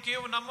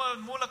ನೀತಿವಂತಿಕೆಯು ನಮ್ಮ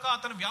ಮೂಲಕ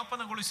ಆತನ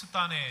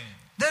ವ್ಯಾಪನಗೊಳಿಸುತ್ತಾನೆ.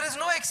 There is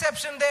no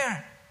exception there.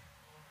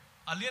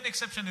 ಅಲ್ಲೇನು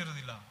ಎಕ್ಸೆಪ್ಷನ್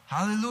ಇರುವುದಿಲ್ಲ.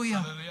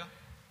 Hallelujah. Hallelujah.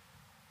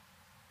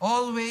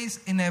 Always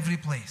in every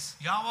place.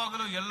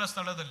 ಯಾವಾಗಲೂ ಎಲ್ಲ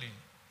ಸ್ಥಳದಲ್ಲಿ.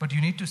 But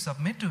you need to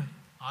submit to it.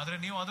 ಆದ್ರೆ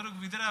ನೀವು ಅದರ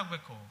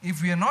ವಿಧೇಯರಾಗಬೇಕು. If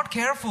we are not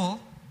careful,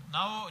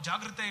 ನಾವು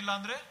ಜಾಗೃತೆ ಇಲ್ಲ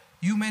ಅಂದ್ರೆ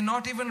you may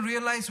not even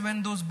realize when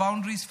those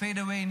boundaries fade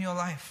away in your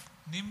life.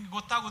 ನಿಮ್ಗೆ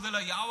ಗೊತ್ತಾಗುವುದಿಲ್ಲ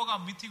ಯಾವಾಗ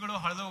ಮಿತಿಗಳು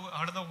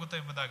ಹಳದೋಗುತ್ತೆ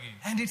ಎಂಬುದಾಗಿ.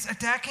 And it's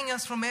attacking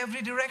us from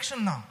every direction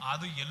now.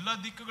 ಅದು ಎಲ್ಲ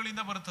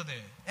ದಿಕ್ಕುಗಳಿಂದ ಬರುತ್ತದೆ.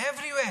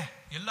 Everywhere.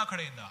 ಎಲ್ಲ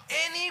ಕಡೆಯಿಂದ.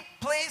 Any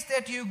place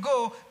that you go,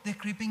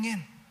 they're creeping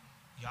in.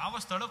 ಯಾವ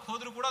ಸ್ಥಳಕ್ಕೆ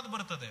ಹೋದ್ರೂ ಕೂಡ ಅದು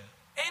ಬರುತ್ತದೆ.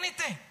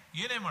 Anything.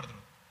 ಏನೇ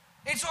ಮಾಡಿದ್ರು.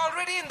 It's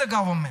already in the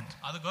government.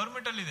 ಅದು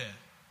ಗವರ್ಮೆಂಟ್ ಅಲ್ಲಿ ಇದೆ.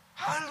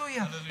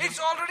 Hallelujah. It's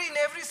already in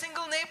every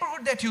single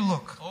neighborhood that you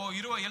look.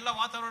 ಇರುವ ಎಲ್ಲ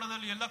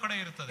ವಾತಾವರಣದಲ್ಲಿ ಎಲ್ಲ ಕಡೆ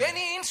ಇರುತ್ತದೆ.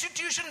 Any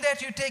institution that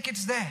you take,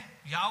 it's there.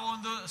 ಯಾವ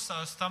ಒಂದು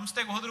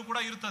ಸಂಸ್ಥೆಗೆ ಹೋದ್ರೂ ಕೂಡ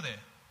ಇರುತ್ತದೆ.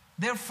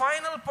 Their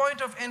final point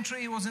of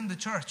entry was in the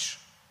church.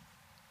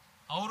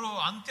 ಅವರು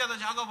ಅಂತ್ಯದ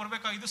ಜಾಗ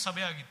ಬರಬೇಕಾಗಿದ್ದು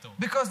ಸಭೆ ಆಗಿತ್ತು.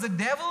 Because the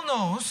devil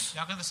knows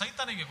ಯಾಕಂದ್ರೆ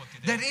ಸೈತಾನಿಗೆ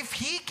ಗೊತ್ತಿದೆ that if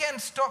he can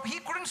stop, he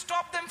couldn't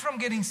stop them from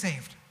getting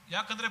saved.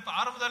 ಯಾಕಂದ್ರೆ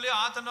ಆರಂಭದಲ್ಲಿ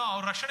ಆತನು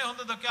ಅವ್ರ ರಕ್ಷಣೆ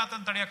ಹೊಂದೋದಕ್ಕೆ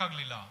ಆತನ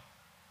ತಡೆಯಕ್ಕಾಗಲಿಲ್ಲ.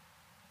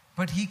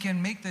 But he can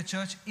make the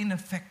church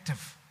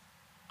ineffective.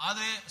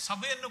 ಆದ್ರೆ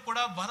ಸಭೆಯನ್ನು ಕೂಡ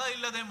ಬಲ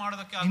ಇಲ್ಲದೆ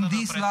ಮಾಡೋದಕ್ಕೆ in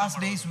these last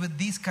days with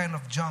these kind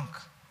of junk.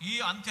 ಈ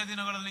ಅಂತ್ಯ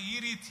ದಿನಗಳಲ್ಲಿ ಈ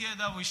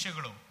ರೀತಿಯಾದ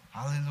ವಿಷಯಗಳು.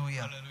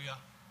 Hallelujah. Hallelujah.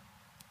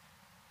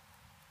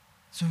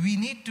 So we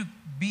need to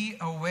be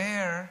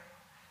aware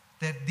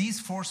that these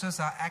forces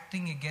are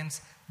acting against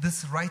this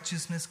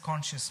righteousness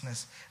consciousness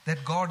that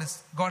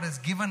God has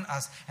given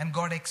us and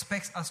God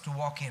expects us to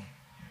walk in.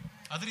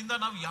 ಅದರಿಂದ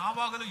ನಾವು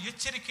ಯಾವಾಗಲೂ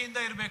ಎಚ್ಚರಿಕೆಯಿಂದ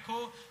ಇರಬೇಕು.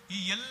 ಈ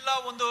ಎಲ್ಲ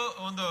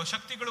ಒಂದು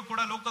ಶಕ್ತಿಗಳು ಕೂಡ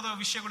ಲೋಕದ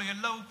ವಿಷಯಗಳು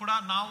ಎಲ್ಲವೂ ಕೂಡ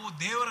ನಾವು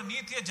ದೇವರ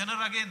ನೀತಿಯ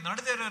ಜನರಾಗಿ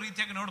ನಡೆದಿರೋ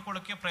ರೀತಿಯಾಗಿ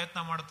ನೋಡ್ಕೊಳ್ಳೋಕೆ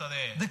ಪ್ರಯತ್ನ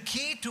ಮಾಡುತ್ತದೆ. The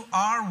key to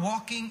our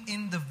walking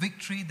in the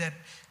victory that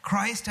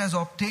Christ has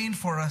obtained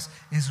for us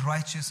is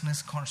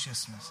righteousness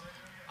consciousness.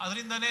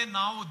 ಅದರಿಂದನೇ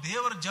ನಾವು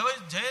ದೇವರ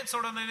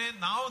ಜಯೋತ್ಸವದೊಡನೆ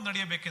ನಾವು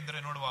ನಡೆಯಬೇಕೆಂದ್ರೆ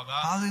ನೋಡುವಾಗ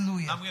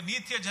ನಮಗೆ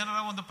ನೀತಿಯ ಜನರ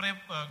ಒಂದು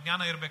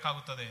ಜ್ಞಾನ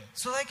ಇರಬೇಕಾಗುತ್ತದೆ.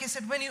 So like I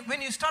said,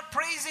 when you start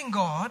praising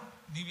God,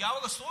 ನೀವು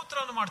ಯಾವಾಗ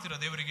ಸ್ತೋತ್ರವನ್ನು ಮಾಡ್ತೀರಾ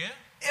ದೇವರಿಗೆ,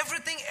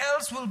 everything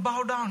else will bow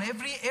down.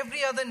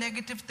 Every other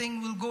negative thing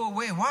will go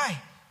away. Why?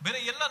 ಬೇರೆ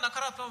ಎಲ್ಲ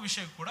ನಕಾರಾತ್ಮಕ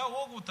ವಿಷಯ ಕೂಡ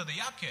ಹೋಗುತ್ತದೆ.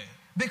 ಯಾಕೆ?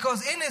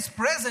 Because in His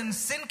presence,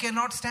 sin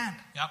cannot stand.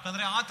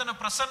 ಯಾಕಂದ್ರೆ ಆತನ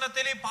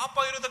ಪ್ರಸನ್ನತೆಯಲ್ಲಿ ಪಾಪ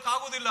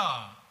ಇರುವುದಕ್ಕಾಗುವುದಿಲ್ಲ.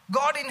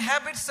 God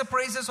inhabits the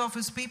praises of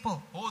His people.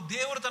 ಓ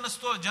ದೇವರು ತನ್ನ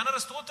ಜನರ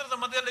ಸ್ತೋತ್ರದ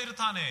ಮಧ್ಯದಲ್ಲಿ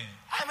ಇರ್ತಾನೆ.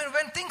 I mean,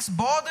 when things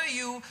bother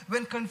you,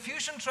 when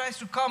confusion tries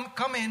to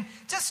come in,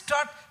 just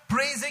start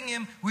praising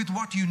Him with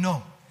what you know.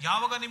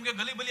 ಯಾವಾಗ ನಿಮಗೆ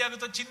ಗಲಿಬಿಲಿ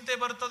ಆಗುತ್ತೋ, ಚಿಂತೆ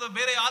ಬರ್ತದೋ,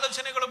 ಬೇರೆ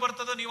ಆಲೋಚನೆಗಳು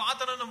ಬರ್ತದೋ, ನೀವು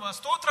ಆತನನ್ನು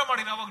ಸ್ತೋತ್ರ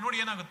ಮಾಡಿರಿ, ಅವಾಗ ನೋಡಿ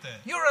ಏನಾಗುತ್ತೆ.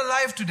 You're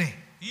alive today.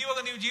 ಇವಾಗ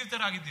ನೀವು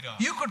ಜೀವಿತರಾಗಿದ್ದೀರಾ.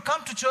 You could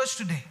come to church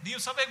today. ನೀವು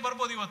ಸಭೆಗೆ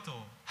ಬರ್ಬೋದು ಇವತ್ತು.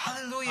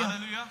 Hallelujah.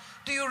 Hallelujah.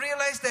 Do you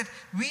realize that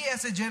we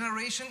as a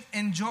generation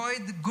enjoy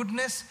the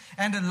goodness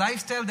and a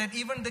lifestyle that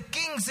even the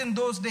kings in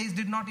those days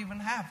did not even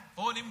have?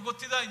 ಓ ನಿಮ್ಗೆ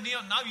ಗೊತ್ತಿದ,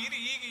 ನಾವು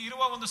ಈಗ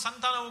ಇರುವ ಒಂದು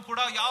ಸಂತಾನವು ಕೂಡ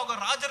ಯಾವ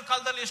ರಾಜರ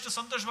ಕಾಲದಲ್ಲಿ ಎಷ್ಟು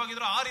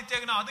ಸಂತೋಷವಾಗಿದ್ರು ಆ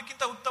ರೀತಿಯಾಗಿ ನಾವು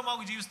ಅದಕ್ಕಿಂತ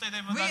ಉತ್ತಮವಾಗಿ ಜೀವಿಸ್ತಾ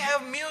ಇದ್ದೇವೆ. We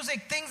have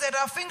music, things at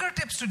our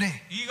fingertips today.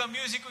 ಈಗ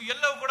ಮ್ಯೂಸಿಕ್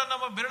ಎಲ್ಲವೂ ಕೂಡ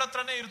ನಮ್ಮ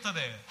ಬೆರಳತ್ರನೇ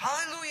ಇರ್ತದೆ.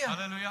 Hallelujah.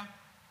 Hallelujah.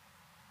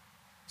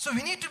 So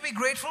we need to be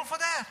grateful for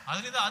that.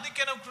 ಅದರಿಂದ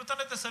ಅದಕ್ಕೆ ನಾವು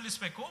ಕೃತಜ್ಞತೆ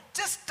ಸಲ್ಲಿಸಬೇಕು.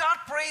 Just start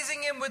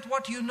praising Him with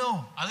what you know.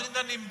 ಅದರಿಂದ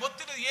ನಿಮ್ಗೆ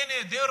ಗೊತ್ತಿರೋದು ಏನೇ,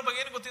 ದೇವರ ಬಗ್ಗೆ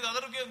ಏನು ಗೊತ್ತಿದೆ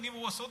ಅದರಿಗೆ ನೀವು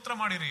ಸ್ತೋತ್ರ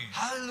ಮಾಡಿರಿ.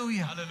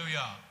 Hallelujah.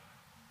 Hallelujah.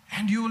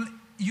 And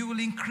you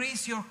will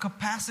increase your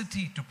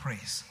capacity to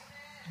praise.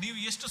 ನೀವು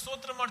ಎಷ್ಟು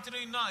ಸ್ತೋತ್ರ ಮಾಡ್ತೀರೋ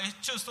ಇನ್ನ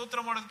ಹೆಚ್ಚು ಸ್ತೋತ್ರ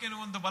ಮಾಡೋದಕ್ಕೆ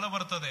ಒಂದು ಬಲ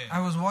ಬರ್ತದೆ.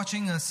 I was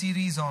watching a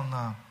series on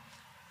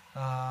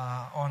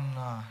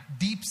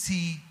deep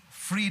sea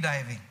free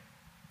diving.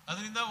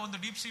 ಅದರಿಂದ ಒಂದು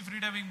ಡೀಪ್ ಸಿ ಫ್ರೀ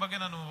ಡೈವಿಂಗ್ ಬಗ್ಗೆ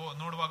ನಾನು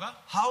ನೋಡುವಾಗ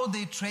how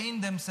they train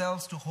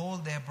themselves to hold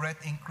their breath,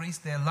 increase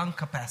their lung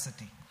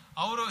capacity.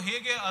 ಅವರು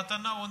ಹೇಗೆ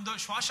ತನ್ನ ಒಂದು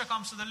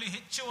ಶ್ವಾಸಕಾಂಶದಲ್ಲಿ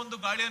ಹೆಚ್ಚು ಒಂದು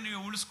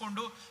ಗಾಳಿಯನ್ನು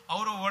ಉಳಿಸಿಕೊಂಡು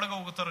ಅವರು ಒಳಗೆ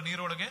ಹೋಗುತ್ತಾರೆ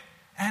ನೀರೊಳಗೆ.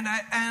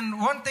 And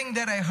one thing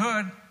that I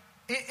heard,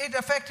 it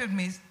affected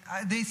me.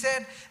 They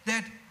said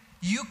that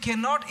you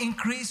cannot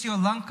increase your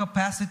lung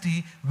capacity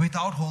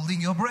without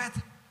holding your breath.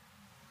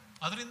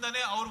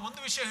 ಅದರಿಂದನೇ ಅವರು ಒಂದು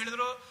ವಿಷಯ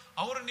ಹೇಳಿದ್ರು,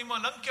 ಅವರು ನಿಮ್ಮ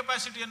ಲಂಗ್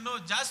ಕೆಪಾಸಿಟಿಯನ್ನು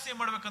ಜಾಸ್ತಿ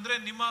ಮಾಡಬೇಕಂದ್ರೆ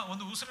ನಿಮ್ಮ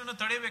ಒಂದು ಉಸಿರನ್ನು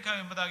ತಡೆಯಬೇಕು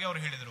ಎಂಬುದಾಗಿ ಅವರು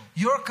ಹೇಳಿದರು.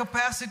 Your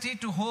capacity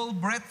to hold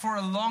breath for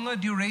a longer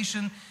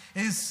duration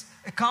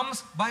comes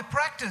by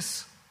practice.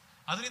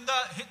 ಅದರಿಂದ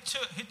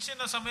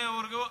ಹೆಚ್ಚಿನ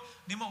ಸಮಯವರೆಗೂ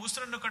ನಿಮ್ಮ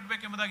ಉಸಿರನ್ನು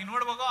ಕಟ್ಟಬೇಕೆಂಬುದಾಗಿ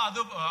ನೋಡುವಾಗ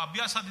ಅದು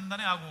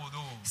ಅಭ್ಯಾಸದಿಂದನೇ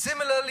ಆಗುವುದು.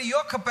 Similarly,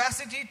 your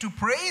capacity to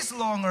praise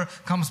longer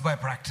comes by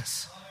practice.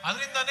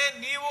 ಅದರಿಂದನೇ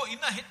ನೀವು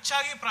ಇನ್ನ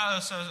ಹೆಚ್ಚಾಗಿ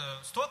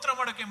ಸ್ತೋತ್ರ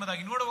ಮಾಡಕ್ಕೆ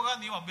ಎಂಬುದಾಗಿ ನೋಡುವಾಗ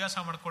ನೀವು ಅಭ್ಯಾಸ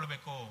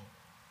ಮಾಡಿಕೊಳ್ಳಬೇಕು.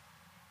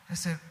 I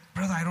said,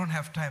 brother, I don't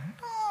have time.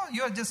 No,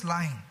 you are just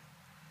lying.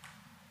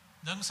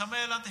 ನಂಗೆ ಸಮಯ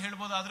ಇಲ್ಲ ಅಂತ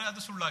ಹೇಳ್ಬೋದು, ಆದ್ರೆ ಅದು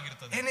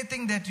ಸುಳ್ಳಾಗಿರ್ತದೆ.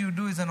 Anything that you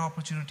do is an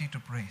opportunity to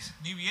praise.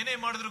 ನೀವು ಏನೇ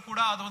ಮಾಡಿದ್ರು ಕೂಡ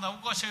ಅದು ಒಂದು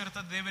ಅವಕಾಶ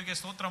ಇರ್ತದೆ ದೇವರಿಗೆ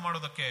ಸ್ತೋತ್ರ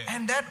ಮಾಡೋದಕ್ಕೆ.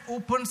 And that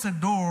opens a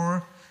door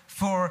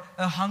for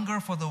a hunger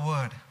for the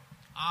word.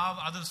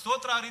 ಅದು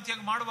ಸ್ತೋತ್ರ ಆ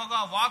ರೀತಿಯಾಗಿ ಮಾಡುವಾಗ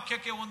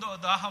ವಾಕ್ಯಕ್ಕೆ ಒಂದು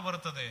ದಾಹ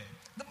ಬರುತ್ತದೆ.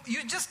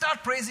 You just start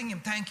praising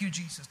Him. Thank you,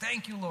 Jesus.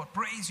 Thank you, Lord.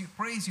 Praise you,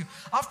 praise you.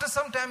 After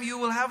some time, you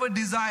will have a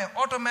desire.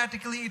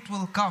 Automatically, it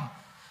will come.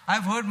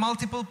 I've heard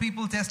multiple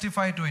people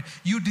testify to it.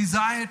 You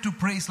desire to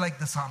praise like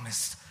the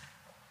psalmist.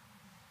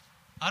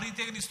 ಆ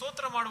ರೀತಿಯಾಗಿ ನೀವು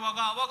ಸ್ತೋತ್ರ ಮಾಡುವಾಗ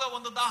ಅವಾಗ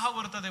ಒಂದು ದಾಹ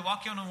ಬರುತ್ತದೆ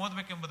ವಾಕ್ಯವನ್ನು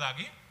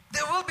ಓದಬೇಕೆಂಬುದಾಗಿ.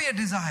 There will be a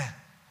desire.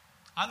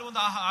 ಅಲ್ಲಿ ಒಂದು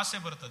ಆಸೆ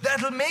ಬರುತ್ತದೆ. That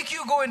will make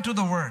you go into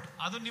the word.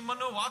 ಅದು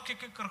ನಿಮ್ಮನ್ನು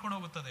ವಾಕ್ಯಕ್ಕೆ ಕರ್ಕೊಂಡು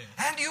ಹೋಗುತ್ತದೆ.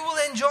 And you will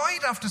enjoy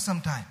it after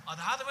some time.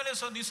 ಅದಾದ ಮೇಲೆ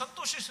ನೀವು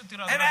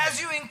ಸಂತೋಷಿಸುತ್ತೀರಾ. And as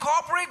you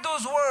incorporate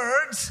those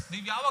words,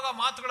 ನೀವು ಯಾವಾಗ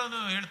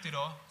ಮಾತುಗಳನ್ನು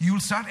ಹೇಳ್ತೀರೋ, you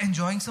will start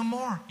enjoying some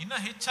more. ಇನ್ನ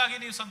ಹೆಚ್ಚಾಗಿ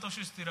ನೀವು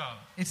ಸಂತೋಷಿಸುತ್ತೀರಾ.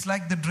 It's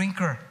like the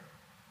drinker.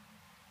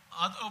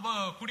 ಅದು ಒಬ್ಬ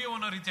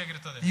ಕುಡಿಯುವವನ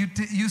ರೀತಿಯಾಗಿರುತ್ತದೆ.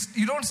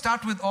 You don't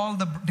start with all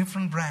the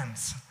different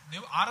brands.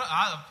 ನೀವು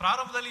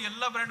ಪ್ರಾರಂಭದಲ್ಲಿ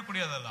ಎಲ್ಲ brand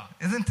ಕುಡಿಯೋದಲ್ಲ.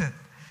 Isn't it?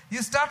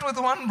 You start with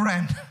one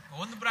brand.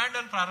 ಒಂದು ಬ್ರ್ಯಾಂಡ್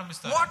ಅಲ್ಲಿ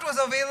ಪ್ರಾರಂಭಿಸ್ತಾರೆ. What was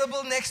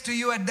available next to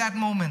you at that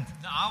moment?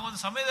 ಆ ಒಂದು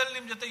ಸಮಯದಲ್ಲಿ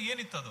ನಿಮ್ಮ ಜೊತೆ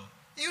ಏನಿತ್ತದು,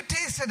 you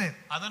tasted it.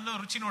 ಅದನ್ನು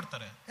ರುಚಿ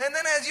ನೋಡ್ತಾರೆ. And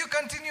then as you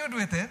continued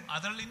with it,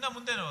 ಅದರಲ್ಲಿ ಇನ್ನ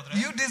ಮುಂದೆ ಹೋದ್ರೆ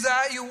you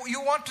desire,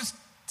 you want to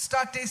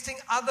start tasting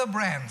other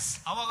brands.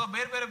 ಅವಾಗ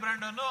ಬೇರೆ ಬೇರೆ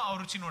ಬ್ರ್ಯಾಂಡ್ ಅನ್ನು ಅವರು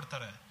ರುಚಿ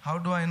ನೋಡ್ತಾರೆ. How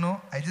do I know?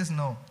 I just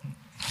know.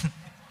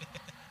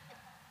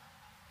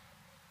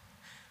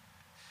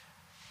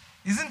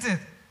 Isn't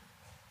it?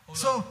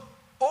 So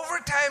over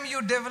time you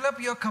develop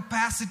your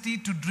capacity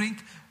to drink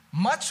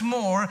much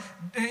more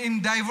in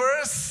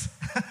diverse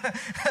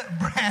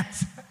brands.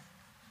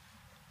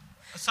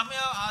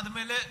 ಸಮಯ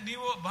ಆದಮೇಲೆ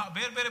ನೀವು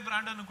ಬೇರೆ ಬೇರೆ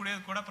ಬ್ರ್ಯಾಂಡ್ ಅನ್ನು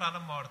ಕುಡಿಯೋದು ಕೂಡ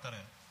ಪ್ರಾರಂಭ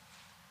ಮಾಡ್ತಾರೆ.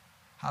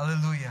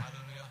 Hallelujah.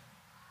 Hallelujah.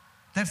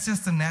 That's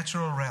just the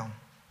natural realm.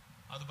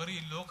 ಅದು ಬರೀ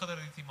ಲೋಕದ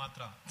ರೀತಿ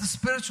ಮಾತ್ರ. The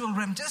spiritual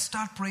realm, just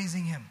start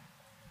praising Him.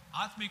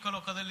 ಆತ್ಮಿಕ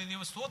ಲೋಕದಲ್ಲಿ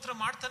ನೀವು ಸ್ತೋತ್ರ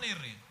ಮಾಡ್ತಾನೆ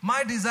ಇರ್ರಿ.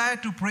 My desire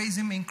to praise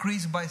Him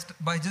increased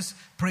by just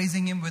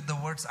praising Him with the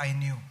words I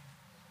knew.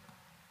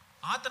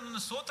 ಆತನನ್ನು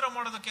ಸ್ತೋತ್ರ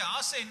ಮಾಡೋದಕ್ಕೆ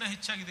ಆಸೆ ಇನ್ನ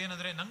ಹೆಚ್ಚಾಗಿದೆ.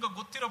 ಏನಂದ್ರೆ ನಂಗೆ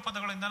ಗೊತ್ತಿರೋ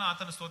ಪದಗಳಿಂದ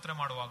ಆತನ ಸ್ತೋತ್ರ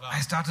ಮಾಡುವಾಗ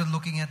I started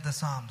looking at the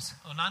Psalms.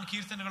 ನಾನು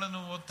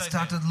ಕೀರ್ತನೆಗಳನ್ನು ಓದ್ತಾ ಇದ್ದೆ.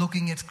 Started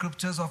looking at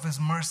scriptures of His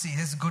mercy,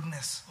 His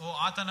goodness.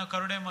 ಆತನ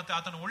ಕರುಣೆ ಮತ್ತೆ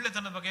ಆತನ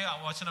ಒಳ್ಳೆತನದ ಬಗ್ಗೆ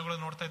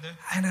ವಚನಗಳನ್ನು ನೋಡ್ತಾ ಇದ್ದೆ.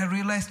 And I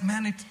realized,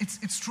 man,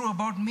 it's true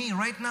about me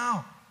right now.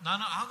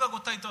 ನಾನು ಆಗ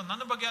ಗೊತ್ತಾಯ್ತು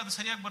ನನ್ನ ಬಗ್ಗೆ ಅದು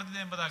ಸರಿಯಾಗಿ ಬರ್ತಿದೆ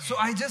ಎಂಬುದಾಗಿ. So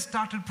I just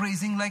started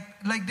praising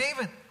like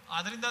David.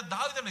 ಅದರಿಂದ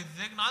ದಾವೀದನ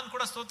ನಾನು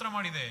ಕೂಡ ಸ್ತೋತ್ರ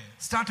ಮಾಡಿದೆ.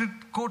 Started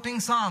quoting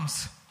Psalms.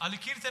 ಅಲ್ಲಿ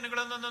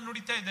ಕೀರ್ತನೆಗಳನ್ನು ನಾನು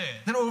ನುಡಿತಾ ಇದ್ದೆ.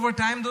 Then over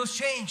time those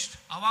changed.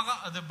 ಅವಾಗ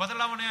ಅದು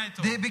ಬದಲಾವಣೆ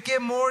ಆಯಿತು. They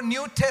became more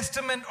New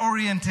Testament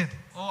oriented.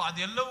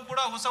 ಅದೆಲ್ಲವೂ ಕೂಡ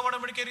ಹೊಸ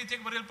ಒಡಂಬಡಿಕೆ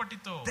ರೀತಿಯಾಗಿ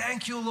ಬರೆಯಲ್ಪಟ್ಟಿತ್ತು.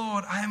 Thank you,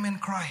 Lord, I am in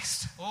Christ.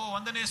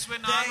 ವಂದನೆ ಯೇಸುವೇ,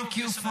 ನಾನು Thank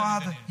you,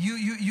 Father.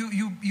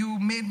 You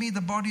made me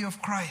the body of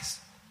Christ.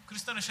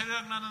 ಕ್ರಿಸ್ತನ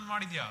ಶರೀರಜ್ಞಾನ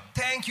ಮಾಡಿದ್ಯಾ?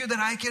 Thank you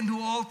that I can do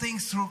all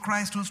things through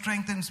Christ who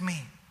strengthens me.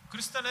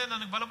 ಕ್ರಿಸ್ತನೇ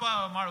ನನಗೆ ಬಲ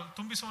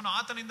ತುಂಬಿಸುವನು,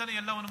 ಆತನಿಂದನೇ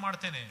ಎಲ್ಲವನ್ನು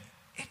ಮಾಡ್ತೇನೆ.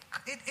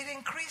 It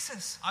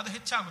increases. ಅದು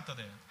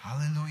ಹೆಚ್ಚಾಗುತ್ತದೆ.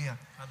 Hallelujah.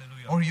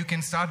 Hallelujah. Or you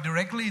can start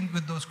directly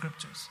with those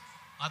scriptures.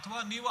 ಅಥವಾ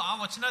ನೀವು ಆ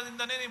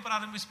ವಚನದಿಂದನೇ ನೀವು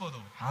ಪ್ರಾರಂಭಿಸಬಹುದು.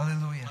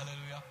 Hallelujah.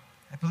 Hallelujah.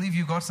 I believe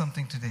you got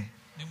something today.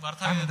 ನಿಮಗೆ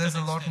ಅರ್ಥ I mean, there's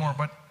a lot more,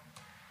 but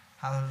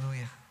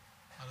hallelujah.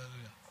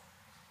 Hallelujah.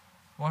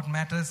 What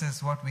matters is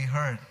what we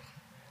heard.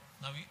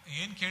 ನಾವು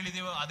ಏನು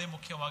ಕೇಳಿದೀವೋ ಅದೇ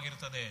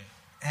ಮುಖ್ಯವಾಗಿರುತ್ತದೆ.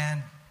 And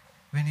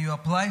when you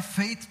apply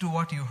faith to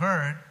what you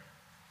heard,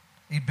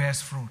 it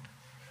bears fruit.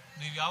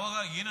 ನೀವು ಯಾವಾಗ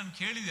ಏನನ್ನು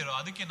ಕೇಳಿದಿರೋ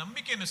ಅದಕ್ಕೆ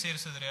ನಂಬಿಕೆಯನ್ನು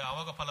ಸೇರಿಸಿದ್ರೆ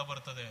ಆವಾಗ ಫಲ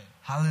ಬರುತ್ತದೆ.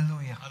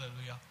 Hallelujah.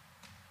 Hallelujah.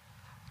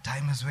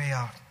 Time is way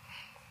out.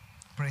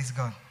 Praise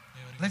God.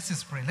 Let's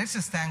just pray. Let's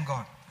just thank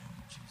God.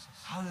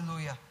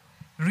 Hallelujah.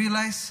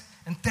 Realize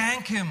and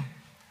thank Him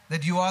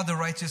that you are the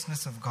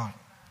righteousness of God.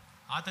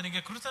 ಆತನಿಗೆ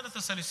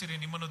ಕೃತಜ್ಞತೆ ಸಲ್ಲಿಸಿರಿ,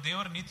 ನಿಮ್ಮನ್ನು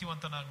ದೇವರ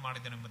ನೀತಿವಂತನಾಗಿ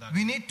ಮಾಡಿದೆನು ಎಂಬುದಾಗಿ.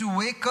 We need to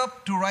wake up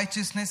to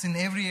righteousness in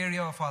every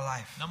area of our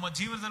life. ನಮ್ಮ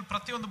ಜೀವನದಲ್ಲಿ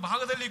ಪ್ರತಿಯೊಂದು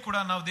ಭಾಗದಲ್ಲಿ ಕೂಡ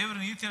ನಾವು ದೇವರ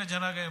ನೀತಿಯ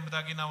ಜನ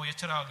ಎಂಬುದಾಗಿ ನಾವು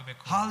ಎಚ್ಚರ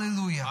ಆಗಬೇಕು.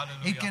 Hallelujah.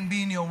 It can be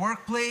in your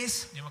workplace.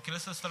 ನಿಮ್ಮ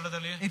ಕೆಲಸ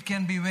ಸ್ಥಳದಲ್ಲಿ. It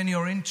can be when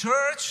you're in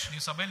church.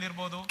 ನೀವು ಸಭೆಯಲ್ಲಿ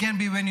ಇರಬಹುದು. It can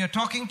be when you're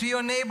talking to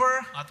your neighbor.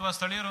 ಅಥವಾ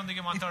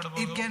ಸ್ಥಳೀಯರೊಂದಿಗೆ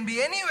ಮಾತಾಡಬಹುದು. It can be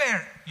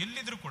anywhere.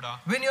 ಎಲ್ಲಿದ್ರೂ ಕೂಡ.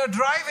 When you're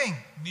driving.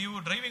 ನೀವು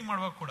ಡ್ರೈವಿಂಗ್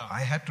ಮಾಡುವಾಗ ಕೂಡ.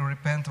 I had to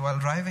repent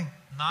while driving.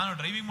 ನಾನು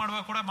ಡ್ರೈವಿಂಗ್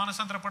ಮಾಡುವಾಗ ಕೂಡ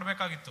ಮಾನಸಾಂತರ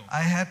ಪಡಬೇಕಾಗಿತ್ತು.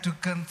 I had to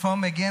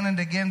confirm again and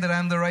again that I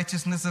am the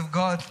righteousness of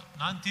God.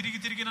 ನಾನು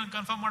ತಿರುಗಿ ನಾನು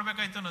ಕನ್ಫರ್ಮ್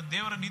ಮಾಡಬೇಕಾಗಿತ್ತು, ನಾನು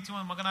ದೇವರ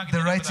ನೀತಿವಂತ ಮಗನಾಗಿದ್ದೇನೆ.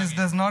 The righteous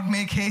does not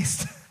make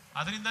haste.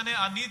 ಅದರಿಂದನೇ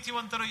ಆ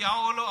ನೀತಿವಂತರು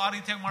ಯಾವಾಗಲೂ ಆ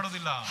ರೀತಿಯಾಗಿ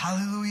ಮಾಡೋದಿಲ್ಲ.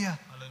 Hallelujah.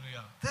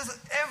 Hallelujah. There's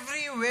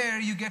everywhere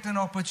you get an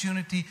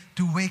opportunity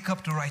to wake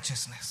up to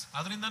righteousness.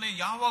 ಅದರಿಂದನೇ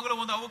ಯಾವಾಗಲೂ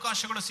ಒಂದು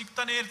ಅವಕಾಶಗಳು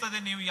ಸಿಗ್ತಾನೆ ಇರ್ತದೆ,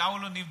 ನೀವು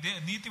ಯಾವಾಗಲೂ ನೀವು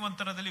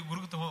ನೀತಿವಂತರದಲ್ಲಿ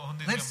ಗುರುತು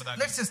ಹೊಂದಿದ್ದೀರಿ ಎಂಬುದಾಗಿ.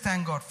 Let's just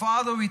thank God.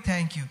 Father, we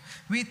thank you.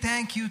 We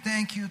thank you,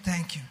 thank you,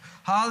 thank you.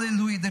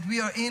 Hallelujah, that we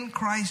are in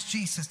Christ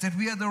Jesus, that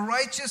we are the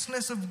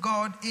righteousness of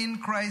God in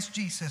Christ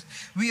Jesus.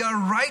 We are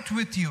right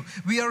with you.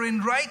 We are in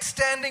right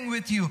standing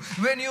with you.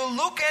 When you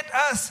look at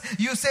us,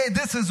 you say,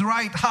 this is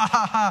right. Ha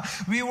ha ha.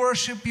 We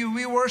worship you.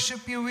 We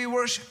worship you. We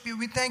worship you.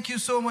 We thank you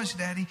so much,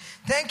 Daddy.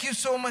 Thank you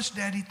so much,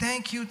 Daddy.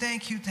 Thank you,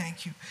 thank you,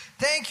 thank you.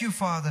 Thank you,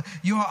 Father.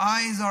 Your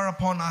eyes are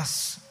upon us.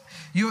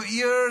 Your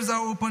ears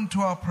are open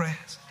to our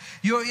prayers.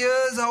 Your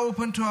ears are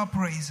open to our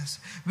praises.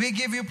 We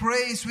give you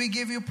praise, we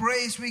give you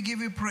praise, we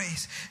give you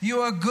praise.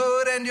 You are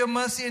good and your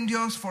mercy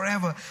endures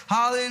forever.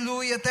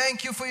 Hallelujah.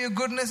 Thank you for your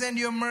goodness and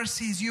your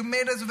mercies. You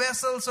made us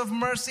vessels of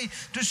mercy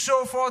to show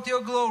forth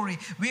your glory.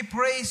 We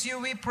praise you,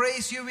 we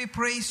praise you, we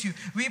praise you.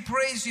 We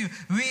praise you.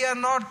 We are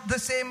not the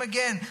same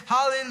again.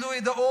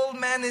 Hallelujah. The old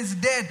man is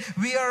dead.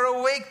 We are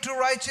awake to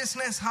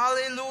righteousness.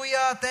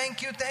 Hallelujah.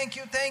 Thank you, thank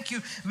you, thank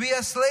you. We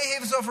are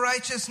slaves of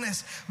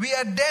righteousness. We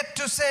are dead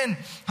to sin.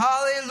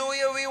 Hallelujah.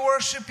 We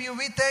worship you.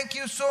 We thank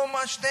you so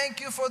much. Thank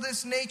you for this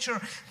nature.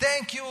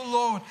 Thank you,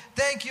 Lord.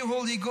 Thank you,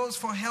 Holy Ghost,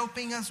 for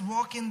helping us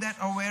walk in that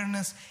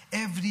awareness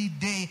every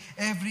day,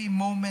 every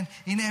moment,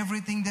 in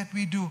everything that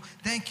we do.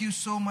 Thank you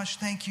so much.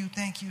 Thank you,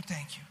 thank you,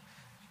 thank you.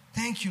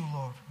 Thank you,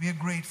 Lord. We are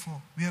grateful.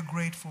 We are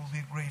grateful. We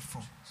are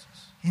grateful.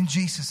 In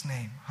Jesus'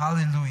 name.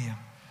 Hallelujah.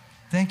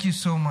 Thank you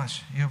so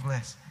much. You're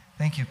blessed.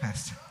 Thank you,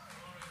 Pastor.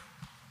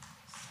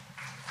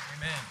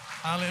 Amen.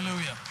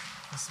 Hallelujah.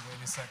 Just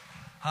wait a second.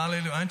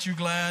 Hallelujah. Aren't you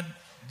glad?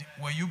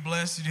 Were you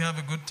blessed? Did you have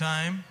a good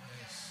time?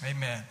 Yes.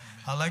 Amen.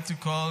 I'd like to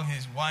call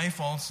his wife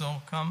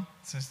also. Come,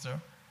 sister.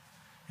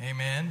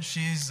 Amen.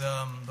 She's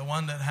the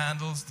one that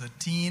handles the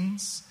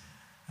teens,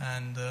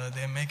 and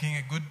they're making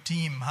a good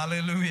team.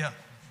 Hallelujah.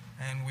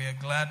 And we are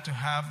glad to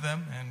have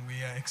them, and we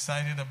are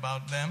excited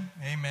about them.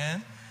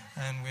 Amen.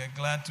 And we are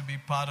glad to be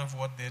part of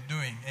what they're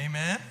doing.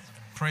 Amen.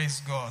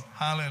 Praise God.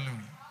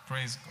 Hallelujah.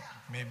 Praise God.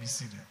 You may be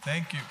seated.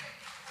 Thank you.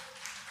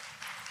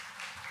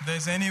 If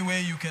there's any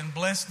way you can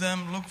bless them,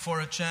 look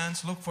for a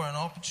chance, look for an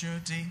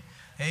opportunity.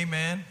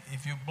 Amen.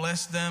 If you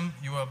bless them,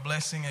 you are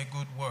blessing a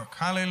good work.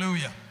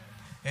 Hallelujah.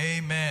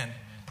 Amen.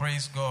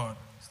 Praise God.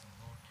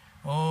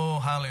 Oh,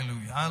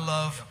 hallelujah. I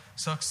love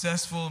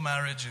successful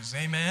marriages.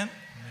 Amen.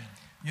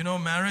 You know,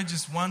 marriage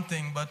is one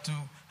thing, but to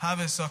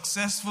have a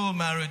successful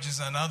marriage is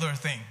another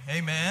thing.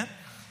 Amen.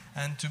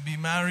 And to be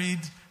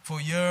married for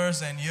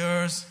years and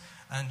years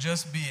and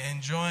just be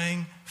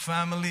enjoying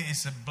family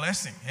is a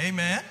blessing.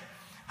 Amen.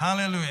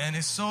 Hallelujah. And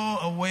it's so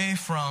away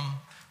from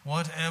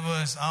whatever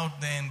is out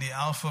there in the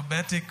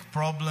alphabetic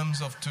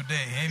problems of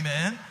today.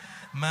 Amen.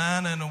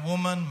 Man and a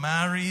woman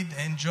married,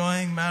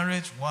 enjoying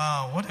marriage.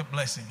 Wow, what a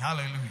blessing.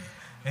 Hallelujah.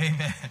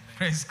 Amen.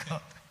 Praise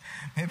God.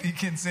 Maybe you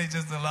can say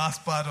just the last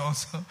part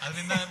also.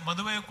 ಅದರಿಂದ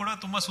ಮದುವೆ ಕೂಡ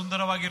ತುಂಬಾ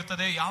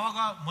ಸುಂದರವಾಗಿರ್ತದೆ. ಯಾವಾಗ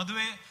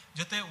ಮದುವೆ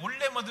ಜೊತೆ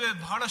ಒಳ್ಳೆ ಮದುವೆ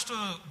ಬಹಳಷ್ಟು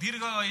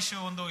ದೀರ್ಘಾಯುಷ್ಯ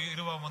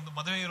ಇರುವ ಒಂದು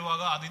ಮದುವೆ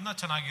ಇರುವಾಗ ಅದು ಇನ್ನೂ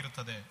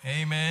ಚೆನ್ನಾಗಿರುತ್ತದೆ.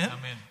 Amen.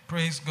 Amen.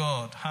 Praise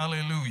God.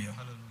 Hallelujah.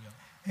 Hallelujah.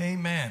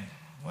 Amen.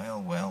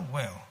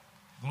 Well.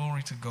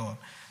 Glory to God.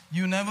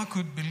 you never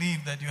could believe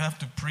that you have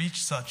to preach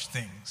such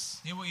things.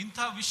 ನೀವು ಇಂಥ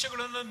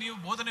ವಿಷಯಗಳನ್ನು ನೀವು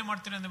ಬೋಧನೆ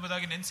ಮಾಡ್ತೀರಿ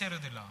ಎಂಬುದಾಗಿ ನೆನಸೇ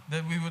ಇರೋದಿಲ್ಲ.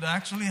 That we would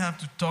actually have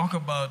to talk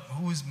about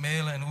who is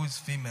male and who is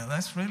female.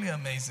 That's really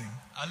amazing.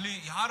 ಅಲ್ಲಿ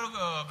ಯಾರು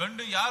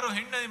ಗಂಡು ಯಾರು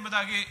ಹೆಣ್ಣು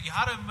ಎಂಬುದಾಗಿ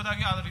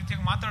ಆ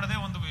ರೀತಿಯಾಗಿ ಮಾತಾಡೋದೇ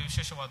ಒಂದು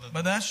ವಿಶೇಷವಾದದ್ದು.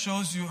 But that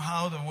shows you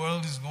how the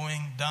world is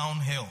going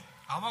downhill.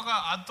 ಆವಾಗ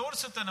ಅದು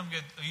ತೋರಿಸುತ್ತೆ ನಮಗೆ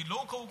ಈ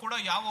ಲೋಕವು ಕೂಡ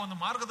ಯಾವ ಒಂದು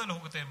ಮಾರ್ಗದಲ್ಲಿ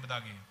ಹೋಗುತ್ತೆ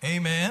ಎಂಬುದಾಗಿ.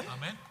 Amen.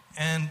 Amen.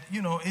 And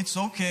it's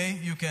okay.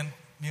 You can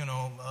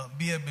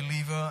be a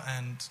believer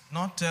and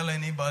not tell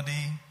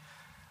anybody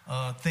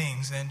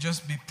things and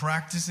just be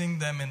practicing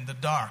them in the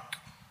dark.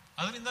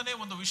 ಅದರಿಂದನೇ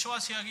ಒಂದು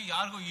ವಿಶ್ವಾಸಿಯಾಗಿ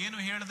ಯಾರಿಗೂ ಏನು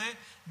ಹೇಳದೆ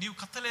ನೀವು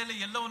ಕತ್ತಲೆಯಲ್ಲಿ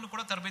ಎಲ್ಲವನ್ನು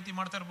ಕೂಡ ತರಬೇತಿ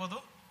ಮಾಡ್ತಾ ಇರಬಹುದು.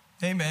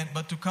 Amen.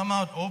 But to come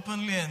out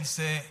openly and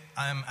say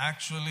I am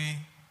actually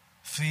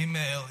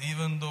female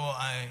even though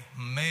I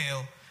am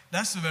male,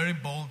 that's a very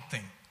bold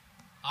thing.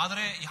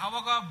 ಆದರೆ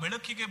ಯಾವಾಗ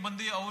ಬೆಳಕಿಗೆ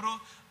ಬಂದು ಅವರು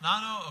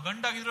ನಾನು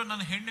ಗಂಡಾಗಿದ್ರು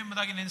ನಾನು ಹೆಣ್ಣು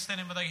ಎಂಬುದಾಗಿ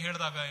ನೆನೆಸ್ತೇನೆ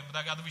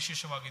ಎಂಬುದಾಗಿ ಅದು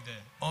ವಿಶೇಷವಾಗಿದೆ.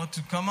 Or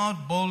to come out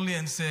boldly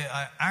and say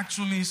I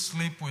actually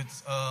sleep with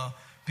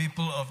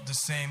people of the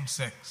same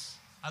sex.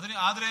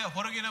 ಆದ್ರೆ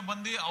ಹೊರಗಿನ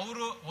ಬಂದು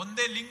ಅವರು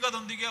ಒಂದೇ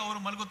ಲಿಂಗದೊಂದಿಗೆ ಅವರು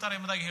ಮಲಗುತ್ತಾರೆ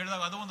ಎಂಬುದಾಗಿ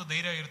ಹೇಳಿದಾಗ ಅದು ಒಂದು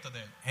ಧೈರ್ಯ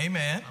ಇರ್ತದೆ.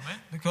 Amen.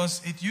 Because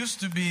it used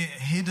to be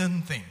a hidden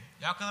thing.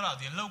 ಯಾಕಂದ್ರೆ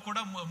ಅದೆಲ್ಲವೂ ಕೂಡ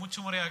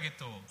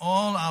ಮುಚ್ಚುಮರೆಯಾಗಿತ್ತು.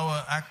 All our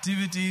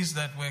activities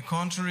that were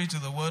contrary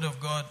to the word of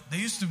God,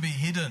 they used to be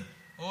hidden.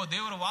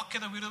 ದೇವರ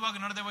ವಾಕ್ಯದ ವಿರುದ್ಧವಾಗಿ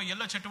ನಡೆದ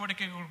ಎಲ್ಲ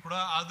ಚಟುವಟಿಕೆಗಳು ಕೂಡ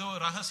ಅದು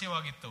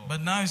ರಹಸ್ಯವಾಗಿತ್ತು.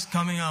 But now it's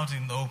coming out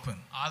in the open.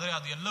 ಆದ್ರೆ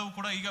ಅದು ಎಲ್ಲವೂ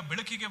ಕೂಡ ಈಗ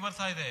ಬೆಳಕಿಗೆ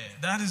ಬರ್ತಾ ಇದೆ.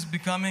 That is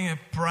becoming a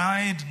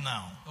pride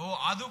now.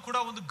 ಅದು ಕೂಡ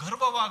ಒಂದು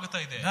ಗರ್ವವಾಗುತ್ತಾ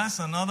ಇದೆ. That's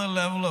another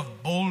level of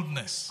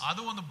boldness.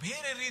 ಅದು ಒಂದು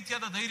ಬೇರೆ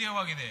ರೀತಿಯಾದ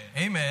ಧೈರ್ಯವಾಗಿದೆ.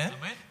 Amen.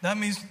 That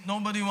means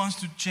nobody wants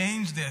to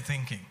change their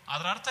thinking.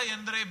 ಅದರ ಅರ್ಥ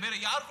ಎಂದ್ರೆ ಬೇರೆ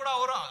ಯಾರು ಕೂಡ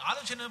ಅವರ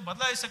ಆಲೋಚನೆ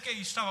ಬದಲಾಯಿಸಕ್ಕೆ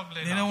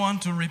ಇಷ್ಟವಾಗಲಿಲ್ಲ. They don't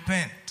want to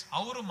repent.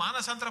 ಅವರು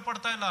ಮಾನಸಾಂತರ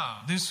ಪಡ್ತಾ ಇಲ್ಲ.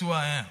 This is who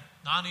I am.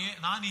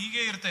 ನಾನು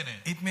ಹೀಗೆ ಇರ್ತೇನೆ.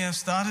 It may have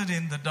started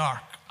in the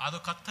dark. ಅದು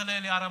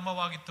ಕತ್ತಲೆಯಲ್ಲಿ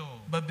ಆರಂಭವಾಗಿತ್ತು.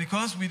 But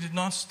because we did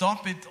not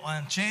stop it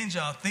and change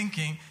our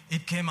thinking,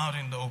 it came out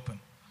in the open.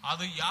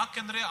 ಅದು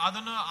ಯಾಕೆಂದ್ರೆ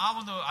ಅದನ್ನು ಆ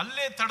ಒಂದು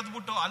ಅಲ್ಲೇ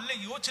ತಡೆದ್ಬಿಟ್ಟು ಅಲ್ಲೇ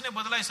ಯೋಚನೆ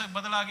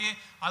ಬದಲಾಗಿ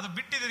ಅದು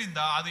ಬಿಟ್ಟಿದ್ರಿಂದ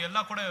ಅದು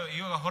ಎಲ್ಲ ಕೂಡ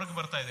ಇವಾಗ ಹೊರಗೆ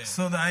ಬರ್ತಾ ಇದೆ.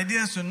 So the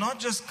idea is to not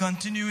just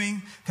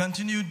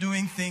continue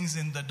doing things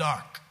in the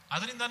dark.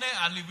 ಅದರಿಂದಾನೇ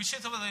ಅಲ್ಲಿ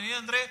ವಿಶೇಷವಾದ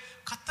ಏನಂದ್ರೆ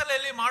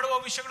ಕತ್ತಲೆಯಲ್ಲಿ ಮಾಡುವ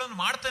ವಿಷಯಗಳನ್ನು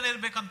ಮಾಡ್ತಾನೆ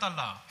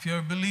ಇರ್ಬೇಕಂತಲ್ಲ. If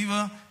you're a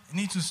believer, you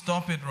need to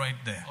stop it right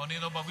there.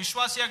 ನೀನೊಬ್ಬ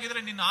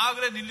ವಿಶ್ವಾಸಿಯಾಗಿದ್ರೆ ನೀನು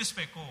ಆಗ್ಲೇ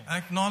ನಿಲ್ಲಿಸಬೇಕು.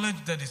 Acknowledge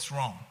that it's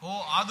wrong.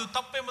 ಅದು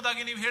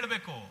ತಪ್ಪೆಂಬುದಾಗಿ ನೀವು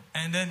ಹೇಳಬೇಕು.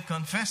 And then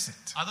confess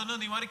it. ಅದನ್ನು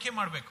ನೀವು ಅರಿಕೆ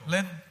ಮಾಡಬೇಕು.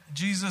 Let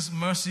Jesus'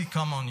 mercy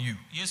come on you.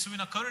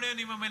 ಯೇಸುವಿನ ಕರುಣೆ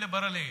ನಿಮ್ಮ ಮೇಲೆ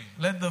ಬರಲಿ.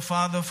 Let the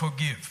Father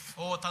forgive.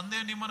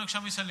 ತಂದೆ ನಿಮ್ಮನ್ನು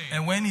ಕ್ಷಮಿಸಲಿ.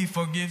 And when he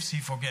forgives,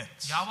 he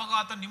forgets. ಯಾವಾಗ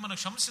ಆತ ನಿಮ್ಮನ್ನು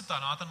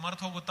ಕ್ಷಮಿಸುತ್ತಾನೋ ಆತನ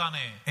ಮರೆತು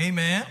ಹೋಗುತ್ತಾನೆ.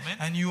 Amen.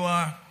 And you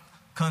are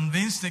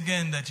convinced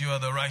again that you are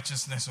the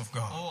righteousness of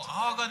God.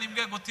 ಆಗ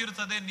ನಿಮಗೆ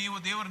ಗೊತ್ತಿರುತ್ತದೆ ನೀವು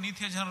ದೇವರ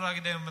ನೀತಿಯ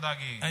ಜನರಾಗಿದೆ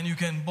ಎಂಬುದಾಗಿ. And you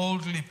can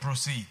boldly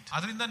proceed.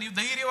 ಅದರಿಂದ ನೀವು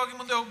ಧೈರ್ಯವಾಗಿ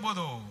ಮುಂದೆ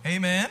ಹೋಗಬಹುದು.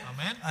 Amen.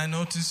 Amen. I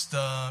noticed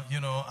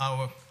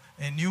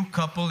a new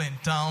couple in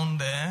town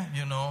there,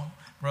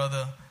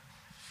 brother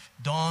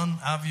Don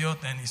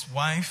Aviot and his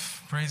wife.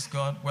 Praise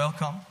God.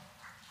 Welcome.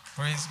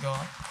 Praise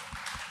God.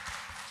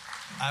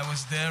 I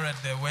was there at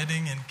their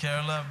wedding in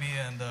Kerala. Me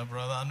and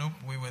brother Anup,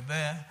 we were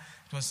there.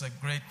 It was a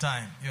great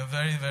time. You're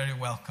very, very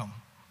welcome.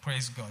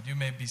 Praise God. You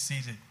may be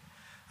seated.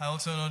 I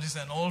also noticed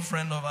an old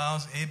friend of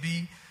ours, Abi.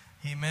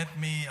 He met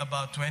me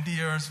about 20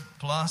 years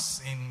plus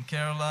in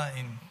Kerala,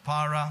 in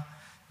Para.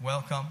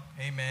 Welcome.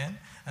 Amen.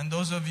 And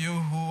those of you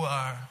who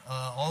are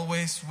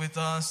always with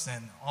us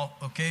and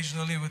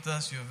occasionally with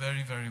us, you're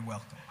very, very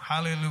welcome.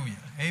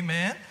 Hallelujah.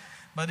 Amen.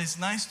 But it's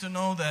nice to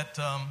know that,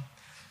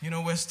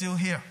 we're still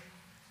here.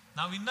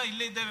 ನಾವು ಇನ್ನ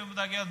ಇಲ್ಲೇ ಇದ್ದೇವೆ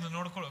ಎಂಬುದಾಗಿ ಅದನ್ನು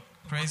ನೋಡಿಕೊಳ್ಳೋ.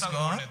 Praise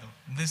God.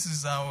 This is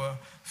our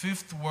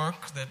 5th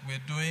work that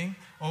we're doing.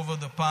 Over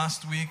the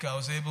past week, I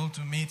was able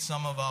to meet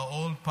some of our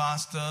old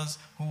pastors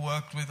who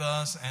worked with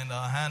us and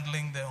are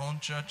handling their own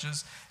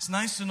churches. It's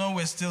nice to know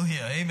we're still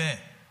here. Amen.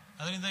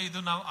 ಅದರಿಂದ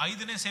ಇದು ನಾವು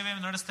 5ನೇ ಸೇವೆ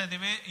ನಡೆಸ್ತಾ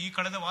ಇದ್ದೇವೆ. ಈ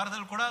ಕಳೆದ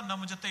ವಾರದಲ್ಲಿ ಕೂಡ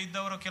ನಮ್ಮ ಜೊತೆ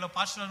ಇದ್ದವರು ಕೆಲವು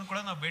ಪಾಸ್ಟರ್ಗಳನ್ನು ಕೂಡ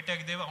ನಾವು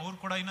ಭೇಟಿಯಾಗಿದ್ದೇವೆ. ಅವರು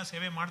ಕೂಡ ಇನ್ನ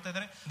ಸೇವೆ ಮಾಡ್ತಾ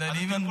ಇದ್ದಾರೆ.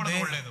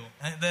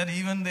 That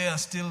even they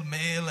are still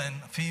male and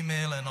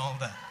female and all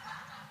that.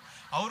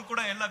 ಅವರು ಕೂಡ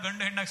ಎಲ್ಲ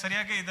ಗಂಡು ಹೆಣ್ಣಾಗಿ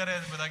ಸರಿಯಾಗಿ ಇದ್ದಾರೆ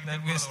ಎಂಬುದಾಗಿ.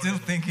 That we're still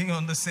thinking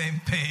on the same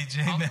page.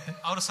 Amen.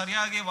 ಅವರು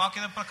ಸರಿಯಾಗಿ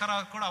ವಾಕ್ಯದ ಪ್ರಕಾರ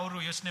ಕೂಡ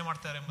ಅವರು ಯೋಚನೆ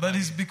ಮಾಡ್ತಾರೆ. But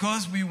it's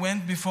because we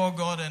went before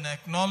God and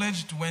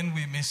acknowledged when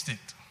we missed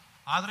it.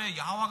 ಆದ್ರೆ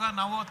ಯಾವಾಗ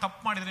ನಾವು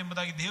ತಪ್ಪು ಮಾಡಿದ್ರೆ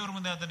ಎಂಬುದಾಗಿ ದೇವರ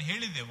ಮುಂದೆ ಅದನ್ನು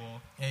ಹೇಳಿದೆವು.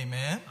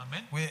 Amen.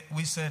 Amen.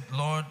 We said,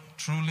 Lord,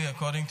 truly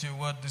according to your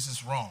word, this is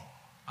wrong.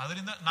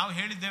 ಅದರಿಂದ ನಾವು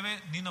ಹೇಳಿದ್ದೇವೆ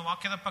ನಿನ್ನ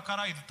ವಾಕ್ಯದ ಪ್ರಕಾರ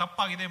ಇದು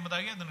ತಪ್ಪಾಗಿದೆ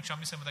ಎಂಬುದಾಗಿ ಅದನ್ನು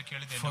ಕ್ಷಮಿಸಿ ಎಂಬುದಾಗಿ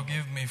ಕೇಳಿದ್ದೇವೆ.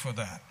 Forgive me for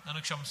that.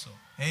 ನನಗೆ ಕ್ಷಮಿಸು.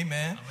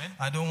 Amen.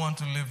 I don't want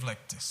to live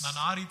like this. ನಾನು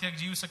ಆ ರೀತಿಯಾಗಿ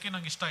ಜೀವಿಸಕ್ಕೆ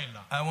ನನಗೆ ಇಷ್ಟ ಇಲ್ಲ.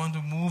 I want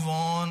to move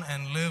on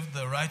and live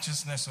the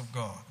righteousness of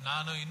God.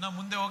 ನಾನು ಇನ್ನ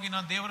ಮುಂದೆ ಹೋಗಿ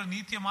ನಾನು ದೇವರ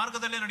ನೀತಿಯ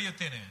ಮಾರ್ಗದಲ್ಲೇ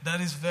ನಡೆಯುತ್ತೇನೆ.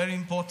 That is very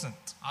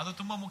important. ಅದು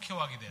ತುಂಬಾ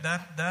ಮುಖ್ಯವಾಗಿದೆ.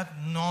 That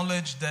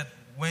knowledge that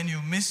when you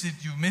miss it,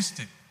 you missed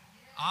it.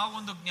 ಆ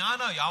ಒಂದು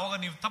ಜ್ಞಾನ ಯಾವಾಗ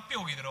ನೀವು ತಪ್ಪಿ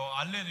ಹೋಗಿದ್ರೋ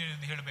ಅಲ್ಲೇ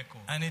ನೀವು ಹೇಳಬೇಕು.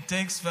 And it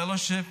takes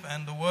fellowship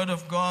and the word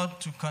of God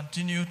to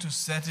continue to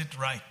set it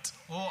right.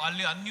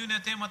 ಅಲ್ಲಿ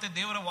ಅನ್ಯೂನ್ಯತೆ ಮತ್ತೆ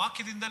ದೇವರ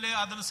ವಾಕ್ಯದಿಂದಲೇ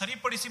ಅದನ್ನು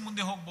ಸರಿಪಡಿಸಿ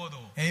ಮುಂದೆ ಹೋಗಬಹುದು.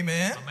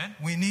 Amen. Amen.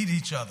 We need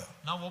each other.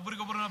 ನಾವು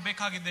ಒಬ್ಬರಿಗೊಬ್ಬರು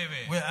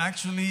ಬೇಕಾಗಿದ್ದೇವೆ. We're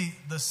actually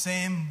the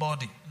same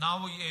body.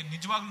 ನಾವು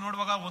ನಿಜವಾಗ್ಲೂ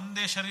ನೋಡುವಾಗ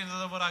ಒಂದೇ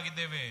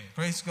ಶರೀರದವರಾಗಿದ್ದೇವೆ.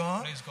 Praise God.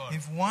 Praise God.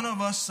 If one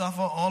of us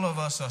suffer, all of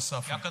us are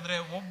suffering. ಯಾಕಂದ್ರೆ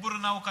ಒಬ್ಬರು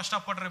ನಾವು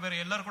ಕಷ್ಟಪಟ್ಟರೆ ಬೇರೆ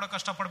ಎಲ್ಲರೂ ಕೂಡ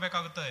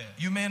ಕಷ್ಟಪಡಬೇಕಾಗುತ್ತೆ.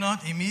 You may not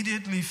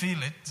immediately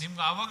feel it,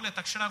 ನಿಮ್ಗೆ ಆವಾಗಲೇ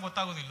ತಕ್ಷಣ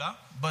ಗೊತ್ತಾಗೋದಿಲ್ಲ,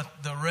 but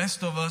the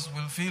rest of us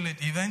will feel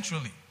it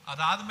eventually.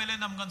 ಅದಾದ್ಮೇಲೆ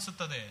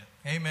ನಮ್ಗನ್ಸುತ್ತದೆ.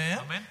 Amen.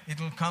 Amen. It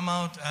will come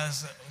out as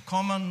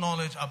common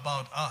knowledge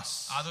about us.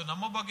 ಅದು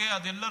ನಮ್ಮ ಬಗ್ಗೆ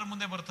ಅದೆಲ್ಲರ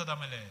ಮುಂದೆ ಬರ್ತದೆ.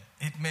 ಆಮೇಲೆ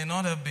It may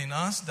not have been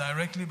us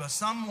directly, but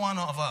some one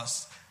of us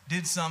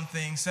did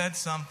something, said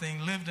something,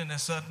 lived in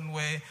a certain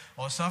way,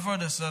 or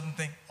suffered a certain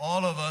thing.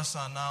 All of us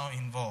are now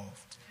involved.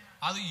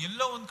 ಅದು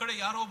ಎಲ್ಲೋ ಒಂದ್ ಕಡೆ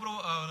ಯಾರೋ ಒಬ್ರು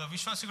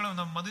ವಿಶ್ವಾಸಿಗಳು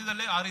ನಮ್ಮ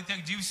ಮಧ್ಯದಲ್ಲೇ ಆ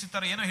ರೀತಿಯಾಗಿ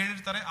ಜೀವಿಸುತ್ತಾರೆ, ಏನೋ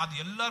ಹೇಳಿರ್ತಾರೆ, ಅದು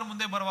ಎಲ್ಲರ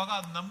ಮುಂದೆ ಬರುವಾಗ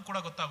ಅದು ನಮ್ಗೆ ಕೂಡ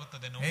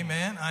ಗೊತ್ತಾಗುತ್ತದೆ.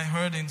 Amen. I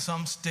heard in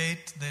some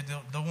state they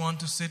don't want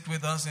to sit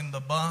with us in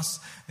the bus.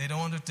 They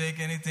don't want to take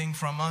anything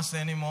from us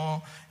anymore.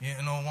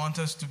 Want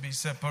us to be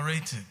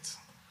separated.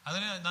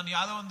 ಅದನ್ನೇ ನಾನು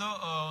ಯಾವ್ದೋ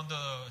ಒಂದು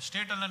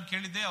ಸ್ಟೇಟ್ ಅಲ್ಲಿ ನಾನು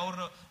ಕೇಳಿದ್ದೆ,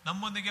 ಅವ್ರು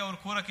ನಮ್ಮೊಂದಿಗೆ ಅವ್ರು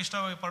ಕೂರಕ್ಕೆ ಇಷ್ಟ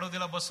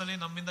ಪಡೋದಿಲ್ಲ, ಬಸ್ಸಲ್ಲಿ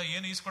ನಮ್ಮಿಂದ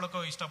ಏನು ಇಸ್ಕೊಳಕ್ಕೋ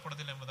ಇಷ್ಟ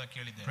ಪಡೋದಿಲ್ಲ ಎಂಬುದಾಗಿ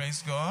ಕೇಳಿದ್ದೆ.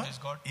 Praise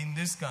God. In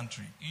this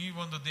country, ಈ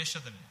ಒಂದು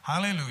ದೇಶದಲ್ಲಿ.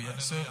 Hallelujah.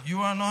 So you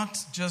are not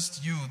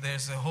just you,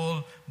 there's a whole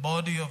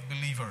body of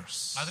believers.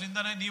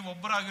 ಅದರಿಂದನೇ ನೀವು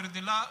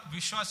ಒಬ್ಬರಾಗಿರೋದಿಲ್ಲ,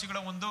 ವಿಶ್ವಾಸಿಗಳ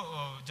ಒಂದು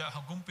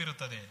ಗುಂಪು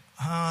ಇರುತ್ತದೆ.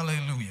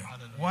 Hallelujah.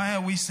 Why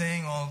are we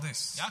saying all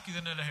this? ಯಾಕೆ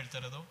ಇದನ್ನೆಲ್ಲ ಹೇಳ್ತಾ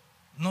ಇರೋದು?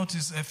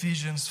 Notice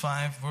Ephesians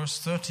 5 verse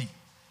 30.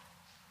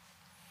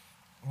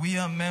 We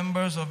are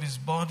members of his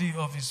body,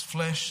 of his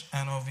flesh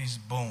and of his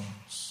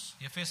bones.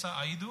 ಎಫೆಸ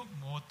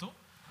 5:30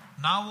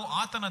 ನಾವು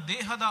ಆತನ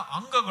ದೇಹದ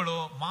ಅಂಗಗಳು,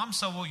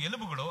 ಮಾಂಸವು,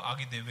 ಎಲುಬುಗಳು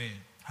ಆಗಿದ್ದೇವೆ.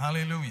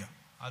 Hallelujah.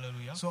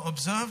 Hallelujah. So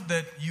observe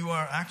that you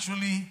are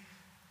actually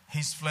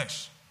his flesh.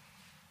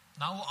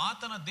 ನಾವು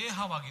ಆತನ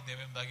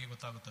ದೇಹವಾಗಿದ್ದೇವೆ ಎಂಬುದಾಗಿ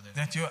ಗೊತ್ತಾಗುತ್ತದೆ.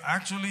 That you are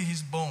actually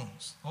his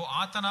bones.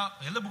 ಆತನ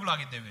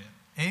ಎಲುಬುಗಳಾಗಿದ್ದೇವೆ.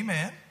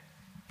 Amen.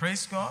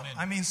 Praise God. Amen.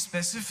 I mean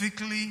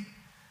specifically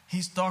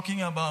he's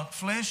talking about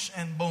flesh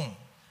and bone.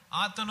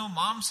 ಆತನು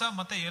ಮಾಂಸ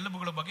ಮತ್ತೆ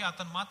ಎಲುಬುಗಳ ಬಗ್ಗೆ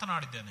ಆತನು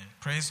ಮಾತನಾಡಿದ್ದಾನೆ.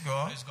 Praise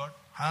God. Praise God.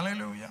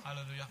 Hallelujah.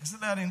 Hallelujah.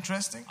 Isn't that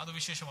interesting? ಅದು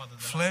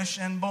ವಿಶೇಷವಾದದ್ದು. Flesh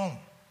and bone.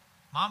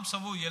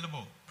 ಮಾಂಸವು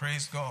ಎಲುಬು.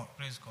 Praise God.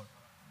 Praise God.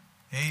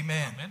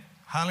 Amen. Amen.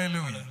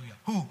 Hallelujah. Hallelujah.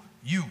 Who?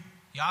 You.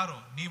 ಯಾರು?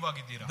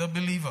 ನೀವಾಗಿದ್ದೀರಾ. The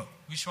believer.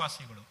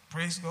 ವಿಶ್ವಾಸಿಗಳು.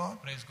 Praise God.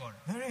 Praise God.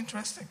 Very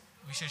interesting.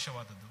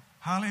 ವಿಶೇಷವಾದದ್ದು.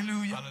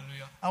 Hallelujah.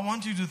 Hallelujah. I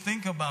want you to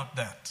think about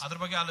that. ಅದರ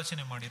ಬಗ್ಗೆ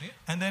ಆಲೋಚನೆ ಮಾಡಿರಿ.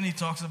 And then he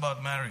talks about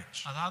marriage.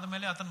 ಅದಾದ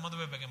ಮೇಲೆ ಆತನ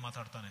ಮದುವೆ ಬಗ್ಗೆ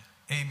ಮಾತಾಡ್ತಾನೆ.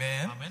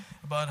 Amen. Amen.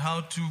 About how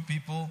two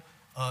people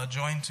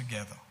join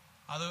together.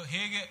 ಅದು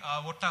ಹೇಗೆ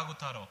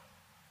ಒಟ್ಟಾಗುತ್ತಾರೋ.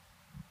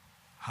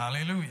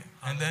 Hallelujah.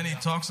 And then he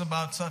talks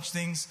about such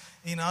things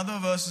in other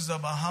verses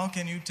about how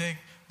can you take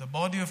the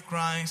body of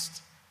Christ,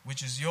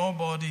 which is your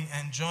body,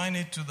 and join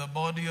it to the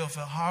body of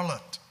a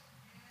harlot.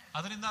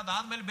 ಅದರಿಂದ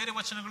ಅದಾದ್ಮೇಲೆ ಬೇರೆ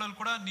ವಚನಗಳಲ್ಲಿ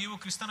ಕೂಡ ನೀವು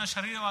ಕ್ರಿಸ್ತನ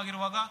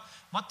ಶರೀರವಾಗಿರುವಾಗ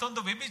ಮತ್ತೊಂದು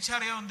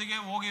ವ್ಯಭಿಚಾರಿಯೊಂದಿಗೆ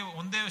ಹೋಗಿ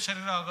ಒಂದೇ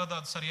ಶರೀರ ಆಗೋದು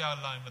ಅದು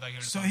ಸರಿಯಲ್ಲ ಎಂಬುದಾಗಿ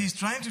ಹೇಳ್ತಾರೆ. So he's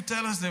trying to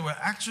tell us they were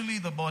actually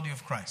the body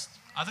of Christ.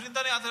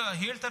 ಅದರಿಂದನೇ ಅದು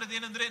ಹೇಳ್ತಾ ಇರೋದು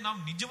ಏನಂದ್ರೆ ನಾವು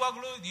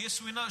ನಿಜವಾಗ್ಲೂ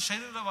ಯೇಸುವಿನ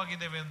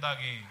ಶರೀರವಾಗಿದ್ದೇವೆ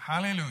ಎಂದಾಗಿ.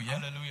 Hallelujah.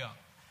 Hallelujah.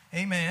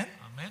 Amen.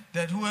 Amen.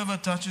 That whoever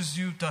touches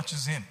you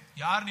touches him.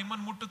 ಯಾರು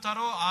ನಿಮ್ಮನ್ನು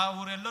ಮುಟ್ಟುತ್ತಾರೋ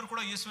ಅವರೆಲ್ಲರೂ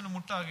ಕೂಡ ಯೇಸುವಿನ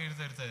ಮುಟ್ಟಾಗಿ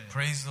ಇರ್ತಾರೆ.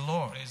 Praise the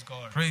Lord. Praise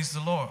God. Praise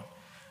the Lord.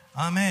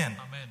 Amen.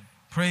 Amen.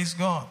 Praise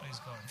God.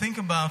 Praise God. Think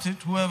about it.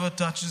 Whoever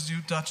touches you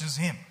touches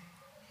him.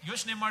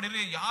 ಯೋಚನೆ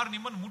ಮಾಡಿರಿ, ಯಾರು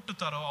ನಿಮ್ಮನ್ನು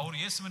ಮುಟ್ಟುತ್ತಾರೋ ಅವರು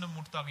ಯೇಸುವಿನ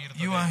ಮುಟ್ಟಾಗಿ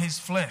ಇರ್ತಾರೆ. You are his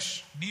flesh.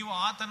 ನೀವು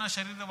ಆತನ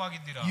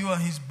ಶರೀರವಾಗಿದ್ದೀರಾ. You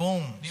are his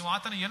bones. ನೀವು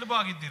ಆತನ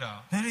ಎಲುಬಾಗಿದ್ದೀರಾ.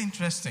 Very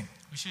interesting.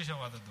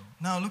 ವಿಶೇಷವಾದದ್ದು.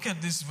 Now look at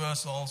this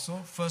verse also,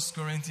 1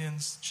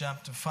 Corinthians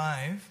chapter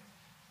 5.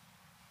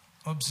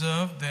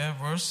 Observe there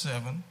verse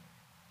 7.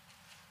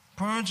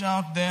 Purge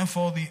out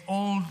therefore the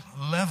old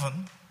leaven.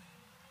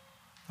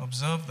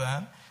 Observe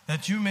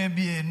that you may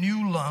be a new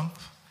lump,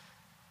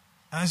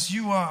 as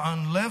you are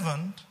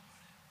unleavened.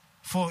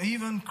 For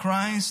even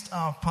Christ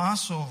our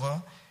Passover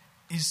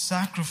is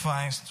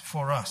sacrificed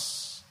for us.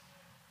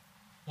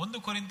 1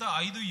 ಕೊರಿಂಥ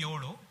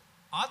 5:7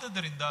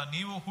 ಆದುದರಿಂದ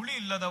ನೀವು ಹುಳಿ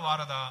ಇಲ್ಲದ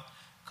ವಾರದ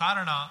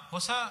ಕಾರಣ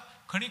ಹೊಸ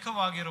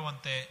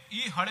ಕಣಿಕವಾಗಿರುವಂತೆ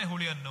ಈ ಹಳೆ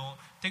ಹುಳಿಯನ್ನು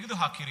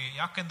ತೆಗೆದುಹಾಕಿರಿ,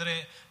 ಯಾಕೆಂದರೆ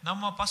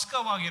ನಮ್ಮ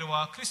ಪಸ್ಕವಾಗಿರುವ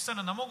ಕ್ರಿಸ್ತನ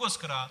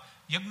ನಮಗೋಸ್ಕರ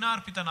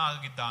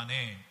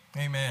ಯಜ್ಞಾರ್ಪಿತನಾಗಿದ್ದಾನೆ.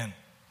 Amen.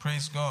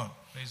 Praise God.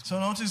 Praise so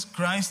notice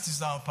Christ is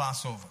our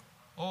Passover.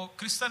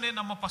 ಕ್ರಿಸ್ತನೇ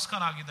ನಮ್ಮ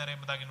ಪಸ್ಕನಾಗಿದ್ದಾರೆ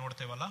ಎಂಬುದಾಗಿ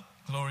ನೋಡ್ತೇವಲ್ಲ.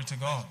 Glory to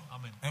God.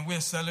 Amen. And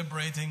we're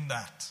celebrating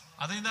that.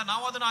 ಅದರಿಂದ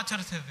ನಾವು ಅದನ್ನು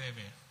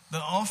ಆಚರಿಸುತ್ತೇವೆ.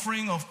 The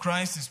offering of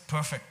Christ is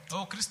perfect.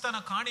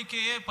 ಕ್ರಿಸ್ತನ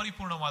ಕಾಣಿಕೆಯೇ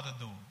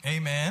ಪರಿಪೂರ್ಣವಾದದ್ದು.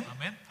 Amen.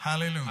 Amen.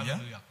 Hallelujah.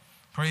 Hallelujah.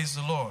 Praise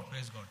the Lord.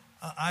 Praise God.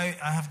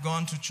 I have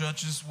gone to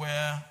churches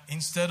where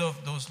instead of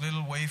those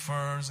little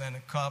wafers and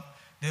a cup,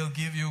 they'll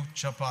give you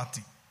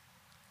chapati.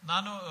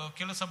 ನಾನು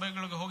ಕೆಲವು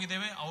ಸಭೆಗಳಿಗೆ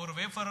ಹೋಗಿದ್ದೇವೆ, ಅವರು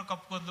wafer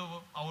cup ಬಂದು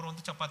ಅವರು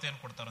ಒಂದು ಚಪಾತಿಯನ್ನು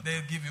ಕೊಡ್ತಾರೆ.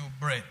 They'll give you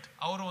bread.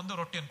 ಅವರು ಒಂದು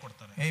ರೊಟ್ಟಿಯನ್ನು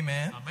ಕೊಡ್ತಾರೆ.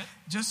 Amen. Amen.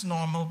 Just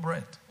normal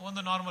bread.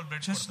 ಒಂದು normal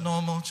bread, just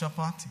normal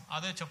chapati.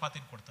 ಅದೇ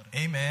ಚಪಾತಿಯನ್ನು ಕೊಡ್ತಾರೆ.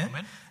 Amen.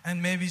 Amen. And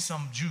maybe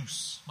some juice.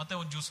 ಮತ್ತೆ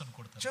ಒಂದು ಜ್ಯೂಸ್ ಅನ್ನು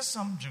ಕೊಡ್ತಾರೆ. Just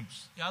some juice.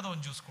 ಯಾವುದೋ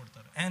ಒಂದು ಜ್ಯೂಸ್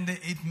ಕೊಡ್ತಾರೆ. And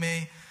it may,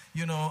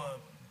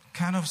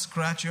 kind of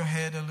scratch your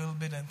head a little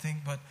bit and think,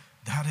 but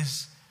that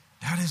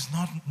is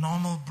not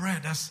normal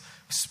bread. That's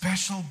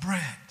special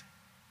bread.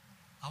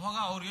 ಅವಾಗ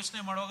ಅವ್ರು ಯೋಚನೆ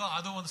ಮಾಡುವಾಗ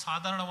ಅದು ಒಂದು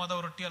ಸಾಧಾರಣವಾದ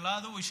ರೊಟ್ಟಿ ಅಲ್ಲ,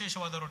 ಅದು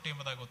ವಿಶೇಷವಾದ ರೊಟ್ಟಿ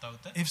ಎಂಬುದಾಗಿ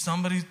ಗೊತ್ತಾಗುತ್ತೆ. If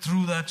somebody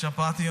threw that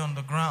chapati on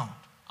the ground,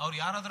 ಅವ್ರು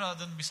ಯಾರಾದ್ರೂ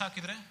ಅದನ್ನ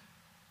ಬಿಸಾಕಿದ್ರೆ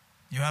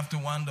you have to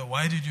wonder,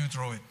 why did you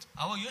throw it?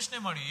 ಅವಾಗ ಯೋಚನೆ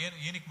ಮಾಡಿ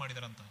ಏನಕ್ಕೆ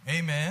ಮಾಡಿದಾರಂತ.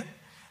 Amen.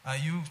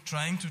 Are you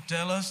trying to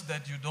tell us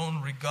that you don't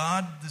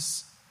regard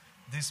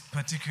this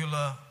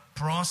particular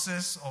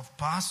process of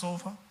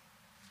Passover?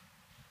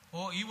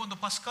 ಈ ಒಂದು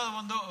ಪಸ್ಕದ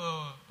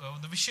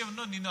ಒಂದು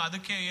ವಿಷಯವನ್ನು ನೀನು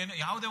ಅದಕ್ಕೆ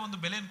ಯಾವುದೇ ಒಂದು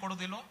ಬೆಲೆಯನ್ನು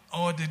ಕೊಡೋದಿಲ್ಲ?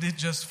 Or did it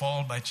just fall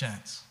by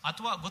chance?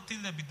 ಅಥವಾ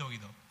ಗೊತ್ತಿಲ್ಲದೆ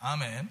ಬಿದ್ದೋಗಿದ್ದು?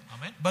 Amen.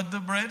 Amen. But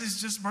the bread is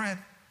just bread.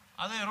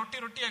 ಅದೇ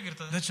ರೊಟ್ಟಿ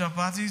ಆಗಿರ್ತದೆ. The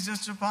chapati is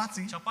just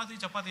chapati.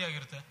 Chapati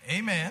ಆಗಿರುತ್ತೆ.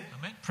 Amen.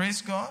 Amen. Praise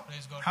God.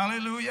 Praise God.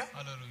 Hallelujah.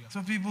 Hallelujah.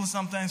 So people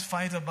sometimes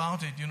fight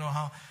about it. You know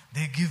how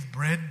they give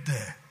bread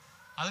there.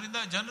 ಅದರಿಂದ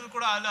ಜನರು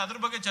ಕೂಡ ಅದ್ರ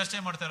ಬಗ್ಗೆ ಚರ್ಚೆ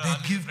ಮಾಡ್ತಾರೆ.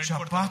 They give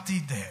chapati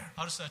there.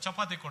 ಅವರು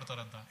ಚಪಾತಿ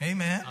ಕೊಡ್ತಾರಂತ.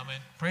 Amen.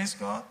 Amen. Praise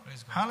God.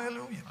 Praise God.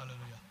 Hallelujah.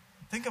 Hallelujah.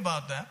 Think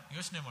about that.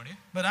 ಯೋಚನೆ ಮಾಡಿ.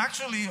 But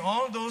actually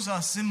all those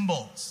are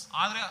symbols.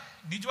 ಆದ್ರೆ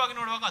ನಿಜವಾಗಿ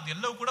ನೋಡುವಾಗ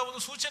ಅದೆಲ್ಲವೂ ಕೂಡ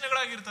ಒಂದು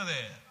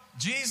ಸೂಚನೆಗಳಾಗಿರ್ತದೆ.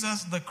 Jesus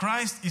the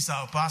Christ is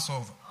our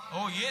Passover.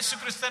 ಯೇಸು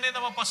ಕ್ರಿಸ್ತನೇ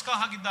ನಮ್ಮ ಪಸ್ಕ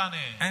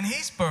ಆಗಿದ್ದಾನೆ. And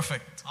he's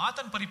perfect.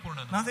 ಆತನ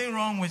ಪರಿಪೂರ್ಣನು. Nothing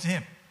wrong with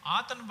him.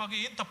 ಆತನ ಬಗ್ಗೆ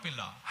ಏನು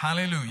ತಪ್ಪಿಲ್ಲ.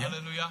 Hallelujah.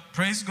 Hallelujah.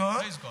 Praise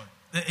God. Praise God.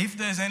 If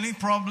there's any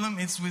problem,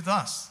 it's with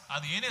us.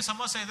 ಅದು ಏನೇ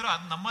ಸಮಸ್ಯೆ ಇದ್ರೂ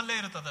ಅದು ನಮ್ಮಲ್ಲೇ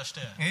ಇರುತ್ತದೆ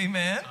ಅಷ್ಟೇ.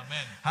 Amen.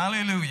 Amen.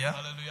 Hallelujah.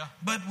 Hallelujah.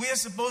 But we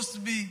are supposed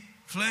to be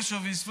flesh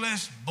of his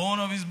flesh,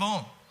 bone of his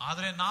bone.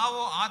 ಆದ್ರೆ ನಾವು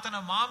ಆತನ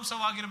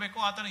ಮಾಂಸವಾಗಿರಬೇಕು,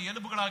 ಆತನ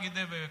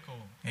ಎಲುಬುಗಳಾಗಿದ್ದೇಬೇಕು.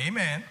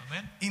 Amen.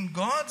 Amen. In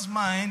God's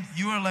mind,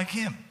 you are like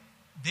him.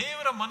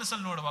 ದೇವರ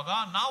ಮನಸ್ಸಲ್ಲಿ ನೋಡುವಾಗ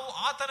ನಾವು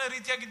ಆತನ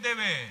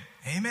ರೀತಿಯಾಗಿದ್ದೇವೆ.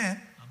 Amen.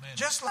 Amen.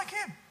 Just like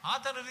him.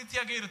 ಆತನ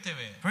ರೀತಿಯಾಗಿ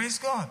ಇರುತ್ತೇವೆ. Praise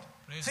God.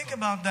 Think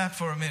about that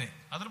for a minute.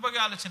 ಅದ್ರ ಬಗ್ಗೆ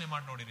ಆಲೋಚನೆ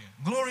ಮಾಡಿ ನೋಡಿರಿ.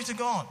 Glory to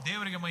God.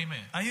 ದೇವರಿಗೆ ಮಹಿಮೆ.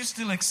 Are you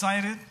still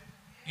excited?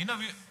 ಇನ್ನ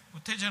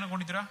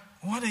ಉತ್ತೇಜನಗೊಂಡಿದ್ದೀರಾ?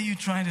 What are you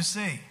trying to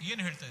say?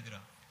 ಏನು ಹೇಳ್ತಾ ಇದ್ದೀರಾ?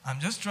 I'm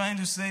just trying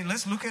to say,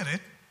 let's look at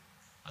it.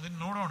 ಅದನ್ನ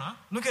ನೋಡೋಣ.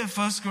 Look at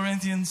 1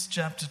 Corinthians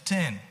chapter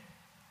 10,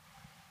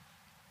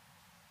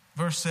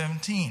 verse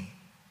 17.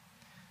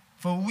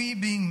 For we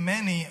being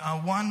many are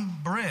one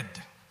bread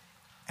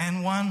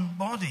and one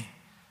body,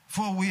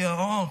 for we are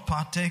all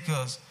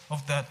partakers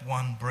of that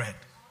one bread.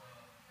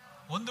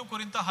 1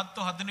 ಕೊರಿಂಥ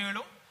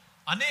 10:17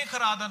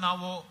 ಅನೇಕರಾದ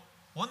ನಾವು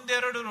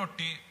ಒಂದೆರಡು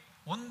ರೊಟ್ಟಿ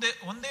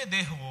ಒಂದೇ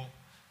ದೇಹವು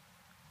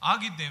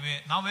ಆಗಿದ್ದೇವೆ,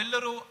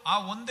 ನಾವೆಲ್ಲರೂ ಆ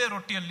ಒಂದೇ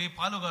ರೊಟ್ಟಿಯಲ್ಲಿ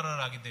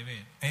ಪಾಲುಗಾರರಾಗಿದ್ದೇವೆ.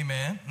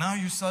 Amen. Now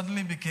you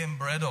suddenly became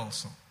bread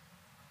also.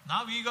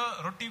 ನಾವೀಗ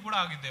ರೊಟ್ಟಿ ಕೂಡ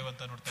ಆಗಿದ್ದೇವೆ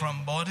ಅಂತ ನೋಡ್ತೇವೆ. From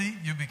body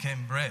you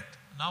became bread.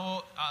 ನಾವು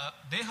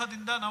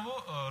ದೇಹದಿಂದ ನಾವು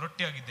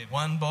ರೊಟ್ಟಿ ಆಗಿದ್ದೇವೆ.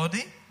 One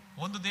body,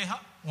 ಒಂದು ದೇಹ,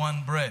 one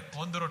bread.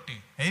 ಒಂದು ರೊಟ್ಟಿ.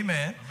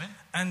 Amen. Amen.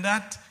 And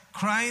that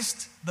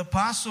Christ the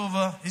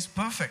Passover is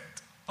perfect.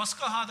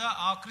 ಪಸ್ಕಹಾದ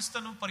ಆ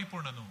ಕ್ರಿಸ್ತನು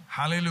ಪರಿಪೂರ್ಣನು.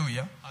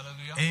 Hallelujah.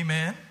 Hallelujah.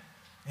 Amen.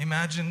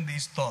 Imagine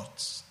these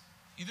thoughts.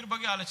 ಇದ್ರ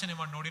ಬಗ್ಗೆ ಆಲೋಚನೆ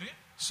ಮಾಡಿ ನೋಡಿರಿ.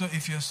 So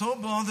if you're so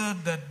bothered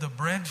that the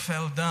bread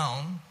fell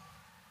down,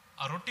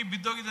 ಆ ರೊಟ್ಟಿ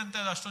ಬಿದ್ದೋಗಿದಂತೆ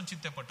ಅಷ್ಟೊಂದು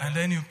ಚಿಂತೆ ಪಟ್ಟರೆ, and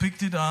then you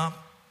picked it up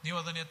ನೀವು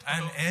ಅದನ್ನ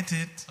and ate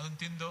it, ಅದನ್ನ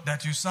ತಿಂದು,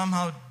 that you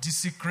somehow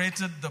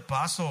desecrated the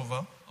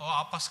Passover,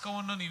 ಆ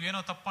ಪಸ್ಕವನ್ನು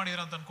ನೀವೇನೋ ತಪ್ಪು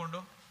ಮಾಡಿದಿರ ಅಂತ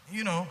ಅನ್ಕೊಂಡು,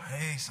 you know,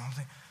 hey,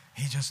 something,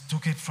 he just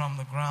took it from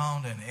the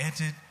ground and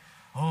ate it,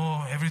 oh,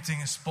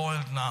 everything is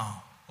spoiled now.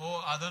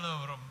 ಅದನ್ನು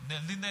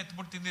ನೆಲದಿಂದ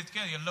ಎತ್ಬಿಟ್ಟು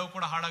ತಿಂದಿದ್ಕೆ ಎಲ್ಲವೂ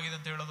ಕೂಡ ಹಾಳಾಗಿದೆ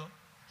ಅಂತ ಹೇಳೋದು.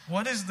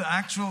 What is the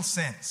actual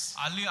sense?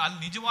 ಅಲ್ಲಿ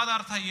ನಿಜವಾದ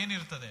ಅರ್ಥ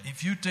ಏನಿರ್ತದೆ? If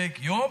you take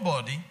your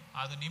body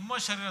ಅದು ನಿಮ್ಮ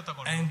ಶರೀರ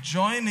ತಗೊಂಡು and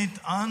join it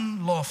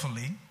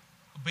unlawfully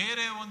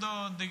ಬೇರೆ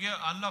ಒಂದಿಗೆ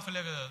ಅನ್ಲಾಫುಲ್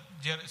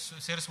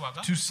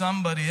ಸೇರಿಸುವಾಗ to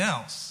somebody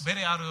else,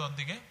 ಬೇರೆ ಯಾರು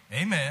ಒಂದಿಗೆ,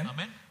 amen,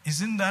 Amen.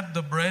 Isn't that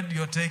the bread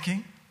you're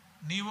taking?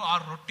 ನೀವು ಆ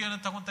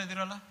ರೊಟ್ಟಿಯನ್ನು ತಗೊಂತಾ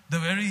ಇದೀರಲ್ಲ,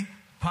 The very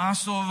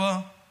Passover,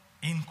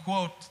 in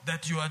quote,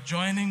 that you are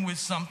joining with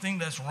something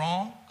that's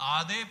wrong.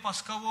 ಅದೇ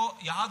ಪಸ್ಕವು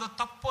ಯಾವ್ದೋ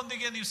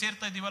ತಪ್ಪೊಂದಿಗೆ ನೀವು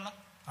ಸೇರ್ತಾ ಇದೀವಲ್ಲ.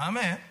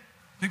 Amen.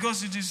 Because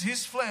it is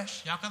his flesh.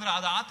 ಯಾಕಂದ್ರೆ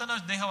ಅದು ಆತನ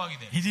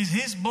ದೇಹವಾಗಿದೆ. It is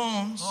his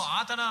bones.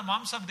 ಆತನ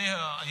ಮಾಂಸ ದೇಹ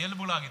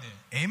ಎಲುಬುಗಳಾಗಿದೆ.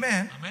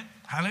 Amen. Amen.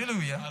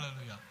 Hallelujah.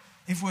 Hallelujah.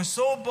 If we're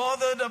so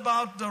bothered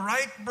about the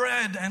right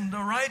bread and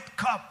the right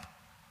cup,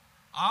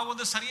 ಆ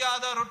ಒಂದು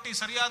ಸರಿಯಾದ ರೊಟ್ಟಿ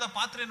ಸರಿಯಾದ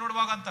ಪಾತ್ರೆ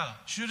ನೋಡುವಾಗ ಅಂತ,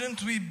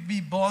 shouldn't we be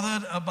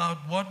bothered about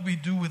what we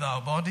do with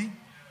our body?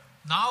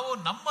 ನಾವು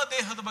ನಮ್ಮ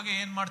ದೇಹದ ಬಗ್ಗೆ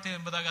ಏನ್ ಮಾಡ್ತೇವೆ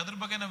ಎಂಬುದಾಗಿ ಅದ್ರ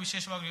ಬಗ್ಗೆ ನಾವು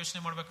ವಿಶೇಷವಾಗಿ ಯೋಚನೆ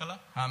ಮಾಡ್ಬೇಕಲ್ಲ.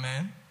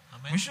 Amen.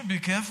 Amen. We should be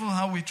careful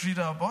how we treat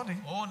our body.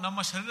 ನಮ್ಮ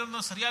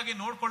ಶರೀರವನ್ನು ಸರಿಯಾಗಿ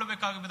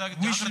ನೋಡ್ಕೊಳ್ಬೇಕಾಗಿ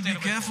We should be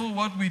careful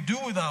what we do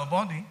with our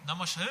body.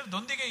 ನಮ್ಮ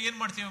ಶರೀರದೊಂದಿಗೆ ಏನ್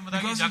ಮಾಡ್ತೀವಿ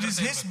ಎಂಬುದಾಗಿ Because it is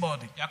his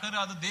body. ಯಾಕಂದ್ರೆ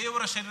ಅದು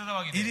ದೇವರ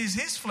ಶರೀರವಾಗಿದೆ. It is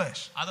his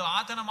flesh. ಅದು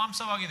ಆತನ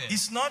ಮಾಂಸವಾಗಿದೆ.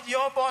 It's not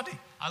your body.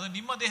 ಅದು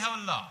ನಿಮ್ಮ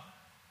ದೇಹವಲ್ಲ.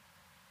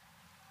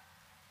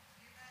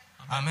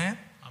 Amen.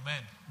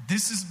 Amen.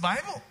 This is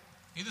Bible.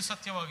 ಇದು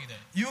ಸತ್ಯವಾಗಿದೆ.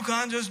 You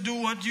can't just do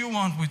what you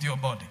want with your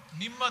body.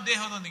 ನಿಮ್ಮ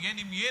ದೇಹದೊಂದಿಗೆ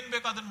ನಿಮ್ಗೆ ಏನ್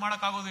ಬೇಕು ಅದನ್ನ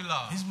ಮಾಡಕ್ ಆಗೋದಿಲ್ಲ.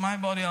 It's my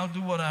body, I'll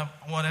do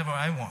whatever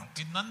I want.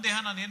 ಇದು ನನ್ನ ದೇಹ,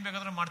 ನಾನು ಏನ್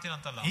ಬೇಕಾದ್ರೆ ಮಾಡ್ತೀನಿ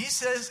ಅಂತಲ್ಲ.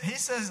 He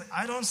says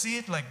I don't see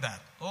it like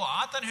that.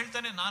 ಆತನ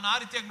ಹೇಳ್ತಾನೆ, ನಾನು ಆ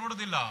ರೀತಿಯಾಗಿ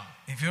ನೋಡೋದಿಲ್ಲ.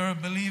 If you're a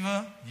believer,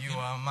 you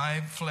are my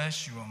flesh,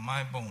 you are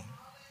my bone.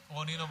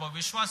 ನೀನೊಬ್ಬ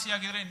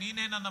ವಿಶ್ವಾಸಿಯಾಗಿದ್ರೆ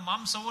ನೀನೇ ನನ್ನ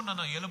ಮಾಂಸವು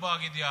ನನ್ನ ಎಲುಬು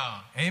ಆಗಿದ್ಯಾ.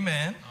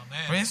 Amen.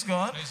 Amen. Praise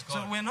God. Praise God. So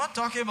we're not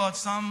talking about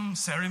some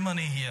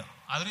ceremony here.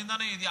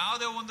 ಅದರಿಂದಾನೇ ಇದು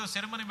ಯಾವುದೇ ಒಂದು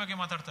ಸೆರೆಮನಿ ಬಗ್ಗೆ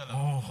ಮಾತಾಡ್ತಾ ಇಲ್ಲ.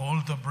 Oh,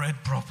 hold the bread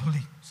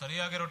properly.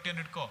 ಸರಿಯಾಗಿ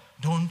ರೊಟ್ಟಿಯನ್ನು ಇಟ್ಕೋ.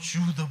 Don't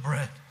chew the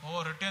bread.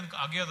 ರೊಟ್ಟಿಯನ್ನು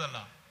ಅಗಿಯೋದಲ್ಲ.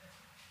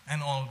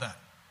 and all that.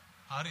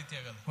 ಆ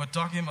ರೀತಿಯಾಗಲ್ಲ. We're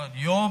talking about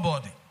your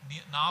body.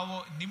 ನಾವು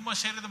ನಿಮ್ಮ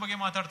ಶರೀರದ ಬಗ್ಗೆ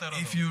ಮಾತಾಡ್ತಾ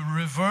ಇರೋದು. If you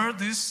revere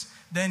this,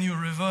 then you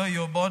revere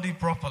your body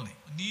properly.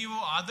 ನೀವು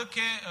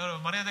ಅದಕ್ಕೆ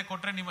ಮರ್ಯಾದೆ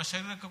ಕೊಟ್ರೆ ನಿಮ್ಮ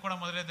ಶರೀರಕ್ಕೆ ಕೂಡ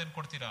ಮರ್ಯಾದೆಯನ್ನು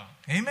ಕೊಡ್ತೀರಾ.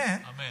 Amen.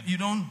 Amen. You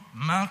don't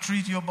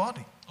maltreat your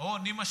body.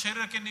 ನಿಮ್ಮ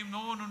ಶರೀರಕ್ಕೆ ನೀವು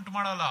ನೋವನ್ನು ಉಂಟು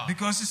ಮಾಡಲ್ಲ.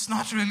 Because it's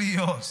not really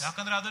yours.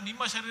 ಯಾಕಂದ್ರೆ ಅದು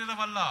ನಿಮ್ಮ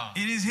ಶರೀರವಲ್ಲ.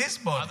 It is his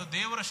body. ಅದು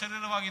ದೇವರ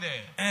ಶರೀರವಾಗಿದೆ.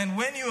 And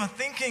when you are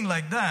thinking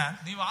like that,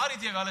 ನೀವು ಆ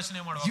ರೀತಿಯಾಗಿ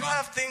ಆಲೋಚನೆ ಮಾಡುವಾಗ you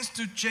have things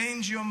to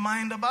change your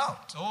mind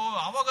about.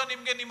 ಆವಾಗ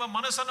ನಿಮಗೆ ನಿಮ್ಮ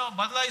ಮನಸ್ಸನ್ನು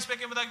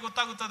ಬದಲಾಯಿಸಬೇಕೆಂಬುದಾಗಿ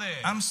ಗೊತ್ತಾಗುತ್ತದೆ.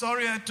 I'm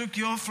sorry I took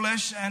your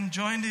flesh and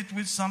joined it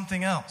with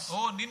something else.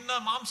 ನಿನ್ನ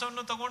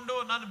ಮಾಂಸವನ್ನು ತಗೊಂಡು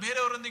ನಾನು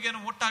ಬೇರೆಯವರೊಂದಿಗೆ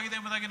ಒಟ್ಟಾಗಿದೆ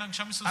ಎಂಬುದಾಗಿ ನಾನು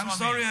ಕ್ಷಮಿಸು ಸ್ವಾಮಿ.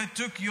 I'm sorry I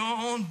took your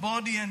own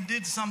body and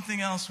did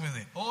something else with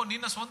it.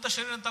 ನಿನ್ನ ಸ್ವಂತ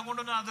ಶರೀರ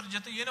ತಗೊಂಡು ನಾನು ಅದರ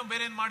ಜೊತೆ ಏನೋ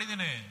ಬೇರೆ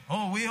ಮಾಡಿದ್ದೇನೆ.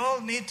 We all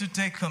need to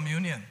take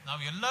communion.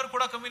 ನಾವು ಎಲ್ಲರೂ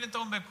ಕೂಡ ಕಮ್ಯುನಿಯನ್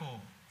ತಗೊಬೇಕು.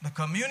 The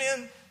communion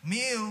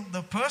meal,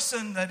 the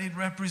person that it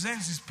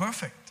represents is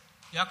perfect.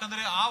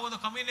 ಯಾಕಂದ್ರೆ ಆ ಒಂದು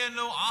ಕಮ್ಯುನಿಯನ್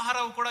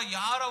ಆಹಾರವು ಕೂಡ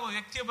ಯಾರ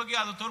ವ್ಯಕ್ತಿಯ ಬಗ್ಗೆ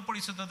ಅದು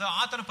ತೋರ್ಪಡಿಸುತ್ತದೆ,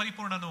 ಆತನ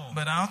ಪರಿಪೂರ್ಣನು.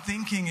 But our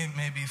thinking it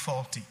may be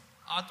faulty.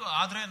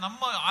 ಆದ್ರೆ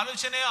ನಮ್ಮ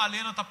ಆಲೋಚನೆ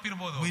ಅಲ್ಲೇನೋ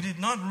ತಪ್ಪಿರಬಹುದು. We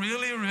did not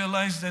really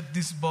realize that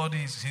this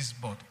body is his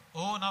body.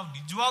 ನಾವು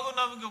ನಿಜವಾಗೂ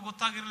ನಮಗೆ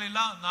ಗೊತ್ತಾಗಿರಲಿಲ್ಲ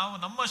ನಾವು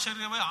ನಮ್ಮ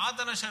ಶರೀರವೇ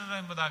ಆತನ ಶರೀರ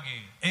ಎಂಬುದಾಗಿ.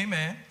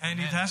 Amen. And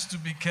it has to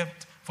be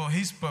kept for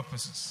his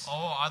purposes.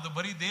 ಅದು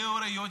ಬರೀ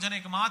ದೇವರ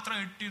ಯೋಜನೆಗೆ ಮಾತ್ರ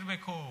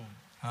ಇಟ್ಟಿರಬೇಕು.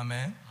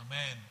 Amen.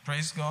 Amen.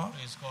 Praise God.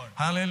 Praise God.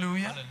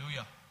 Hallelujah.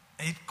 Hallelujah.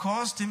 It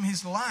cost him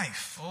his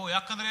life.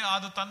 ಯಾಕಂದ್ರೆ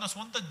ಅದು ತನ್ನ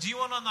ಸ್ವಂತ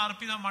ಜೀವನವನ್ನು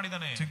ಅರ್ಪಿತ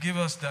ಮಾಡಿದಾನೆ. To give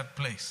us that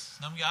place.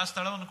 ನಮಗೆ ಆ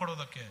ಸ್ಥಳವನ್ನು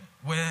ಕೊಡೋದಕ್ಕೆ.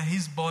 Where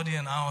his body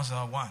and ours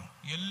are one.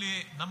 ಎಲ್ಲಿ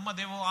ನಮ್ಮ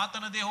ದೇಹವು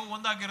ಆತನ ದೇಹವು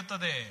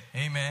ಒಂದಾಗಿರುತ್ತದೆ.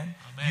 Amen.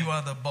 You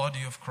are the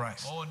body of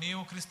Christ.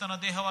 ನೀವು ಕ್ರಿಸ್ತನ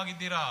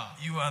ದೇಹವಾಗಿದ್ದೀರಾ.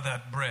 You are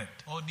that bread.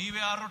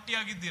 ನೀವೇ ಆ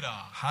ರೊಟ್ಟಿಯಾಗಿದ್ದೀರಾ.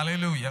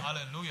 Hallelujah.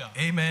 Hallelujah.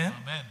 Amen.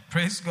 Amen.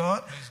 Praise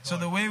God. So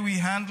the way we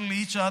handle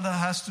each other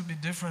has to be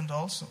different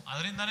also.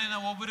 ಅದರಿಂದನೇ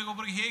ನಾವು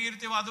ಒಬ್ಬರಿಗೊಬ್ಬರಿಗೆ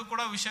ಹೇಗಿರ್ತೀವೋ ಅದು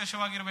ಕೂಡ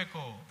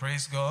ವಿಶೇಷವಾಗಿರಬೇಕು.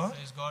 Praise God.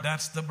 Praise God.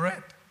 That's the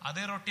bread.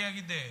 ಅದೇ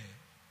ರೊಟ್ಟಿಯಾಗಿದೆ.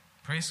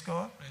 Praise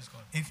God. Praise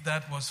God. If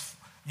that was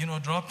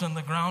dropped on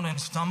the ground and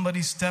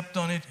somebody stepped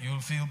on it,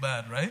 you'll feel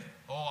bad, right?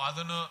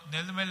 ಅದನ್ನು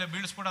ನೆಲದ ಮೇಲೆ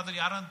ಬೀಳಿಸ್ಬಿಟ್ಟು ಅದ್ರ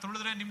ಯಾರನ್ನ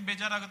ತುಳಿದ್ರೆ ನಿಮ್ಗೆ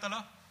ಬೇಜಾರಾಗುತ್ತಲ್ಲ.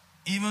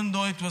 Even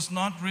though it was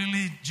not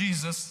really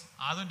Jesus,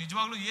 ಅದು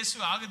ನಿಜವಾಗ್ಲೂ ಯೇಸು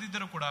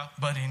ಆಗದಿದ್ದರೂ ಕೂಡ,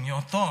 but in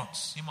your thoughts,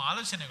 ನಿಮ್ಮ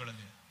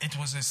ಆಲೋಚನೆಗಳಲ್ಲಿ it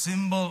was a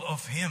symbol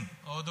of him.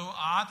 ಅದು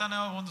ಆತನ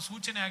ಒಂದು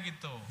ಸೂಚನೆ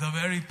ಆಗಿತ್ತು. The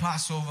very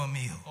Passover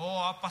meal.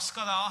 ಆ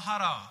ಪಸ್ಕದ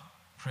ಆಹಾರ.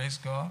 Praise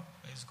God.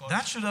 Praise God.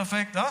 That should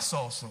affect us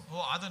also.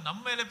 ಅದು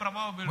ನಮ್ಮ ಮೇಲೆ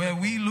ಪ್ರಭಾವ ಬೀಳಬೇಕು. Where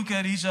we look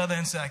at each other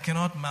and say, I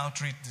cannot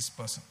maltreat this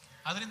person.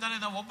 ಅದರಿಂದಾನೇ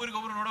ನಾವು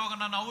ಒಬ್ಬರಿಗೊಬ್ಬರು ನೋಡುವಾಗ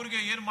ನಾನು ಅವರಿಗೆ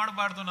ಏನು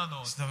ಮಾಡಬಾರ್ದು ನಾನು.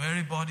 It's the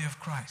very body of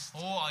Christ.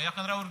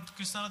 ಯಾಕಂದ್ರೆ ಅವರು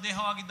ಕ್ರಿಸ್ತನ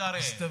ದೇಹವಾಗಿದ್ದಾರೆ.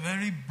 It's the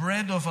very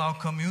bread of our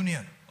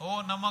communion.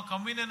 ನಮ್ಮ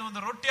ಕಮ್ಯುನಿಯನ್ ಒಂದು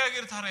ರೊಟ್ಟಿ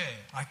ಆಗಿರ್ತಾರೆ.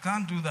 I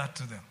can't do that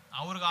to them.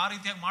 ಅವ್ರಿಗೆ ಆ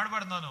ರೀತಿಯಾಗಿ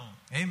ಮಾಡಬಾರ್ದು ನಾನು.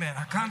 Amen.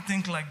 I can't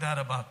think like that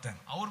about them.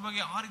 ಅವ್ರ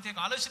ಬಗ್ಗೆ ಆ ರೀತಿಯಾಗಿ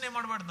ಆಲೋಚನೆ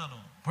ಮಾಡಬಾರ್ದು ನಾನು.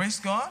 Praise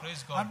God.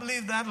 Praise God. I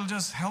believe that will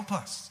just help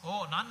us.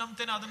 ನಾನು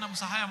ನಂಬ್ತೇನೆ ಅದು ನಮ್ಗೆ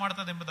ಸಹಾಯ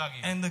ಮಾಡ್ತದೆ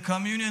ಎಂಬುದಾಗಿ. And the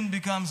communion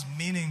becomes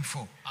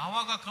meaningful.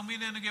 ಆವಾಗ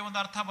ಕಮ್ಯುನಿಯನ್ಗೆ ಒಂದು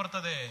ಅರ್ಥ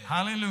ಬರ್ತದೆ.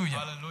 Hallelujah.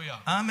 Hallelujah.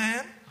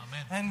 Amen.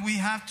 Amen. And we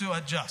have to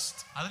adjust.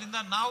 ಅದರಿಂದ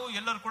ನಾವು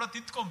ಎಲ್ಲರೂ ಕೂಡ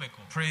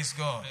ತಿದ್ದುಕೊಬೇಕು. Praise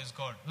God. Praise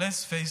God.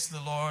 Let's face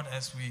the Lord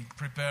as we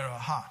prepare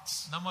our hearts.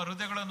 ನಮ್ಮ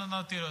ಹೃದಯಗಳನ್ನು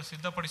ನಾವು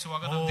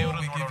ಸಿದ್ಧಪಡಿಸುವಾಗ ನಾವು Oh,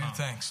 ದೇವರನ್ನು we give ನೋಡೋಣ.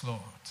 you thanks,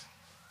 Lord.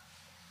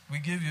 We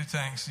give you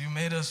thanks. You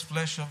made us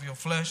flesh of your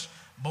flesh,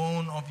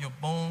 bone of your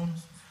bone.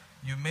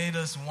 You made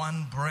us one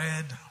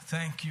bread.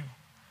 Thank you.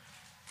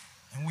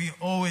 And we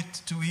owe it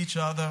to each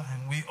other,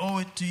 and we owe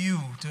it to you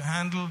to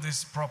handle this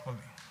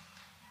properly.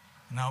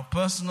 In our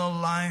personal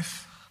life,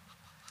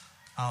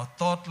 our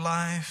thought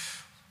life,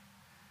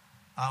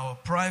 our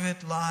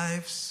private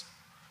lives.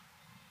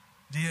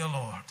 Dear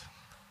Lord,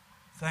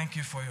 thank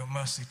you for your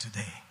mercy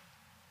today.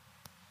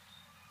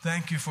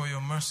 Thank you for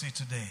your mercy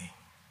today.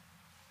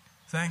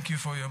 Thank you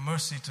for your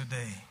mercy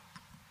today.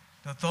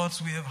 The thoughts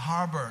we have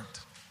harbored,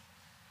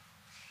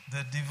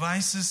 the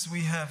devices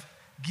we have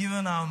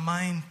given our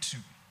mind to,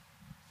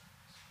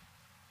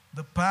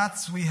 the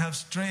paths we have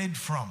strayed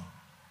from,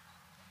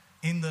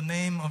 in the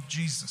name of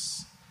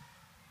Jesus,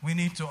 we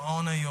need to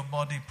honor your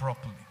body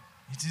properly.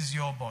 It is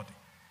your body.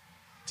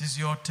 It is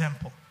your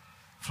temple.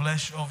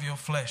 Flesh of your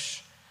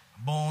flesh,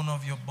 bone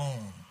of your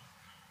bone.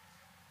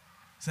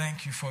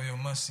 Thank you for your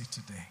mercy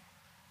today.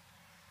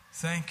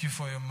 Thank you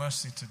for your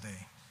mercy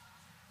today.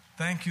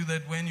 Thank you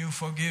that when you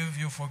forgive,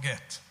 you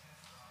forget.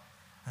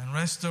 And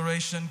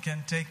restoration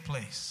can take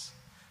place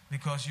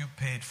because you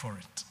paid for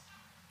it.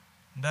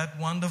 That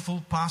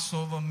wonderful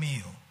Passover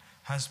meal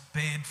has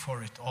paid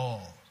for it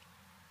all.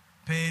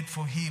 Paid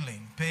for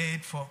healing,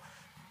 paid for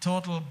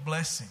total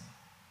blessing,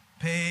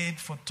 paid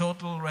for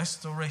total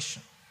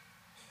restoration.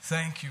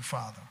 Thank you,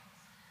 Father.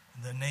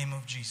 In the name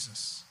of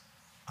Jesus.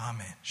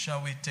 Amen.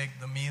 Shall we take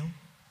the meal?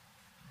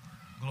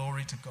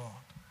 Glory to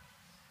God.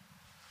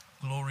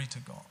 Glory to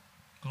God.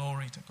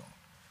 Glory to God.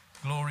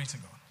 Glory to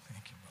God.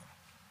 Thank you, brother.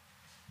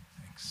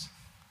 Thanks.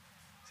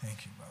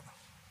 Thank you, brother.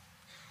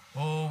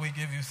 Oh, we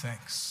give you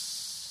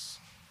thanks.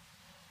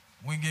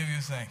 We give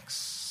you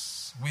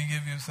thanks. We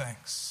give you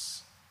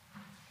thanks.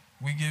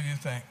 We give you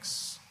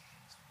thanks.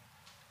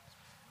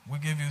 We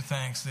give you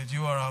thanks that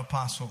you are our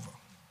Passover.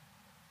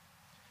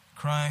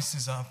 Christ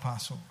is our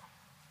Passover.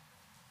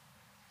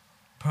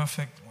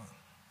 Perfect one.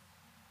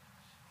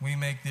 We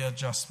make the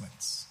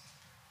adjustments.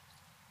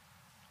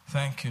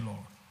 Thank you,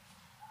 Lord.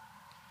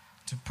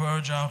 To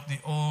purge out the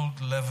old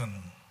leaven.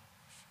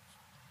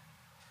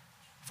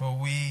 For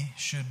we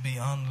should be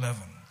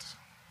unleavened.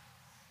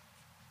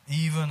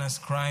 Even as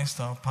Christ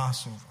our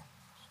Passover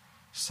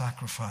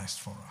sacrificed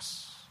for us.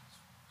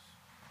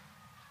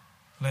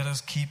 Let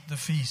us keep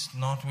the feast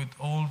not with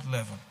old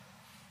leaven,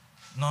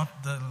 not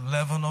the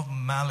leaven of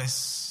malice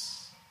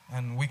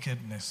and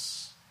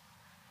wickedness,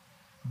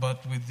 but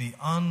with the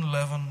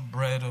unleavened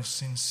bread of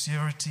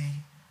sincerity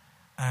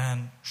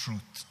and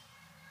truth.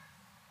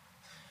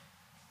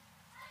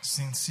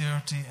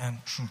 Sincerity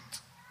and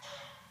truth.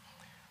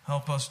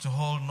 Help us to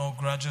hold no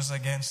grudges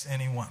against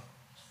anyone,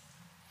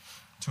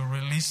 to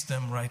release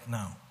them right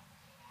now.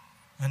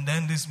 And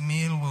then this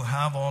meal will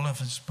have all of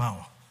its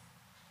power.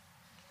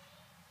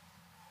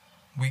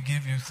 We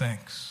give you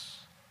thanks.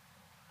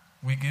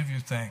 We give you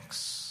thanks.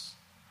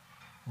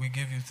 We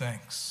give you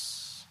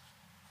thanks.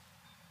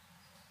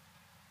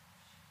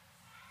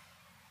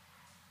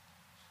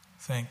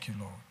 Thank you,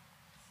 Lord.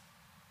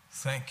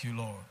 Thank you,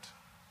 Lord.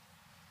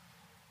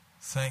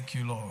 Thank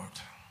you, Lord.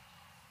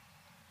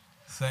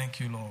 Thank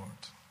you,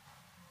 Lord.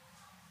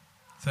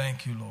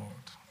 Thank you,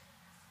 Lord.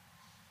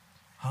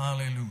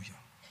 Hallelujah.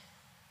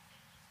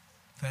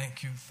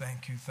 Thank you,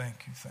 thank you,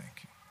 thank you, thank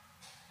you.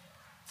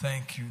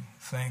 Thank you,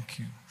 thank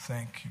you,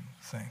 thank you,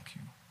 thank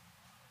you.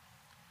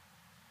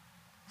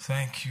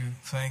 Thank you,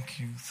 thank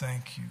you,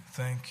 thank you,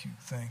 thank you,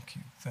 thank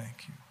you,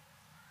 thank you.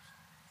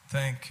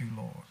 Thank you,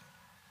 Lord.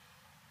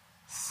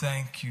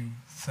 Thank you,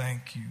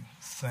 thank you,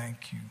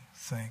 thank you,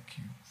 thank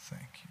you,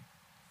 thank you.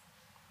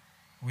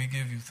 We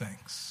give you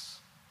thanks.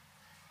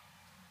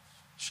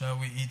 Shall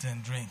we eat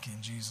and drink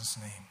in Jesus'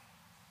 name?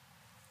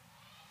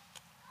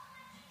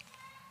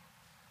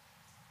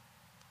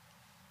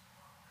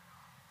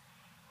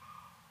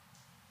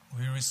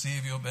 We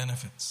receive your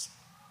benefits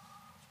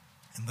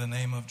in the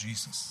name of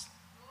Jesus.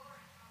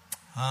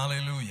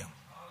 Hallelujah.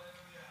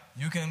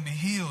 You can be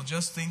healed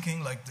just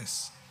thinking like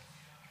this.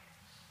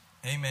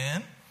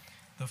 Amen.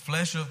 The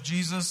flesh of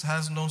Jesus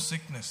has no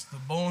sickness. The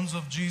bones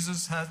of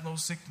Jesus has no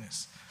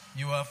sickness.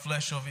 You are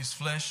flesh of his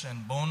flesh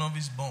and bone of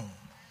his bone.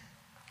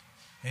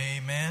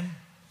 Amen.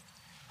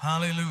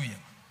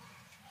 Hallelujah.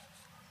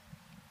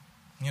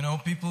 You know,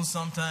 people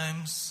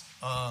sometimes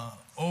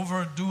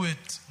overdo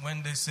it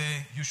when they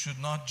say you should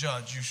not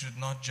judge, you should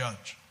not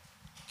judge.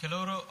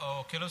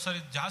 ಕೆಲವು ಸಾರಿ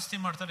ಜಾಸ್ತಿ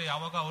ಮಾಡ್ತಾರೆ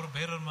ಯಾವಾಗ ಅವರು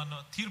ಬೇರೆಯವರನ್ನು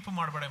ತೀರ್ಪು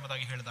ಮಾಡಬೇಡ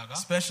ಎಂಬುದಾಗಿ ಹೇಳಿದಾಗ.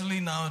 Especially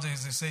nowadays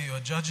they say you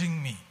are judging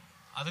me.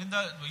 ಅದರಿಂದ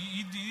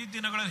ಈ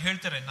ದಿನಗಳಲ್ಲಿ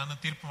ಹೇಳ್ತಾರೆ ನಾನು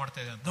ತೀರ್ಪು ಮಾಡ್ತಾ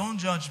ಇದ್ದೆ ಅಂತ. Don't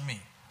judge me.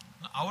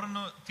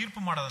 ಅವರನ್ನು ತೀರ್ಪು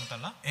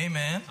ಮಾಡೋದಂತಲ್ಲ.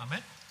 Amen.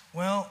 Amen.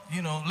 Well,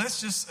 you know, let's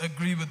just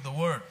agree with the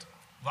word.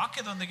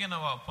 ವಾಕ್ಯದೊಂದಿಗೆ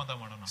ನಾವು ಒಪ್ಪಂದ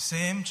ಮಾಡೋಣ.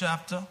 Same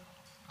chapter.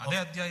 ಅದೇ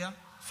ಅಧ್ಯಾಯ.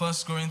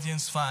 1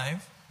 Corinthians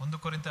 5. 1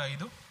 ಕೊರಿಂಥ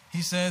 5.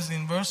 He says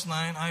in verse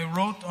 9, I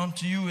wrote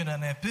unto you in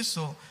an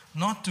epistle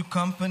not to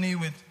company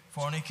with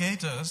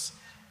fornicators,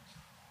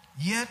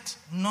 yet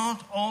not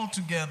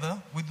altogether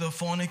with the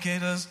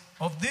fornicators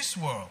of this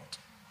world,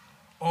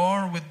 or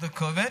with the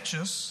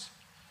covetous,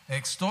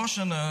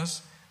 extortioners,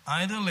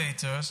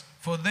 idolaters,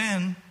 for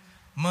then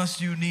must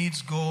you needs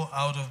go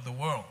out of the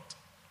world.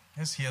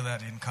 Let's hear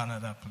that in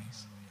Kannada, please.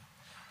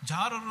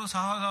 ಜಾರರು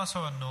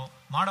ಸಹವಾಸವನ್ನು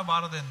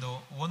ಮಾಡಬಾರದೆಂದು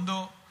ಒಂದು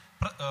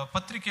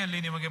ಪತ್ರಿಕೆಯಲ್ಲಿ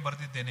ನಿಮಗೆ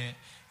ಬರೆದಿದ್ದೇನೆ.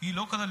 ಈ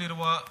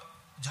ಲೋಕದಲ್ಲಿರುವ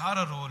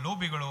ಜಾರರು,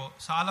 ಲೋಭಿಗಳು,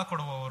 ಸಾಲ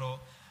ಕೊಡುವವರು,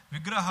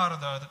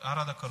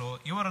 ಆರಾಧಕರು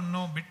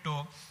ಇವರನ್ನು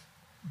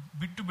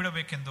ಬಿಟ್ಟು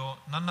ಬಿಡಬೇಕೆಂದು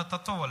ನನ್ನ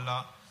ತತ್ವವಲ್ಲ.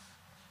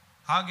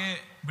 ಹಾಗೆ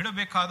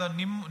ಬಿಡಬೇಕಾದ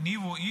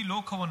ನೀವು ಈ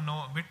ಲೋಕವನ್ನು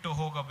ಬಿಟ್ಟು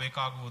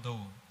ಹೋಗಬೇಕಾಗುವುದು.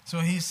 So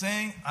he's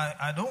saying,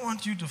 I don't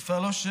want you to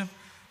fellowship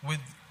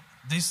with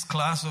this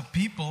class of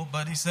people,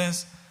 but he says,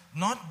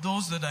 not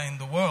those that are in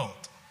the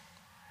world.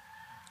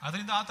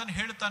 ಅದರಿಂದ ಆತನು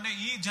ಹೇಳ್ತಾನೆ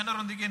ಈ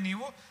ಜನರೊಂದಿಗೆ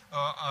ನೀವು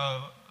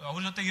ಅವ್ರ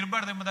ಜೊತೆ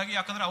ಇರಬಾರ್ದು ಎಂಬುದಾಗಿ,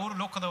 ಯಾಕಂದ್ರೆ ಅವರು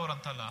ಲೋಕದವರು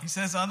ಅಂತಲ್ಲ. He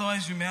says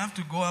otherwise you may have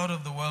to go out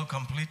of the world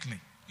completely.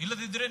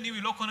 ಇಲ್ಲದಿದ್ರೆ ನೀವು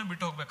ಈ ಲೋಕವನ್ನು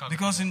ಬಿಟ್ಟು ಹೋಗಬೇಕಾಗುತ್ತೆ.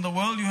 Because in the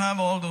world you have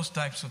all those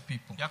types of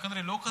people.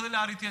 ಯಾಕಂದ್ರೆ ಲೋಕದಲ್ಲಿ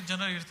ಆ ರೀತಿಯ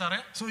ಜನರು ಇರ್ತಾರೆ.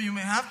 So you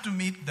may have to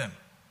meet them.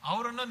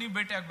 ಅವರನ್ನು ನೀವು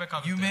ಭೇಟಿ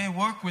ಆಗಬೇಕಾಗುತ್ತೆ. You may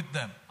work with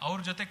them. ಅವ್ರ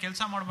ಜೊತೆ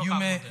ಕೆಲಸ ಮಾಡಬೇಕು. You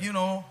may,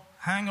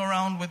 hang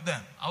around with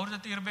them. ಅವ್ರ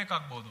ಜೊತೆ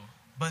ಇರಬೇಕಾಗಬಹುದು.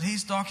 But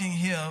he's talking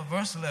here,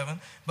 verse 11,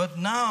 but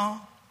now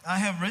I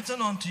have written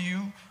unto you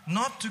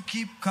not to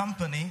keep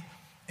company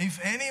if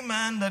any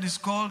man that is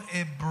called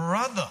a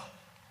brother.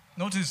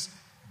 Notice,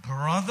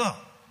 brother.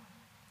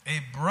 A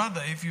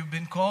brother. If you've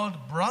been called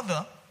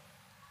brother,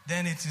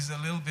 then it is a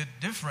little bit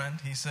different.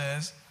 He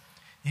says,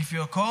 if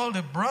you're called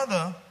a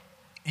brother,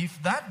 if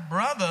that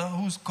brother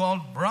who's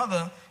called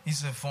brother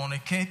is a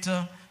fornicator,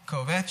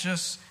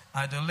 covetous,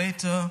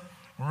 idolater,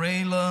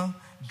 railer,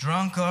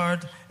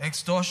 drunkard,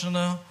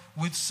 extortioner,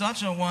 with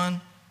such a one,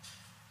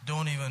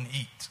 don't even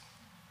eat.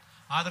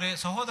 ಆದರೆ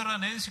ಸಹೋದರ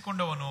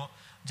ನೆನೆಸಿಕೊಂಡವನು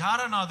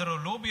ಜಾರನಾದರೂ,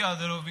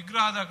 ಲೋಭಿಯಾದರೂ,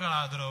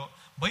 ವಿಗ್ರಹಾರಾಧಕನಾದರೂ,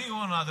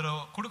 ಬೈಯುವನಾದರೂ,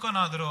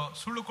 ಕುಡುಕನಾದರೂ,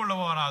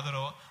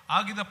 ಸುಳ್ಳುಕೊಳ್ಳುವವನಾದರೂ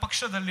ಆಗಿದ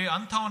ಪಕ್ಷದಲ್ಲಿ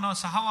ಅಂಥವನ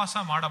ಸಹವಾಸ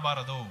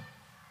ಮಾಡಬಾರದು.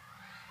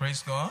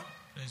 Praise God.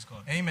 Praise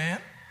God. Amen.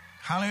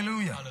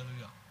 Hallelujah.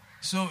 Hallelujah.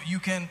 So you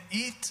can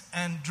eat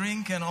and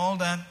drink and all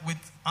that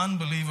with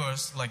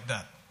unbelievers like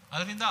that.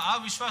 ಅದರಿಂದ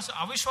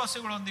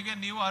ಅವಿಶ್ವಾಸಿಗಳೊಂದಿಗೆ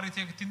ನೀವು ಆ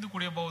ರೀತಿಯಾಗಿ ತಿಂದು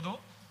ಕುಡಿಯಬಹುದು.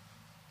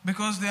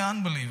 Because they are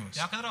unbelievers.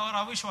 ಯಾಕಂದ್ರೆ ಅವರು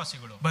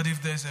ಅವಿಶ್ವಾಸಿಗಳು. But if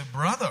there's a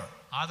brother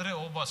ಆದರೆ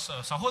ಒಬ್ಬ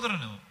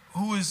ಸಹೋದರನು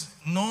who is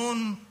known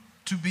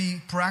to be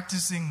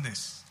practicing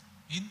this,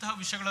 ಇಂತಹ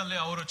ವಿಷಯಗಳಲ್ಲಿ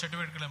ಅವರು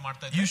ಚಟುವಟಿಕೆಗಳನ್ನು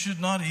ಮಾಡ್ತಾ ಇದ್ದಾರೆ, you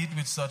should not eat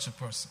with such a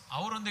person.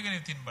 ಅವರೊಂದಿಗೆ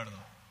ನೀವು ತಿನ್ನಬಾರದು.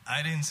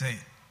 I didn't say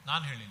it.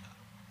 ನಾನು ಹೇಳಿಲ್ಲ.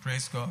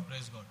 Praise God.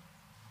 Praise God.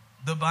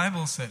 The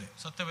Bible said it.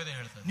 ಸತ್ಯವೇದ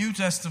ಹೇಳ್ತದೆ. New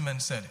Testament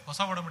said it.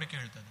 ಹೊಸ ಒಡಂಬಡಿಕೆ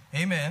ಹೇಳ್ತದೆ.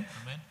 Amen.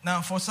 Amen. Now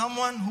for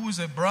someone who is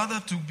a brother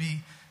to be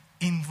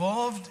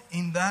involved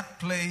in that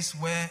place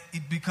where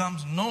it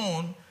becomes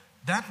known,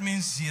 that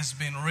means he has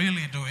been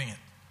really doing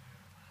it.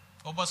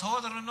 ಒಬ್ಬ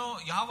ಸಹೋದರನು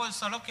ಯಾವ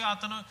ಸ್ಥಳಕ್ಕೆ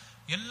ಆತನು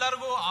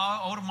ಎಲ್ಲರಿಗೂ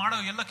ಅವ್ರು ಮಾಡೋ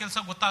ಎಲ್ಲ ಕೆಲಸ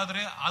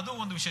ಗೊತ್ತಾದ್ರೆ ಅದು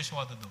ಒಂದು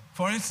ವಿಶೇಷವಾದದ್ದು.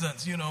 For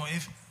instance,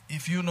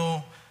 if you know,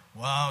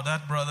 wow,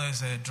 that brother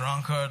is a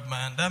drunkard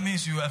man, that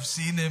means you have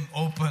seen him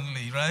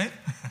openly, right?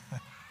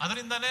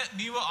 ಅದರಿಂದಾನೇ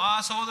ನೀವು ಆ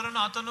ಸಹೋದರನು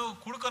ಆತನು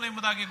ಕುಡುಕನ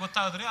ಎಂಬುದಾಗಿ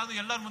ಗೊತ್ತಾದ್ರೆ ಅದು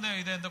ಎಲ್ಲರ ಮುಂದೆ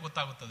ಇದೆ ಅಂತ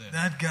ಗೊತ್ತಾಗುತ್ತದೆ.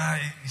 That guy,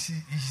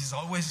 he's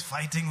always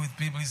fighting with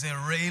people. He's a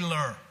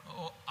railer.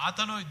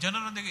 ಆತನು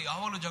ಜನರೊಂದಿಗೆ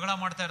ಯಾವಾಗಲೂ ಜಗಳ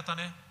ಮಾಡ್ತಾ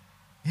ಇರ್ತಾನೆ.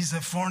 He's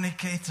a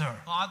fornicator.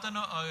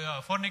 ಆತನು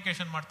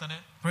ಫಾರ್ನಿಕೇಷನ್ ಮಾಡ್ತಾನೆ.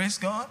 Praise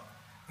God.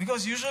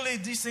 Because usually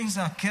these things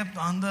are kept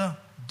under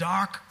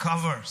dark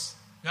covers.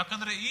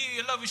 ಯಾಕಂದ್ರೆ ಈ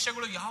ಎಲ್ಲ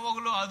ವಿಷಯಗಳು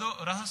ಯಾವಾಗಲೂ ಅದು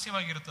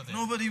ರಹಸ್ಯವಾಗಿರುತ್ತದೆ.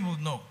 Nobody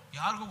will know.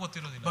 ಯಾರಿಗೂ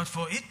ಗೊತ್ತಿರೋದಿಲ್ಲ. But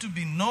for it to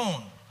be known,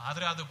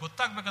 ಆದ್ರೆ ಅದು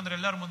ಗೊತ್ತಾಗಬೇಕಂದ್ರೆ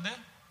ಎಲ್ಲರ ಮುಂದೆ.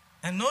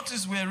 And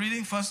notice we are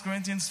reading 1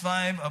 Corinthians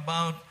 5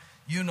 about,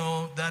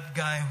 that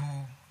guy who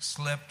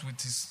slept with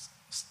his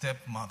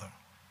stepmother.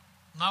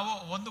 ನಾವು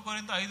 1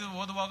 ಕೊರಿಂಥ 5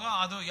 ಓದುವಾಗ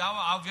ಅದು ಯಾವ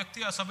ಆ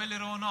ವ್ಯಕ್ತಿಯ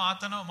ಸಭೆಯಲ್ಲಿರುವವನು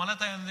ಆತನು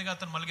ಮಲತಾಯಿಯೊಂದಿಗೆ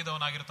ಆತನು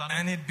ಮಲಗಿದವನಾಗಿರ್ತಾನೆ.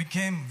 And it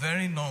became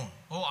very known.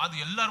 ಅದು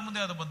ಎಲ್ಲರ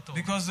ಮುಂದೆ ಅದು ಬಂತು.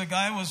 Because the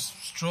guy was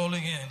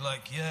strolling in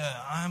like,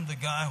 yeah, I am the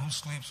guy who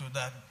sleeps with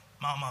that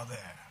mama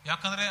there.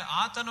 ಯಾಕಂದ್ರೆ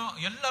ಆತನು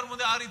ಎಲ್ಲರ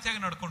ಮುಂದೆ ಆ ರೀತಿಯಾಗಿ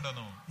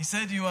ನಡ್ಕೊಂಡನು. He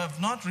said, you have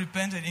not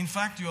repented. In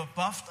fact, you are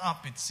puffed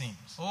up, it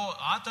seems.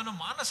 ಆತನು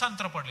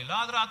ಮಾನಸಾಂತರ ಪಡಲಿಲ್ಲ,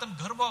 ಆದ್ರೆ ಆತನು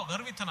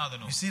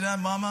ಗರ್ವಿತನಾದನು. You see that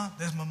mama?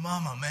 There's my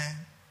mama, man.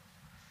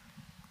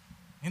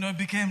 It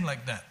became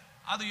like that.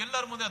 ಅದು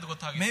ಎಲ್ಲರ ಮುಂದೆ ಅದು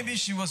ಗೊತ್ತಾಗಿದೆ. Maybe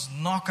she was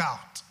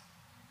knockout.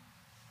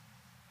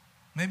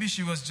 Maybe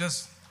she was just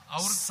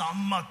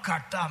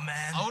sammakata,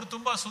 man. ಅವರು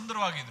ತುಂಬಾ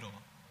ಸುಂದರವಾಗಿದ್ರು.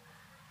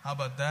 How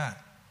about that?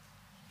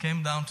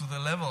 Came down to the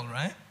level,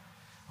 right?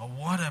 Oh,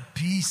 what a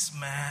peace,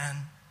 man.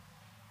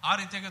 ಆ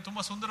ರೀತಿಯಾಗಿ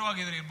ತುಂಬಾ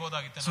ಸುಂದರವಾಗಿದ್ರು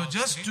ಇರಬಹುದಾಗಿತ್ತು. So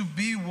just to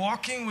be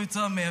walking with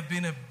her may have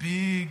been a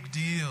big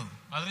deal.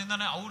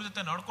 ಅದರಿಂದಾನೆ ಅವ್ರ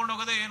ಜೊತೆ ನಡ್ಕೊಂಡು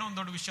ಹೋಗೋದೇ ಏನೋ ಒಂದು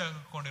ದೊಡ್ಡ ವಿಷಯ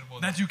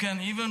ಅನ್ಕೊಂಡಿರಬಹುದು. That you can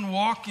even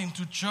walk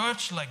into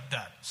church like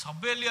that.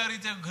 ಸಭೆಯಲ್ಲಿ ಆ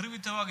ರೀತಿಯಾಗಿ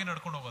ಗರ್ವಿತವಾಗಿ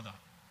ನಡ್ಕೊಂಡು ಹೋಗೋದಾ?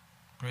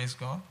 Praise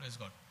God. Praise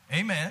God.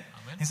 Amen.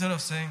 Amen. Instead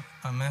of saying,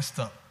 I messed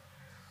up.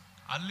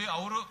 ಅಲ್ಲಿ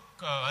ಅವರು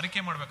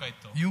ಅರಿಕೆ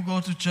ಮಾಡಬೇಕಾಯಿತು. You go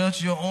to church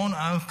your own,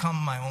 I'll come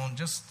my own.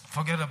 Just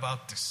forget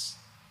about this.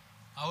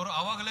 ಅವರು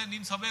ಅವಾಗಲೇ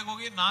ನೀನ್ ಸಭೆಗೆ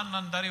ಹೋಗಿ ನಾನು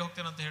ನನ್ನ ದಾರಿ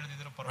ಹೋಗ್ತೇನೆ ಅಂತ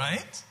ಹೇಳಿದ್ರು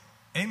ಪರವಾಗಿಲ್ಲ. Right?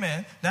 Amen.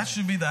 That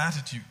should be the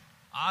attitude.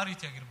 ಆ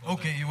ರೀತಿಯಾಗಿರಬಹುದು.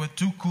 Okay, you were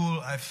too cool.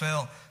 I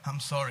fell. I'm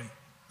sorry.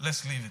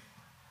 Let's leave it.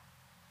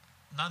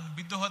 ನಾನು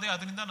ಬಿದ್ದು ಹೋದೆ,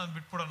 ಅದರಿಂದ ನಾನು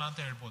ಬಿಟ್ಬಿಡೋಣ ಅಂತ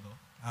ಹೇಳ್ಬೋದು.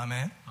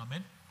 Amen.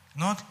 Amen.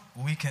 Not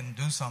we can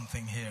do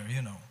something here,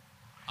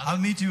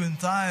 I'll meet you in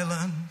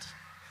Thailand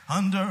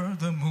under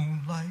the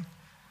moonlight.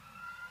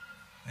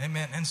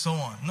 Amen. And so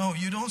on. No,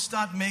 you don't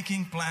start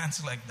making plans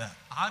like that.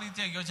 ಆ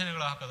ರೀತಿಯಾಗಿ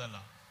ಯೋಚನೆಗಳು ಹಾಕೋದಲ್ಲ.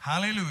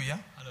 Hallelujah.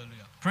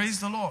 Hallelujah. Praise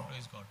the Lord.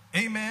 Praise God.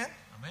 Amen.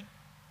 Amen.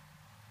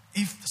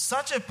 If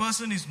such a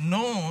person is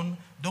known,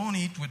 don't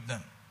eat with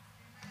them.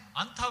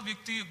 ಅಂಥ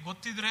ವ್ಯಕ್ತಿ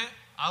ಗೊತ್ತಿದ್ರೆ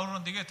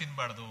ಅವರೊಂದಿಗೆ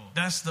ತಿನ್ನಬಾರದು.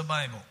 That's the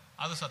Bible.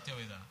 ಅದು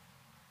ಸತ್ಯವೇದ.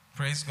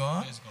 Praise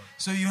God. Praise God.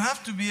 So you have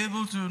to be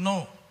able to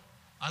know.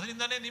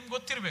 ಅದರಿಂದಾನೇ ನಿಮ್ಗೆ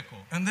ಗೊತ್ತಿರಬೇಕು.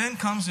 And then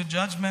comes the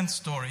judgment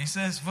story. He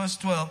says, verse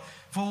 12,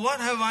 for what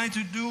have I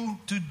to do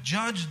to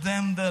judge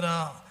them that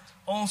are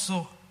also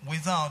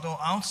without or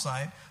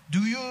outside?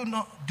 Do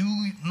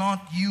not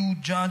you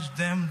judge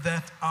them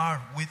that are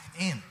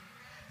within?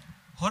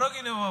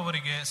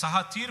 ಹೊರಗಿರುವವರಿಗೆ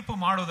ಸಹ ತೀರ್ಪು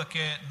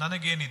ಮಾಡುವುದಕ್ಕೆ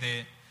ನನಗೇನಿದೆ?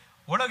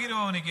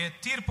 ಒಳಗಿರುವವನಿಗೆ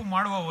ತೀರ್ಪು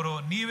ಮಾಡುವವರು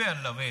ನೀವೇ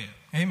ಅಲ್ಲವೇ?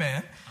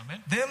 Amen. Amen.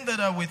 Them that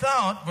are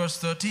without, verse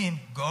 13,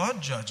 God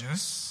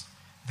judges.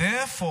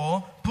 Therefore,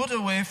 put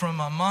away from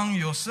among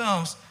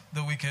yourselves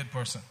the wicked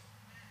person.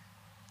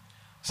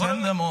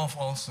 Send them off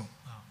also.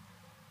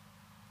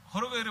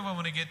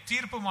 ಹೊರಗಿರುವವನಿಗೆ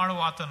ತೀರ್ಪು ಮಾಡುವ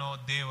ಆತನು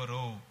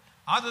ದೇವರು.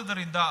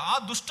 ಆದುದರಿಂದ ಆ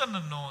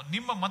ದುಷ್ಟನನ್ನು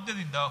ನಿಮ್ಮ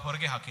ಮಧ್ಯದಿಂದ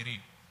ಹೊರಗೆ ಹಾಕಿರಿ.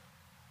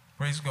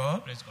 Praise God.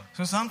 Praise God.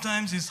 So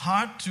sometimes it's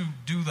hard to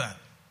do that.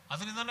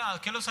 ಅದರಿಂದನೇ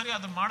ಕೆಲವು ಸರಿ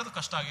ಅದನ್ನ ಮಾಡೋದು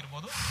ಕಷ್ಟ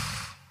ಆಗಿರಬಹುದು.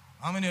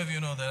 How many of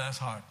you know that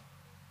that's hard?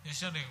 ಎಷ್ಟು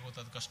ಜನರಿಗೆ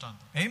ಗೊತ್ತದು ಕಷ್ಟ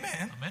ಅಂತ?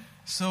 Amen. Amen.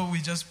 So we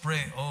just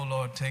pray, oh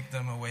Lord, take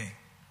them away.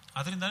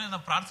 ಅದರಿಂದನೇ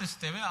ನಾವು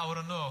ಪ್ರಾರ್ಥಿಸುತ್ತೇವೆ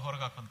ಅವರನ್ನು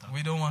ಹೊರಗಾಕಂತ.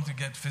 We don't want to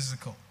get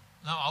physical.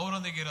 ನಾವು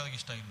ಅವರೊಂದಿಗೆ ಇರೋದಕ್ಕೆ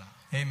ಇಷ್ಟ ಇಲ್ಲ.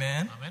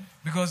 Amen. Amen.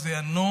 Because they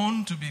are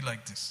known to be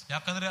like this.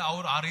 ಯಾಕಂದ್ರೆ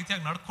ಅವರು ಆ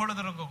ರೀತಿಯಾಗಿ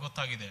ನಡ್ಕೊಳ್ಳೋದ್ರ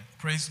ಗೊತ್ತಾಗಿದೆ.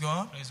 Praise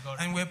God. Praise God.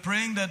 And we're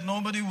praying that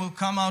nobody will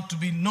come out to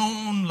be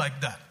known like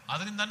that.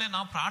 ಅದರಿಂದಾನೇ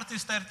ನಾವು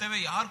ಪ್ರಾರ್ಥಿಸ್ತಾ ಇರ್ತೇವೆ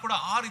ಯಾರು ಕೂಡ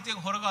ಆ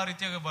ರೀತಿಯಾಗಿ ಹೊರಗೆ ಆ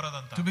ರೀತಿಯಾಗಿ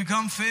ಬರೋದಂತ. To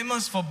become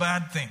famous for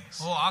bad things.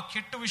 ಆ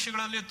ಕೆಟ್ಟ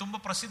ವಿಷಯಗಳಲ್ಲಿ ತುಂಬಾ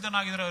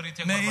ಪ್ರಸಿದ್ಧನಾಗಿರೋ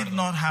ರೀತಿಯಾಗಿ May it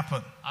not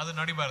happen. ಅದು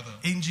ನಡಿಬಾರದು.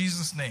 In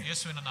Jesus' name.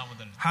 ಯೇಸುವಿನ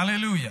ನಾಮದಲ್ಲಿ.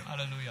 Hallelujah.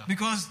 Hallelujah.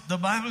 Because the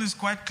Bible is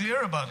quite clear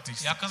about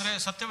this. ಯಾಕಂದ್ರೆ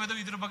ಸತ್ಯವೇದ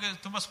ಇದ್ರ ಬಗ್ಗೆ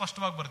ತುಂಬಾ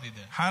ಸ್ಪಷ್ಟವಾಗಿ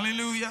ಬರೆದಿದೆ.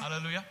 Hallelujah.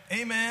 Hallelujah.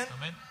 Amen.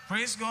 Amen.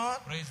 Praise God.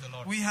 Praise the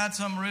Lord. We had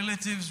some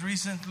relatives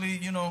recently,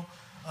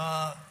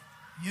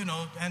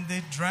 and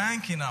they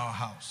drank in our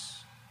house.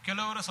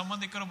 ಕೆಲವರು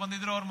ಸಂಬಂಧಿಕರು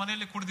ಬಂದಿದ್ರು ಅವ್ರ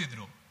ಮನೆಯಲ್ಲಿ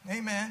ಕುಡಿದಿದ್ರು.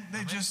 Amen.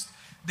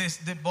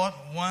 They bought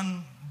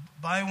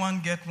buy one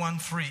get one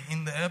free in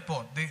the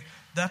airport.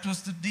 That was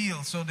the deal.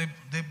 So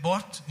they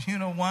bought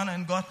one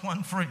and got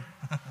one free.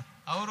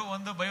 ಅವರು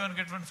ಒಂದು buy one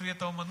get one free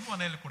ತಗೊಂಡ್ಬಂದು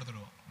ಮನೆಯಲ್ಲಿ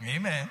ಕುಡಿದ್ರು.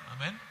 Amen.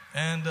 Amen.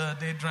 And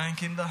they drank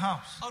in the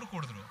house. ಅವರು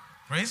ಕುಡಿದ್ರು.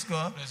 Praise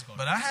God. Praise God.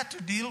 But I had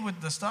to deal with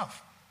the stuff.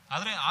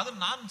 ಆದ್ರೆ ಅದನ್ನ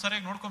ನಾನು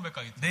ಸರಿಯಾಗಿ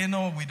ನೋಡ್ಕೊಬೇಕಾಗಿತ್ತು. They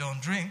know we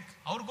don't drink.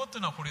 ಅವ್ರಿಗೆ ಗೊತ್ತು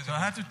ನಾವು ಕುಡಿಯೋದು. So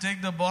I had to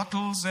take the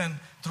bottles and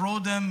throw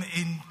them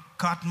in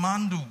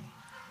Kathmandu.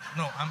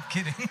 No, I'm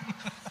kidding.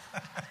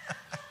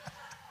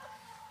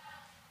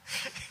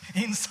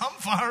 In some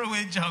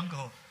faraway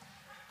jungle.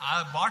 ಆ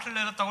bottle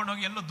ಎಲ್ಲ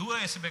ತಗೊಂಡೋಗಿ ಎಲ್ಲೋ ದೂರ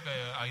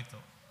ಎಸಬೇಕಾಯಿತು.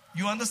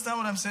 You understand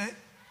what I'm saying?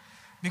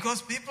 Because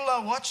people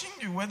are watching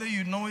you whether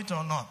you know it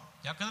or not.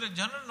 ಯಾಕಂದ್ರೆ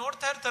ಜನರು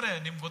ನೋಡ್ತಾ ಇರ್ತಾರೆ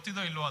ನಿಮ್ಗೆ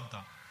ಗೊತ್ತಿದೋ ಇಲ್ವೋ ಅಂತ.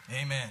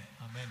 Amen.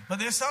 Amen. But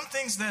there's some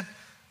things that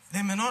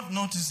they may not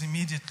notice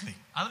immediately.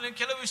 ಆದ್ರೆ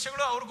ಕೆಲವು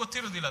ವಿಷಯಗಳು ಅವ್ರಿಗೆ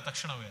ಗೊತ್ತಿರೋದಿಲ್ಲ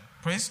ತಕ್ಷಣವೇ.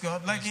 Praise God.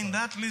 Like in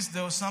that list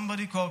there was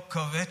somebody called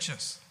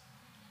covetous.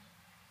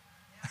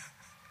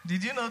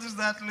 Did you notice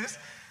that list?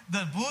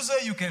 The boozer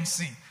you can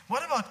see.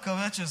 What about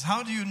covetous? How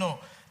do you know?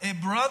 A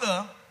brother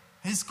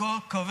is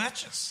called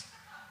covetous.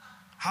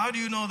 How do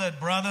you know that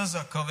brothers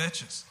are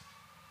covetous?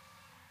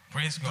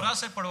 Praise God.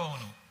 ದುರಾಸೆ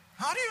ಪಡುವವನು.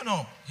 How do you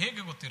know?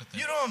 ಹೇಗೆ ಗೊತ್ತಿರುತ್ತೆ?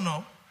 You don't know.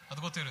 ಅದು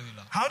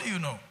ಗೊತ್ತಿರೋದಿಲ್ಲ. How do you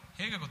know?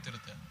 ಹೇಗೆ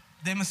ಗೊತ್ತಿರುತ್ತೆ?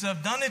 They must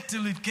have done it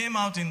till it came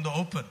out in the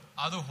open.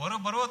 ಅದು ಹೊರ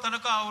ಬರುವ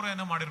ತನಕ ಅವರು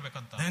ಏನೋ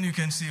ಮಾಡಿರ್ಬೇಕಂತ. Then you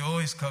can see, oh,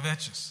 he's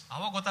covetous.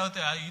 ಅವಾಗ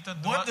ಗೊತ್ತಾಗುತ್ತೆ ಈತ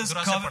What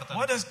ದುರಾಸೆ ಪಡ್ತಾನೆ.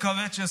 what does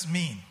covetous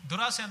mean?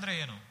 ದುರಾಸೆ ಅಂದ್ರೆ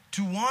ಏನು?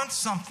 To want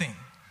something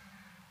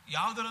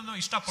ಯಾವುದನ್ನು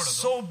ಇಷ್ಟಪಡೋದು.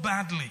 so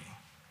badly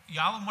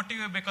ಯಾವ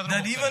ಮಟ್ಟಿಗೆ ಬೇಕಾದ್ರೂ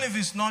that even if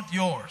it's not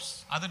yours,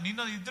 ಅದು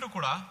ನಿನ್ನ ಇದ್ರೂ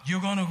ಕೂಡ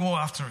you're going to go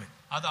after it.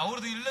 ಅದು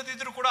ಅವ್ರದ್ದು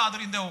ಇಲ್ಲದಿದ್ರು ಕೂಡ ಅದ್ರ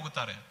ಹಿಂದೆ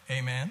ಹೋಗುತ್ತಾರೆ.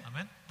 Amen.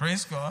 Amen.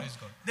 Praise God. Praise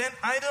God. Then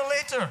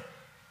idolater.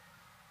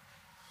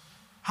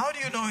 How do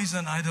you know he's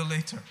an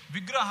idolater?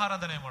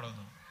 ವಿಗ್ರಹಾರಾಧನೆ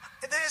ಮಾಡೋದು.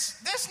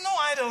 There's no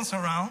idols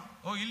around.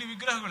 ಇಲ್ಲಿ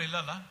ವಿಗ್ರಹಗಳು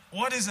ಇಲ್ಲಲ್ಲ.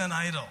 What is an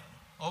idol?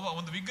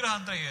 ಒಂದು ವಿಗ್ರಹ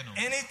ಅಂತ ಏನು?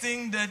 Anything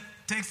that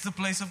takes the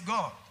place of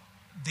God.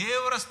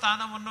 ದೇವರ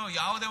ಸ್ಥಾನವನ್ನು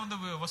ಯಾವುದೇ ಒಂದು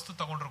ವಸ್ತು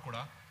ತಗೊಂಡ್ರು ಕೂಡ.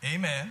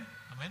 Amen.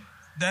 Amen.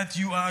 That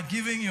you are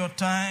giving your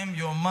time,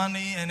 your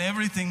money and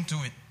everything to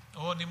it.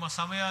 ನಿಮ್ಮ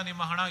ಸಮಯ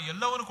ನಿಮ್ಮ ಹಣ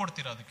ಎಲ್ಲವನ್ನೂ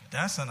ಕೊಡ್ತೀರಾ ಅದಕ್ಕೆ.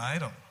 That's an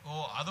idol.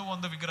 ಅದು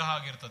ಒಂದು ವಿಗ್ರಹ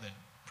ಆಗಿರ್ತದೆ.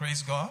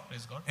 Praise God.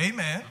 Praise God.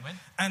 Amen. Amen.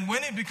 And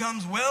when it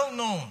becomes well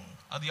known,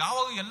 ಅದು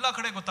ಯಾವಾಗ ಎಲ್ಲ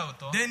ಕಡೆ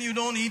ಗೊತ್ತಾಗುತ್ತೋ, then you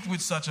don't eat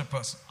with such a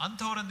person.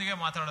 ಅಂಥವರೊಂದಿಗೆ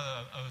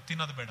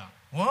ತಿನ್ನೋದು ಬೇಡ.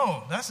 Whoa,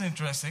 that's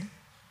interesting.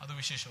 ಅದು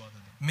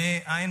ವಿಶೇಷವಾದದ್ದು. May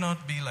I not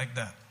be like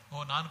that.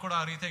 ನಾನು ಕೂಡ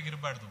ಆ ರೀತಿಯಾಗಿ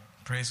ಇರಬಾರ್ದು.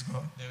 Praise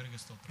God. ದೇವರಿಗೆ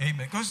ಸ್ತೋತ್ರ.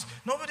 Amen. Because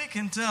nobody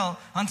can tell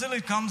until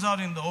it comes out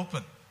in the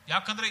open.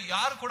 ಯಾಕಂದ್ರೆ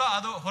ಯಾರು ಕೂಡ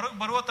ಅದು ಹೊರಗೆ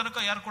ಬರುವ ತನಕ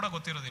ಯಾರು ಕೂಡ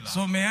ಗೊತ್ತಿರೋದಿಲ್ಲ.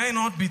 So may I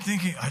not be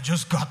thinking, I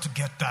just got to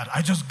get that.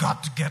 I just got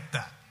to get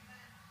that.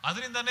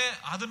 ಅದರಿಂದನೇ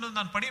ಅದನ್ನು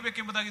ನಾನು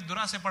ಪಡಿಬೇಕೆಂಬುದಾಗಿ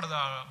ದುರಾಸೆ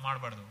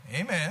ಮಾಡಬಾರ್ದು.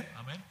 Amen.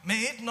 Amen. May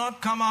it not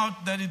come out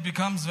that it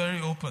becomes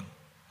very open.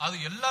 ಅದು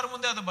ಎಲ್ಲರ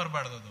ಮುಂದೆ ಅದು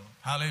ಬರಬಾರ್ದು ಅದು.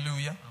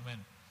 Hallelujah. Amen.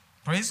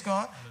 Praise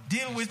God.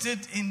 Deal with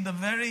it in the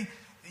very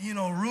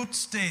root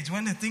stage,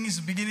 when the thing is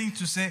beginning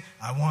to say,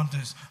 I want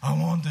this, I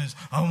want this,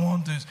 I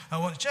want this, I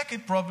want. Check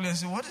it properly and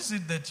say, what is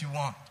it that you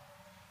want?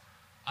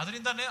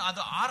 ಅದರಿಂದಾನೇ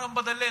ಅದು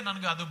ಆರಂಭದಲ್ಲೇ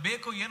ನನಗೆ ಅದು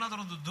ಬೇಕು ಏನಾದರೂ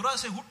ಒಂದು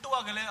ದುರಾಸೆ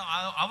ಹುಟ್ಟುವಾಗಲೇ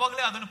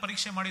ಅವಾಗಲೇ ಅದನ್ನು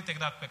ಪರೀಕ್ಷೆ ಮಾಡಿ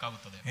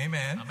ತೆಗೆದುಹಾಕಬೇಕಾಗುತ್ತದೆ.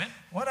 Amen. Amen.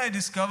 What I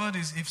discovered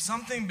is if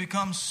something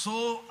becomes so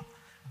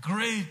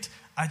great,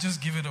 I just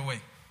give it away.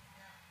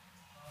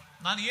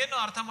 ನಾನು ಏನು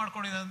ಅರ್ಥ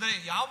ಮಾಡ್ಕೊಂಡಿದ್ದೆ ಅಂದ್ರೆ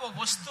ಯಾವ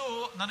ವಸ್ತು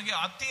ನನಗೆ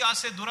ಅತಿ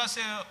ಆಸೆ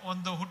ದುರಾಸೆ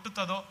ಒಂದು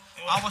ಹುಟ್ಟುತ್ತದೋ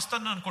ಆ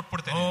ವಸ್ತುವನ್ನು ನಾನು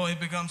ಕೊಟ್ಬಿಡ್ತೇನೆ. Oh, it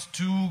becomes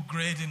too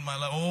great in my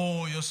life.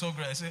 Oh, you're so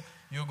great. I say,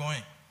 you're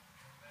going.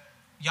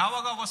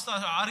 ಯಾವಾಗ ವಸ್ತು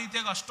ಆ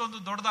ರೀತಿಯಾಗಿ ಅಷ್ಟೊಂದು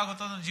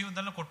ದೊಡ್ಡದಾಗುತ್ತೋ ನನ್ನ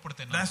ಜೀವನದಲ್ಲಿ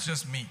ಕೊಟ್ಬಿಡ್ತೇನೆ. That's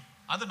just me.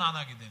 ಅದು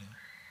ನಾನಾಗಿದ್ದೇನೆ.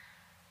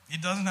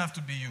 It doesn't have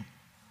to be you.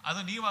 ಅದು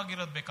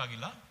ನೀವಾಗಿರೋದು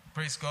ಬೇಕಾಗಿಲ್ಲ.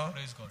 Praise God.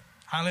 Praise God.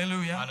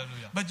 Hallelujah.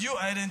 Hallelujah. But you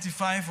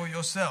identify for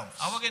yourselves.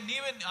 ಅವಾಗ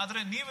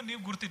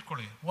ನೀವು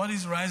ಗುರುತಿಟ್ಕೊಳ್ಳಿ. What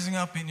is rising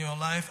up in your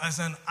life as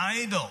an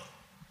idol?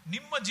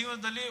 ನಿಮ್ಮ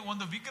ಜೀವನದಲ್ಲಿ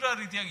ಒಂದು ವಿಗ್ರಹ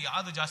ರೀತಿಯಾಗಿ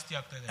ಯಾವುದು ಜಾಸ್ತಿ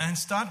ಆಗ್ತಾ ಇದೆ. And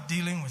start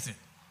dealing with it.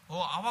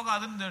 ಅವಾಗ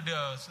ಅದನ್ನ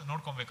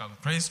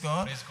ನೋಡ್ಕೊಬೇಕಾಗುತ್ತೆ. Praise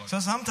God. Praise God. So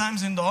sometimes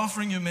in the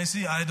offering you may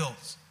see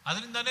idols.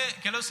 ಅದರಿಂದಾನೇ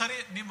ಕೆಲವು ಸಾರಿ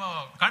ನಿಮ್ಮ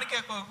ಕಾಣಿಕೆ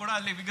ಹಾಕುವಾಗ ಕೂಡ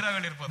ಅಲ್ಲಿ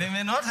ವಿಗ್ರಹಗಳಿರ್ಬೋದು. They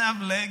may not have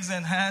legs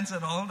and hands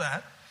and all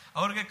that.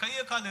 ಅವ್ರಿಗೆ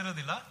ಕೈಯ ಕಾಲು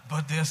ಇರೋದಿಲ್ಲ.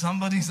 But they are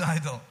somebody's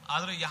idol.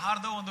 ಆದ್ರೆ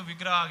ಯಾರ್ದೋ ಒಂದು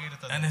ವಿಗ್ರಹ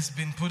ಆಗಿರ್ತದೆ. And it's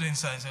been put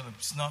inside. So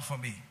it's not for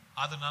me.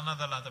 ಅದು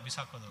ನನ್ನದಲ್ಲ ಅಂತ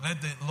ಬಿಸಾಕೋದು.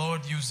 Let the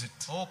Lord use it.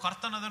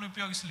 ಕರ್ತನ ಅದನ್ನು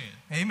ಉಪಯೋಗಿಸಲಿ.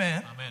 Amen.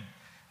 Amen.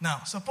 Now,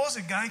 suppose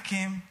a guy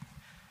came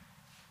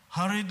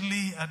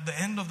hurriedly at the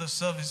end of the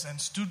service and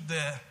stood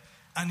there,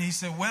 and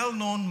he's a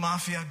well-known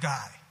mafia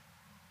guy.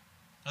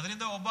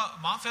 ಅದರಿಂದ ಒಬ್ಬ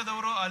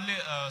ಮಾಫಿಯಾದವರು ಅಲ್ಲಿ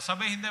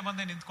ಸಭೆ ಹಿಂದೆ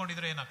ಬಂದು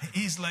ನಿಂತ್ಕೊಂಡಿದ್ರೆ ಏನಾಗ್ತದೆ?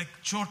 He's like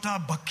Chota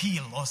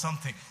Bakil or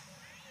something.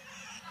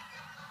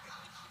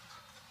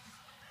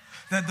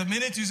 That the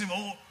minute you say,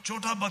 oh,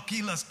 Chota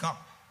Bakil has come.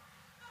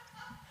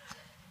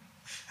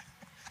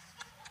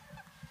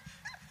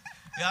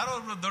 ಯಾರೋ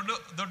ಒಬ್ರು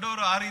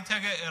ದೊಡ್ಡವರು ಆ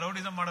ರೀತಿಯಾಗಿ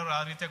ರೌಡಿಸಂ ಮಾಡೋರು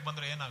ಆ ರೀತಿಯಾಗಿ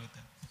ಬಂದ್ರೆ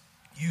ಏನಾಗುತ್ತೆ?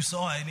 You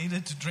saw I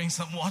needed to drink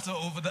some water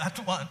over that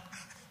one.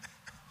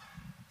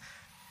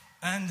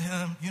 And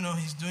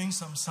he's doing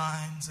some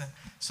signs, and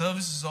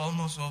service is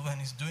almost over, and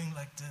he's doing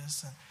like this,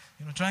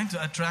 and trying to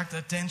attract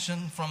attention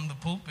from the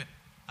pulpit.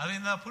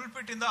 ಅದರಿಂದ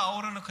ಪುಲ್ಪಿಟ್ ಇಂದ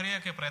ಅವರನ್ನು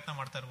ಕರೆಯೋಕೆ ಪ್ರಯತ್ನ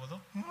ಮಾಡ್ತಾ ಇರ್ಬೋದು.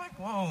 You're like,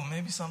 whoa,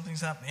 maybe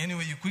something's happening.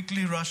 Anyway, you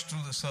quickly rush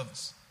through the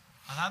service.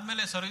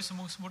 ಅದಾದ್ಮೇಲೆ service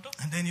ಮುಗಿಸ್ಬಿಟ್ಟು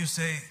And then you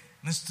say,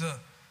 Mr.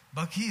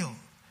 Bakil,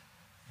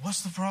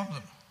 what's the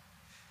problem?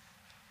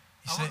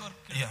 He said,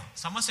 yeah.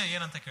 ಸಮಸ್ಯೆ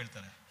ಏನಂತ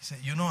ಕೇಳ್ತಾರೆ. He said,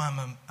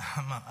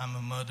 I'm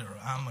a murderer,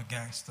 I'm a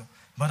gangster,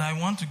 but I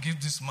want to give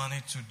this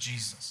money to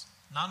Jesus.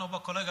 ನಾನೊಬ್ಬ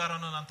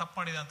ಕೊಲೆಗಾರನು, ನಾನು ತಪ್ಪು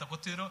ಮಾಡಿದೆ ಅಂತ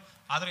ಗೊತ್ತಿದ್ರು,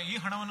 ಆದ್ರೆ ಈ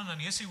ಹಣವನ್ನು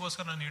ನಾನು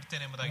ಯೇಸುಗೋಸ್ಕರ ನಾನು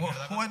ಇಡ್ತೇನೆ ಎಂಬುದಾಗಿ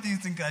ಹೇಳಿದಾಗ, what do you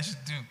think I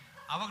should do?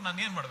 ಅವಾಗ ನಾನು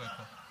ಏನ್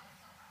ಮಾಡ್ಬೇಕು?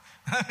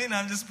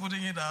 I'm just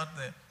putting it out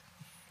there.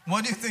 What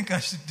do you think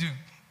I should do?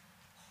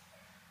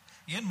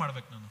 ಏನ್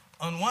ಮಾಡ್ಬೇಕು ನಾನು?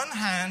 On one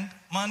hand,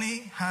 money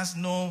has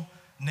no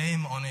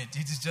name on it.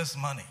 It is just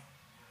money.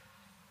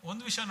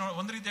 ಒಂದು ವಿಷಯ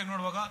ಒಂದು ರೀತಿಯಾಗಿ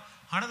ನೋಡುವಾಗ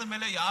ಹಣದ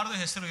ಮೇಲೆ ಯಾರದು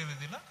ಹೆಸರು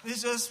ಇರುವುದಿಲ್ಲ.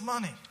 It's just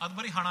money. ಅದು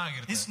ಬರೀ ಹಣ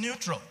ಆಗಿರುತ್ತೆ. It's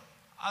neutral.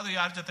 ಅದು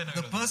ಯಾರ ಜೊತೆ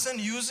The person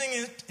using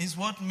it is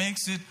what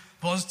makes it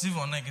positive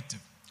or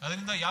negative.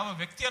 ಅದರಿಂದ ಯಾವ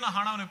ವ್ಯಕ್ತಿಯನ್ನ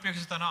ಹಣವನ್ನು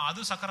ಉಪಯೋಗಿಸುತ್ತಾನೋ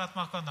ಅದು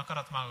ಸಕಾರಾತ್ಮಕ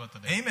ನಕಾರಾತ್ಮಕ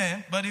ಆಗುತ್ತದೆ. Amen.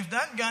 But if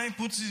that guy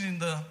puts it in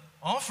the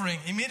offering,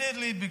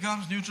 immediately it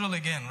becomes neutral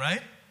again,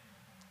 right?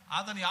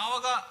 ಅದನ್ನು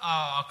ಯಾವಾಗ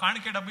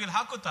ಕಾಣಿಕೆ ಡಬ್ಬಿಯಲ್ಲಿ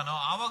ಹಾಕುತ್ತಾನೋ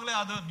ಆವಾಗಲೇ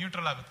ಅದು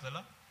ನ್ಯೂಟ್ರಲ್ ಆಗುತ್ತದಲ್ಲ.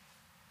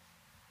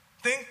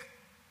 Think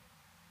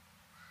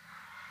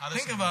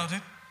about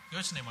it.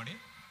 ಯೋಚನೆ ಮಾಡಿ.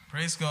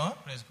 Praise God.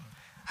 Praise God.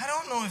 I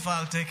don't know if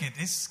I'll take it.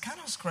 It's kind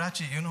of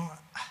scratchy,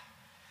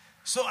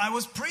 So I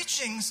was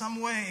preaching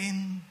somewhere in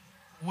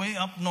way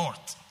up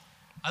north.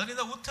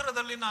 ಅದರಿಂದ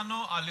ಉತ್ತರದಲ್ಲಿ ನಾನು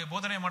ಅಲ್ಲಿ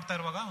ಬೋಧನೆ ಮಾಡ್ತಾ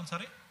ಇರುವಾಗ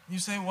ಒಂದ್ಸಾರಿ, you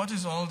say, what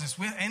is all this?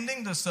 We're ending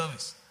the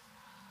service.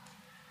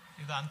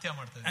 ಇದು ಅಂತ್ಯ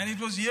ಮಾಡ್ತಾ ಇದ್ದೀನಿ. And it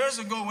was years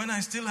ago when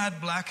I still had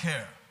black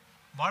hair.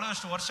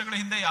 ಬಹಳಷ್ಟು ವರ್ಷಗಳ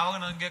ಹಿಂದೆ ಯಾವಾಗ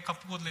ನನಗೆ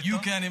ಕಪ್ಪು ಕೂದಲಿತ್ತು. You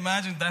can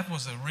imagine that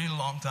was a real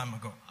long time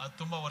ago. ಅದು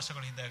ತುಂಬಾ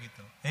ವರ್ಷಗಳ ಹಿಂದೆ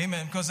ಆಗಿತ್ತು.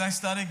 Amen. Because I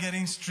started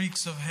getting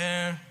streaks of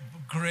hair,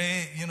 gray,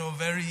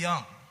 very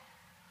young.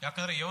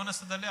 ಯಾಕಂದ್ರೆ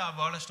ಯೌವನಸ್ಥದಲ್ಲಿ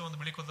ಬಹಳಷ್ಟು ಒಂದು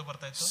ಬಿಳಿ ಕೂದಲು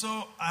ಬರ್ತಾ ಇತ್ತು. So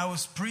I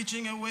was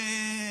preaching away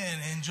and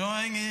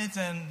enjoying it,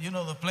 and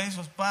the place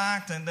was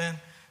packed, and then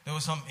there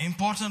were some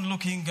important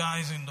looking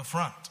guys in the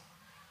front.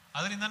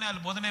 ಅದರಿಂದಾನೇ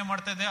ಅಲ್ಲಿ ಬೋಧನೆ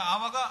ಮಾಡ್ತಾ ಇದ್ದೆ.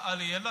 ಆವಾಗ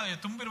ಅಲ್ಲಿ ಎಲ್ಲ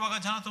ತುಂಬಿರುವಾಗ,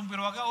 ಜನ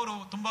ತುಂಬಿರುವಾಗ ಅವರು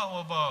ತುಂಬಾ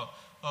ಒಬ್ಬ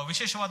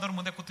ವಿಶೇಷವಾದವರು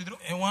ಮುಂದೆ ಕೂತಿದ್ರು.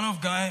 And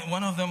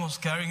one of them was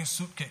carrying a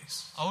suitcase.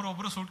 ಅವರು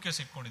ಒಬ್ರು ಸೂಟ್ ಕೇಸ್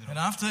ಇಟ್ಕೊಂಡಿದ್ರು.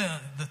 And after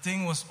the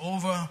thing was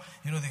over,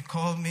 they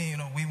called me,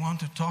 we want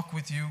to talk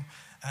with you.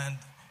 And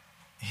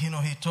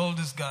he told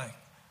this guy,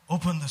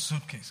 open the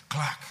suitcase,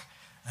 clack,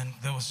 and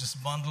there was just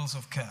bundles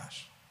of cash.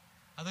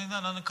 ಅದರಿಂದ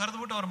ನಾನು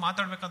ಕರೆದ್ಬಿಟ್ಟು ಅವ್ರು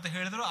ಮಾತಾಡ್ಬೇಕಂತ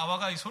ಹೇಳಿದ್ರು.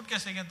 ಅವಾಗ ಈ suit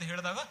case ಹೇಗೆ ಅಂತ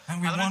ಹೇಳಿದಾಗ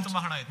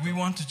ತುಂಬಾ ಹಣ ಇತ್ತು. We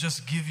want to just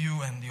give you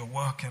and your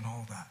work and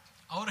all that.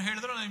 ಅವರು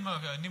ಹೇಳಿದ್ರು,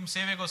 ನಿಮ್ಮ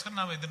ಸೇವೆಗೋಸ್ಕರ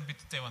ನಾವು ಇದನ್ನು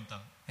ಬಿತ್ತುತ್ತೇವೆ ಅಂತ.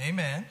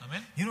 Amen.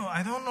 Amen.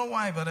 I don't know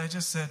why, but I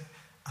just said,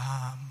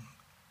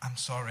 I'm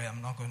sorry,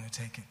 I'm not going to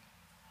take it.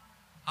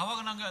 ಅವಾಗ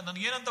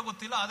ನನಗೆ ಏನಂತ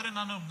ಗೊತ್ತಿಲ್ಲ, ಆದ್ರೆ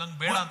ನಂಗೆ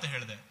ಬೇಡ ಅಂತ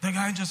ಹೇಳಿದೆ. The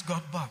guy just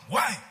got bugged.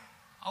 Why?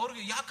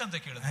 ಅವ್ರಿಗೆ ಯಾಕಂತ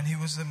ಕೇಳಿದೆ. And he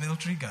was a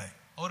military guy.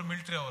 ಅವರು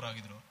ಮಿಲಿಟರಿ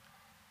ಅವರಾಗಿದ್ರು.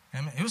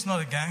 Amen. He was not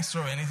a gangster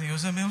or anything. He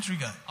was a military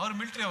guy. ಅವರು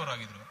ಮಿಲಿಟರಿ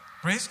ಅವರಾಗಿದ್ರು.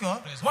 Praise God.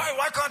 Praise God.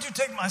 Why can't you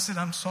take? I said,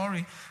 I'm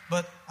sorry,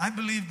 but I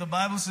believe the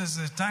Bible says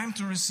there's a time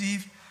to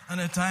receive and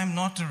a time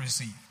not to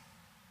receive.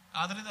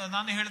 ಆದ್ರಿಂದ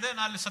ನಾನು ಹೇಳಿದೆ,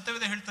 ನಾನು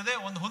ಸತ್ಯವೇದ ಹೇಳ್ತದೆ,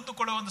 ಒಂದು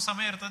ಹೊಂದಿಕೊಳ್ಳೋ ಒಂದು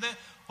ಸಮಯ ಇರ್ತದೆ,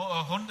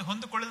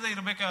 ಹೊಂದಿಕೊಳ್ಳದೆ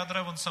ಇರಬೇಕಾದ್ರೆ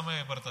ಒಂದು ಸಮಯ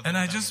ಬರ್ತದೆ. And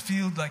I just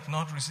feel like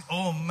not receive.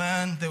 Oh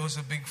man, there was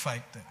a big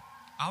fight there.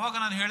 ಆವಾಗ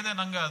ನಾನು ಹೇಳಿದೆ,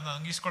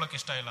 ನಂಗೆ ಇಸ್ಕೊಳ್ಳೋಕೆ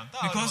ಇಷ್ಟ ಇಲ್ಲ ಅಂತ.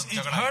 Because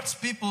it hurts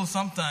people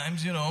sometimes,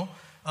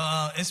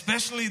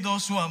 especially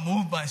those who are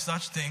moved by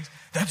such things,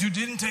 that you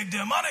didn't take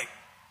their money.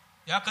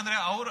 ಯಾಕಂದ್ರೆ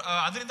ಅವ್ರು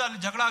ಅದರಿಂದ ಅಲ್ಲಿ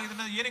ಜಗಳ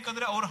ಆಗಿದ್ರೆ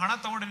ಏನಕ್ಕಂದ್ರೆ ಅವ್ರು ಹಣ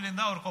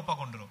ತಗೊಂಡಿದ್ದರಿಂದ ಅವ್ರು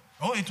ಕೋಪಗೊಂಡ್ರು.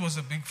 Oh, it was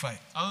a big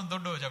fight. ಅದೊಂದು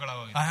ದೊಡ್ಡ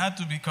ಜಗಳವಾಗಿದೆ. I had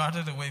to be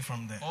carted away from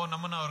there.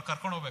 ನಮ್ಮನ್ನ ಅವ್ರು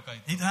ಕರ್ಕೊಂಡು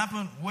ಹೋಗ್ಬೇಕಾಯ್ತು. It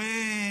happened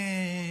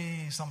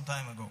way some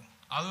time ago.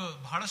 ಅದು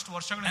ಬಹಳಷ್ಟು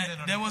ವರ್ಷಗಳ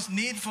ಹಿಂದೆ. There was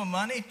need for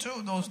money too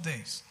those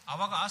days.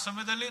 ಅವಾಗ ಆ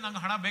ಸಮಯದಲ್ಲಿ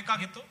ನಂಗೆ ಹಣ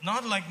ಬೇಕಾಗಿತ್ತು.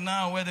 Not like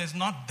now where there's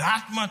not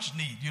that much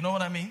need. You know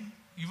what I mean?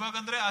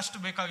 ಇವಾಗಂದ್ರೆ ಅಷ್ಟು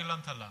ಬೇಕಾಗಿಲ್ಲ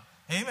ಅಂತಲ್ಲ.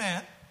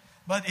 Amen.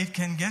 But it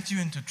can get you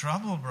into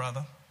trouble,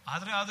 brother.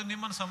 ಆದ್ರೆ ಅದು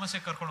ನಿಮ್ಮನ್ನ ಸಮಸ್ಯೆ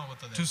ಕರ್ಕೊಂಡು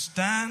ಹೋಗುತ್ತದೆ. To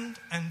stand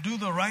and do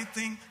the right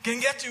thing can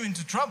get you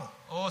into trouble.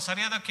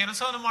 ಸರಿಯಾದ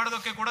ಕೆಲಸವನ್ನು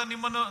ಮಾಡೋದಕ್ಕೆ ಕೂಡ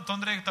ನಿಮ್ಮನ್ನು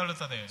ತೊಂದರೆಗೆ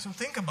ತಳ್ಳುತ್ತದೆ. So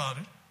think about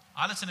it.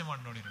 ಆಲೋಚನೆ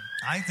ಮಾಡಿ ನೋಡಿರಿ.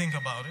 I think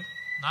about it.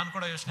 ನಾನು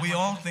ಕೂಡ ಯೋಚನೆ We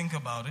all think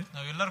about it.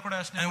 ನಾವೆಲ್ಲರೂ ಕೂಡ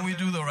ಯೋಚನೆ and we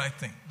do the right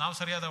thing. ನಾವು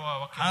ಸರಿಯಾದ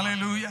ವಾಕ್ಯ.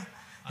 Hallelujah.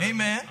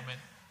 Amen.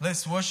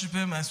 Let's worship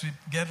him as we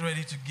get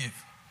ready to give.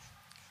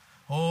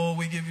 Oh,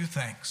 we give you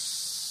thanks.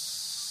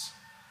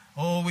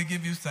 Oh, we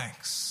give you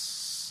thanks.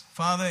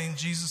 Father, in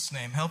Jesus'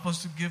 name, help us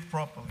to give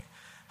properly.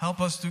 Help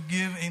us to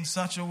give in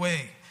such a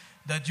way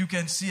that you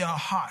can see our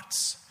hearts.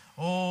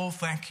 Oh,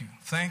 thank you.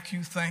 Thank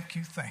you, thank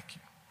you, thank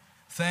you.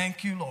 Thank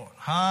you, Lord.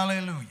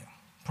 Hallelujah.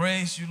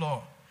 Praise you,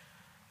 Lord,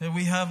 that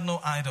we have no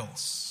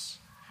idols.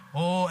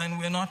 Oh, and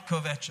we're not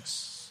covetous.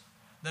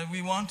 that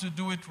we want to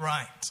do it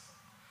right,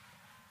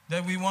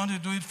 that we want to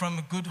do it from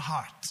a good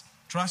heart,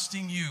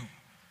 trusting you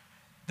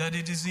that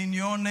it is in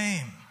your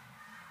name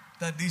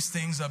that these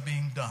things are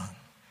being done.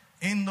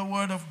 In the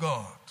Word of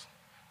God,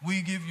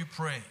 we give you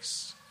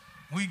praise.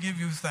 We give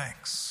you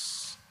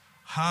thanks.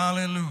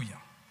 Hallelujah.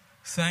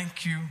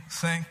 Thank you,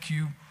 thank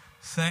you,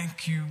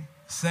 thank you,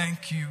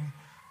 thank you,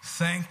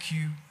 thank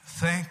you,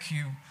 thank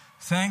you.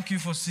 Thank you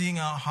for seeing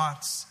our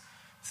hearts.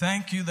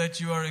 Thank you that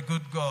you are a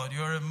good God.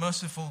 You are a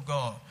merciful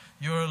God.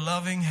 You are a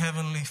loving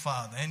Heavenly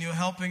Father. And you're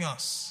helping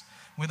us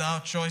with our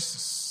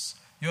choices.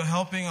 You're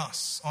helping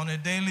us on a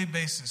daily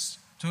basis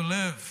to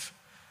live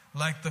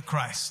like the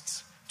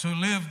Christ, to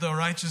live the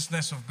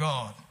righteousness of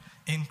God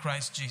in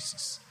Christ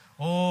Jesus.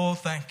 Oh,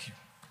 thank you.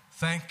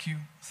 Thank you,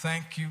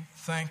 thank you,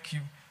 thank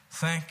you,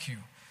 thank you.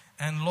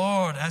 And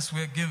Lord, as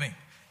we're giving,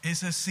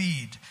 is a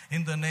seed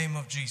in the name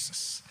of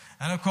Jesus.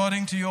 And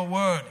according to your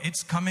word,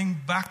 it's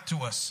coming back to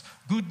us.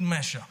 Good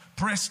measure,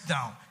 pressed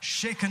down,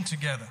 shaken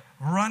together,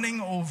 running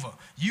over.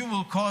 You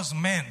will cause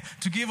men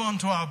to give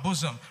unto our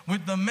bosom.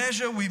 With the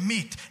measure we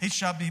meet, it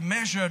shall be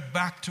measured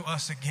back to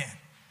us again.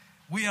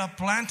 We are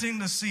planting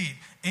the seed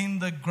in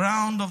the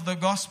ground of the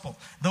gospel,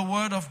 the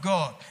word of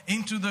God,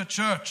 into the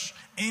church,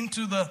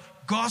 into the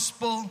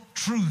gospel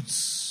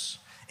truths,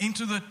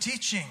 into the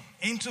teaching,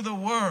 into the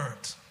word.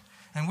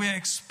 And we are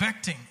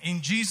expecting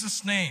in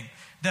Jesus' name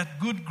that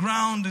good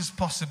ground is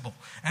possible,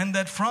 and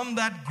that from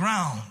that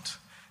ground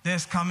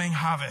there's coming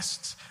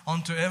harvest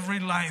unto every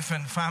life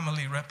and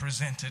family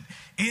represented.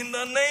 In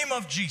the name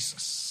of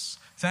Jesus.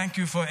 Thank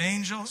you for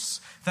angels.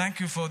 Thank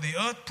you for the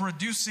earth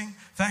producing.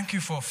 Thank you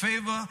for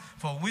favor,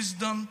 for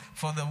wisdom,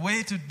 for the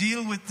way to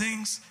deal with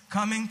things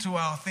coming to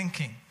our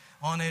thinking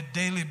on a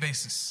daily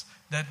basis.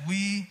 That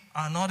we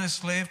are not a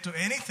slave to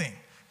anything.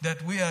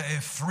 That we are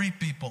a free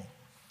people.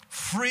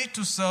 Free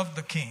to serve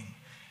the King.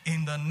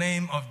 In the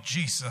name of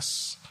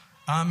Jesus.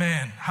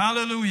 Amen.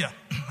 Hallelujah.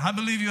 I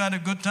believe you had a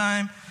good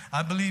time.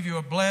 I believe you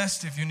are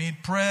blessed. If you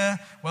need prayer,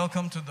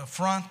 welcome to the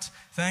front.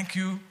 Thank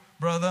you,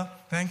 brother.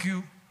 Thank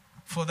you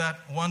for that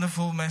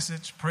wonderful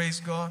message. Praise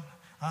God.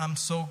 I'm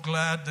so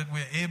glad that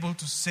we're able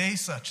to say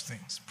such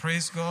things.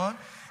 Praise God.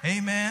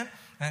 Amen.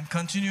 And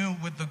continue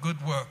with the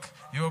good work.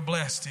 You're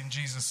blessed in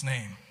Jesus'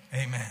 name.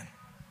 Amen.